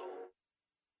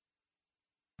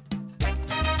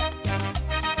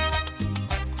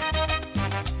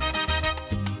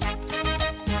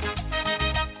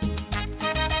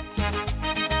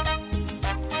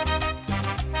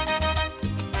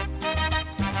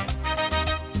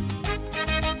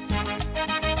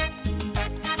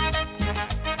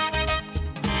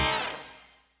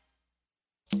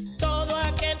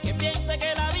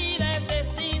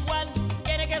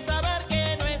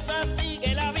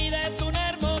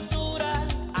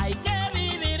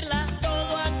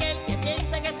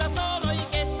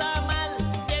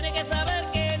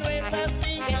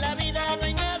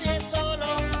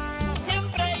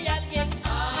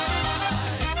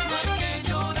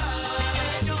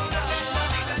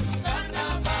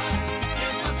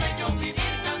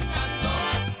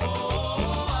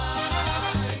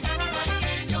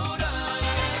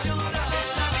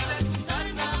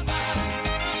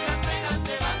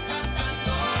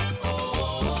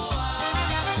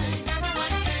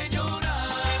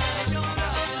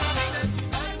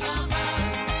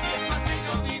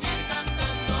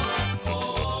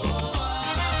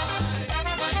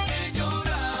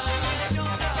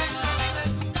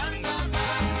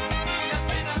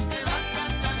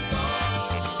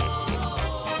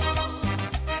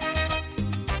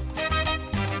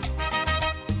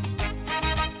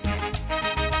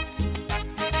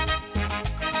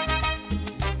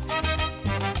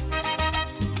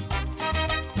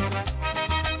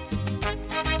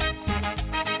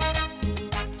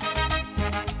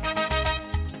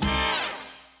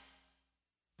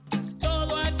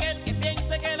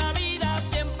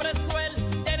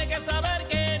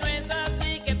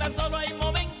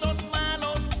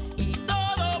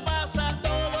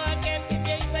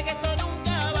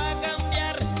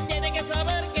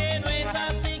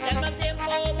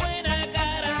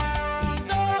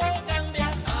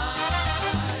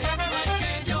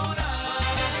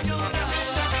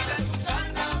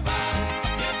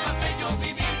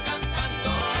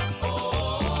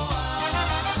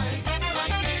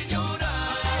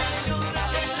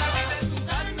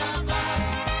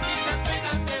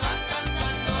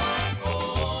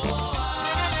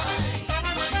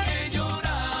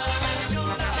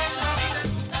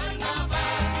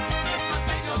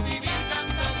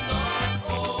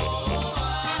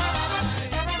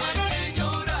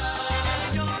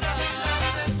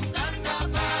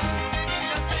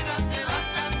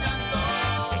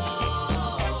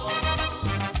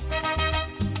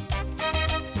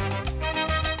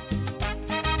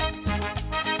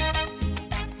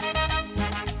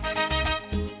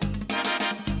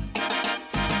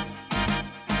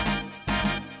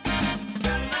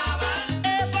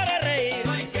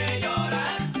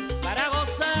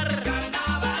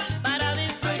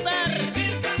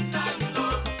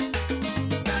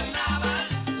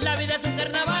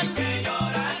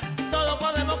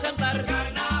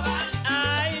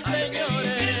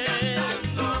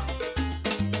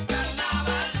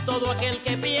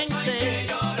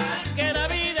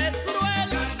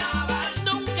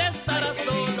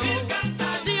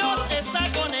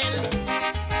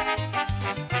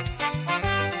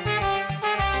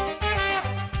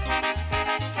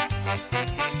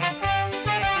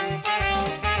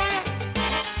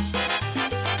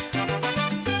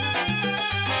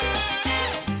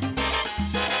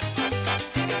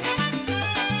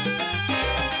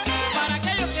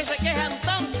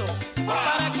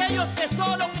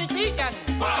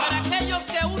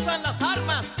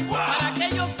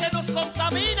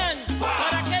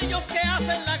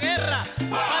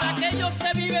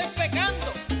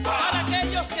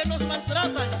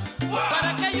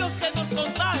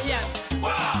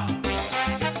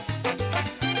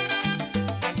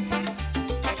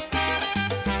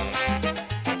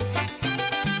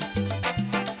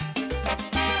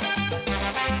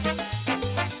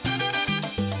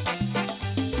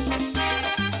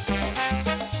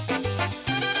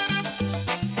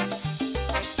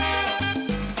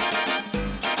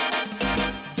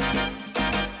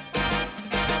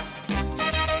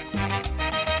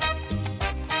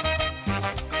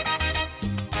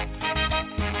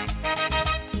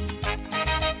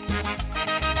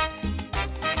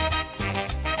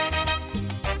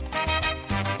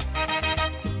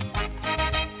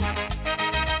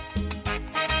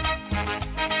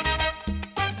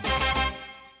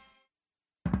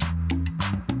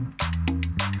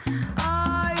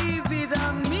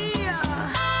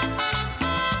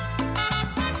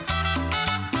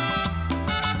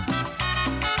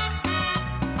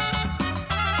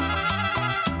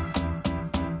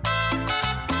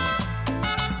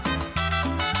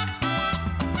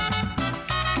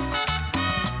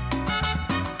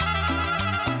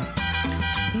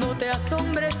 te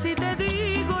asombres si te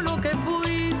digo lo que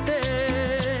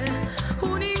fuiste,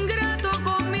 un ingrato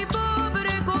con mi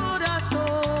pobre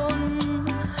corazón,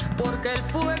 porque el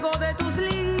fuego de tus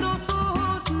lindos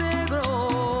ojos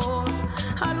negros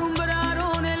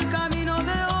alumbraron el camino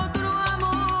de otro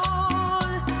amor,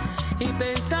 y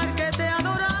pensar que te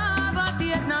adoraba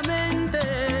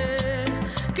tiernamente,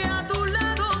 que a tu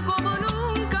lado como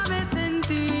nunca me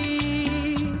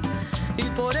sentí, y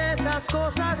por esas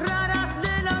cosas raras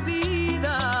de la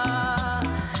vida,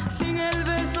 sin el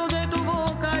beso de tu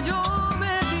boca yo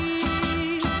me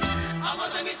vi.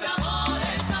 Amor de mis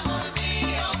amores, amor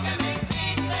mío, que me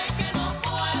hiciste, que no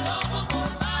puedo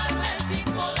conformarme sin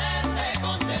poderte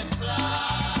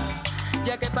contemplar.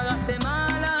 Ya que pagaste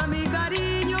mal a mi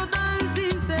cariño tan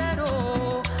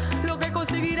sincero, lo que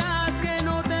conseguirás que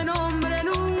no te nombre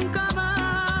nunca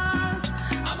más.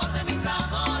 Amor de mis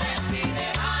amores, si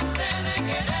dejaste de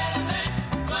quererme,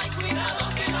 no hay cuidado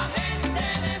que la gente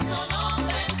de eso no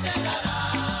se enterará.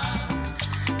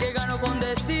 Que gano con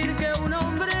decir que un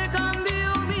hombre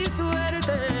cambió mi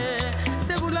suerte,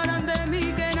 se burlarán de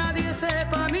mí, que nadie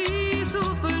sepa mi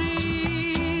sufrir.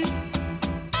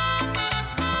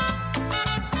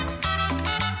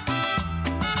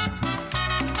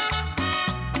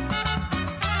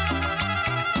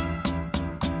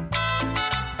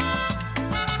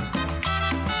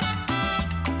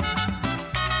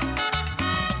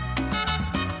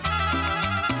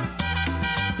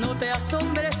 No te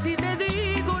asombres si te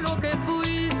digo lo que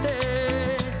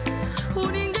fuiste,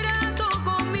 un ingrato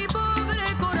con mi pobre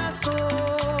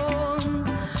corazón,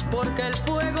 porque el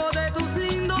fuego de tus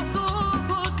lindos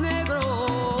ojos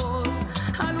negros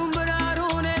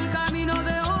alumbraron el camino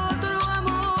de otro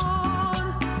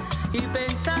amor, y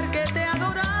pensar que te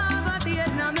adoraba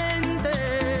tiernamente,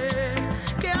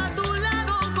 que a tu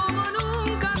lado como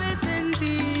nunca me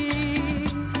sentí,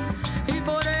 y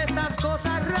por esas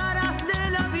cosas raras de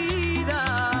la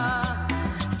vida,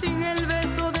 sin el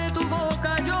beso de tu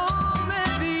boca yo me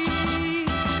vi.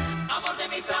 Amor de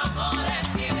mis amores,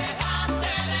 si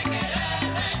dejaste de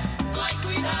quererme, no hay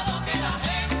cuidado que la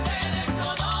gente de eso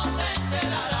no se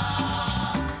enterará.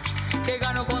 Que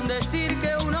gano con decir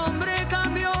que un hombre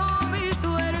cambió mi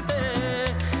suerte,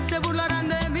 se burlarán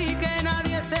de mí, que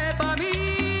nadie sepa mi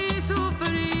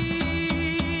sufrir.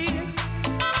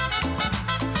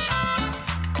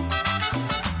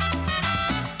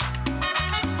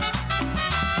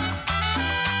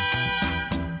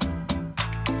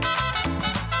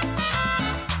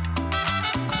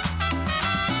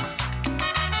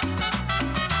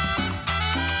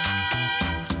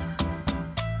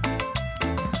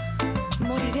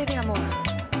 Moriré de amor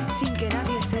sin que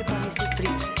nadie sepa mi sufrir.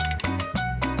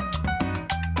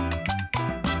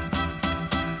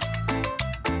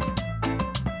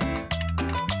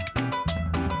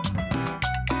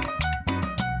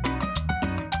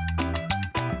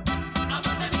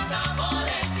 Amor de mis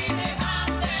amores, si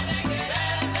dejaste de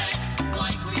quererme, no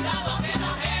hay cuidado que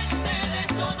la gente de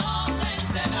eso no se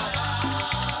enterará.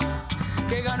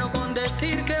 Que gano con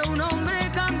decir que un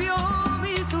hombre cambió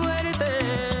mi suerte,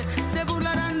 se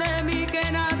burlarán de mí,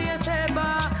 que nadie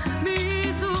sepa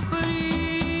mi sufrir.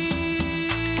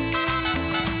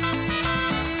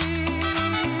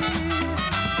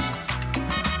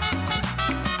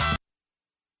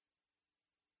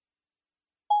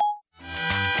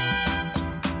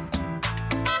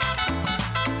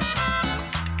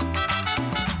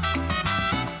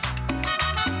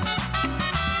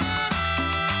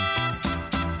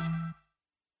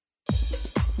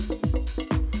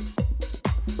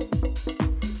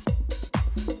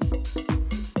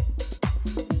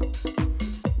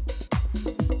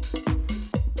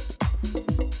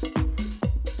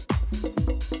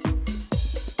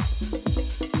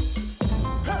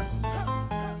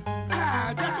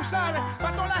 Ya tú sabes,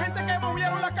 para toda la gente que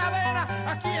movieron la cadera,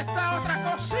 aquí está otra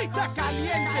cosita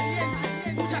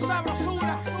caliente, mucha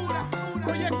sabrosura.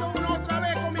 Proyecto 1 otra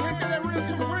vez con mi gente de Real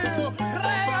to Real.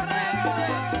 ¡Rega!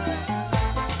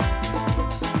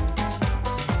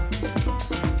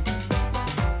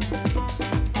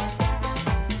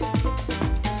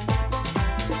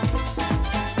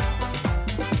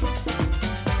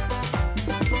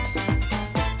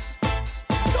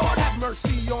 Lord have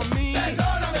mercy on me.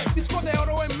 Disco de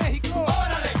oro en México.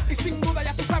 Y sin duda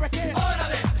ya tú sabes que es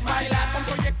bailar con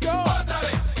proyecto.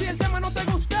 Si el tema no te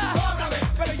gusta,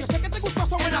 pero yo sé que te gustó,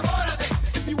 so enamórate.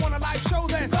 If you want a live show,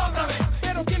 then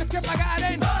pero tienes que pagar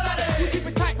en we keep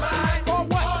it tight, or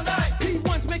what?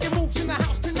 P1's making moves in the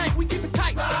house tonight. We keep it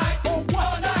tight, or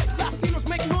what? Latinos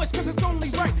make noise cause it's only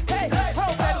right. Hey,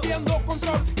 ho, perdiendo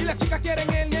control y las chicas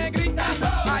quieren el negrito.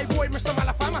 Ay, boy, me está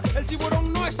mala fama. El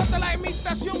tiburón no es hasta la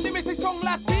imitación. Dime si son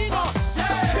latinos.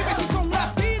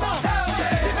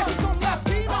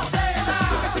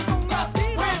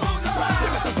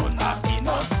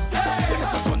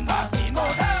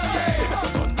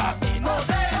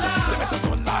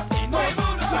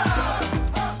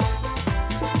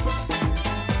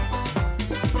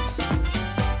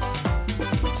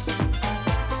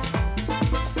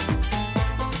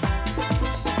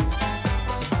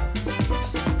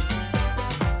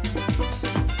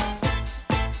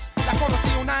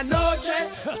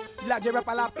 la llevé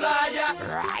para la playa.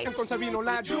 Entonces vino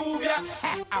la lluvia.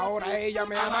 Ahora ella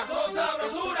me ama. Con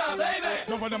sabrosura, baby.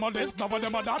 None of them are this, none of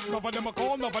them are that, none of them are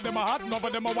cold, none of them are hot, none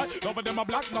of them are white, none of them are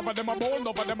black, none of them are bold,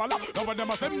 none of them are loud, none of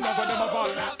them are slim, none of them are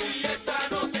fat. La fiesta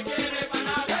no se quiere para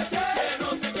nada, que no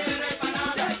se quiere para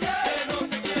nada, que no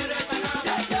se quiere para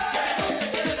nada, que no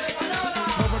se quiere para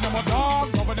nada. None of them are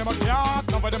dark, none of them are cat,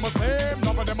 none of them are same,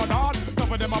 none of them are not,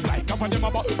 none of them are black, none of them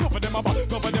are bad, none of them are bad,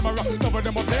 none of them are rock, none of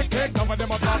them are fake, none of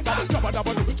them are flat, none of them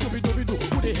are Scooby-Dooby-Doo.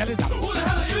 Who the hell is that? Who the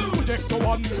hell are you? Project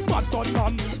one, Boston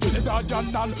man, Trinidad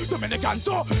and none, Dominican.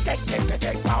 So get,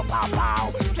 pow, pow,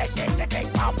 pow, get,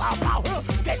 pow, pow, pow,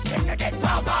 get,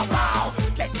 pow, pow, pow,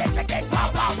 get,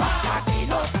 pow, pow, pow.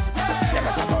 Latinos, de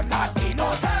veces son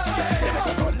latinos, de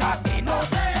veces son latinos,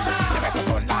 de veces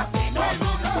son latinos.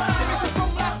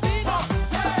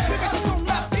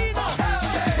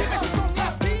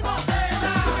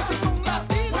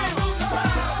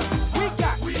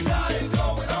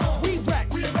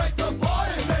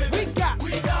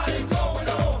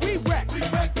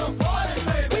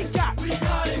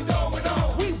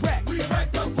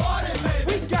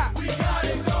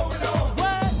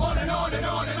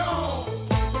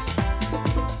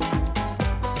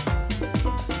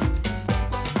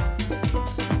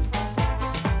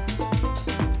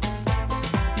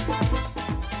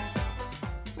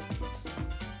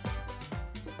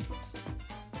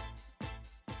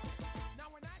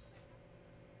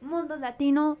 Mundo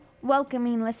Latino,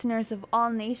 welcoming listeners of all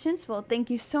nations. Well, thank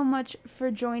you so much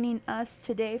for joining us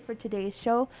today for today's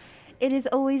show. It is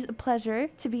always a pleasure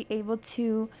to be able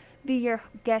to be your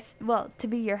guest, to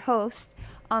be your host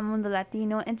on Mundo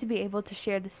Latino and to be able to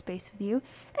share the space with you.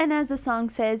 And as the song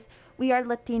says, we are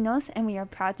Latinos and we are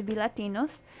proud to be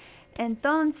Latinos.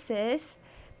 Entonces,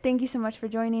 thank you so much for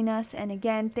joining us. And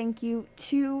again, thank you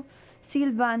to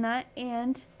Silvana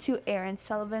and to Aaron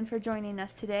Sullivan for joining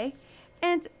us today.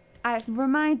 And a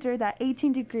reminder that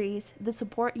 18 Degrees, the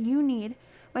support you need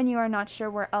when you are not sure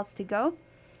where else to go,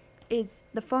 is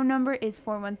the phone number is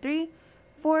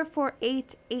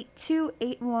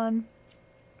 413-448-8281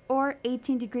 or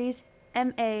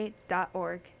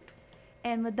 18degreesma.org.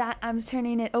 And with that, I'm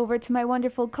turning it over to my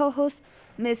wonderful co-host,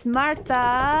 Miss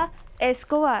Marta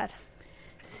Escobar.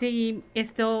 Sí,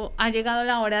 esto ha llegado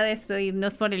la hora de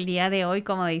despedirnos por el día de hoy.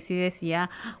 Como Daisy decía,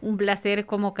 un placer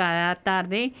como cada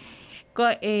tarde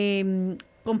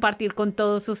compartir con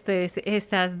todos ustedes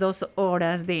estas 2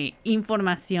 horas de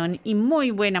información y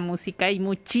muy buena música y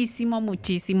muchísimo,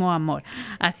 muchísimo amor.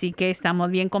 Así que estamos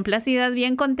bien complacidas,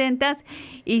 bien contentas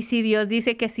y si Dios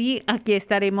dice que sí, aquí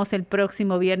estaremos el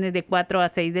próximo viernes de 4 a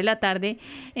 6 de la tarde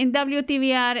en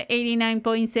WTVR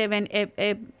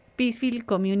 89.7 Peacefield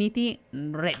Community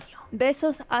Radio.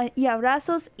 Besos y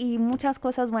abrazos y muchas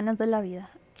cosas buenas de la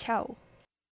vida. Chao.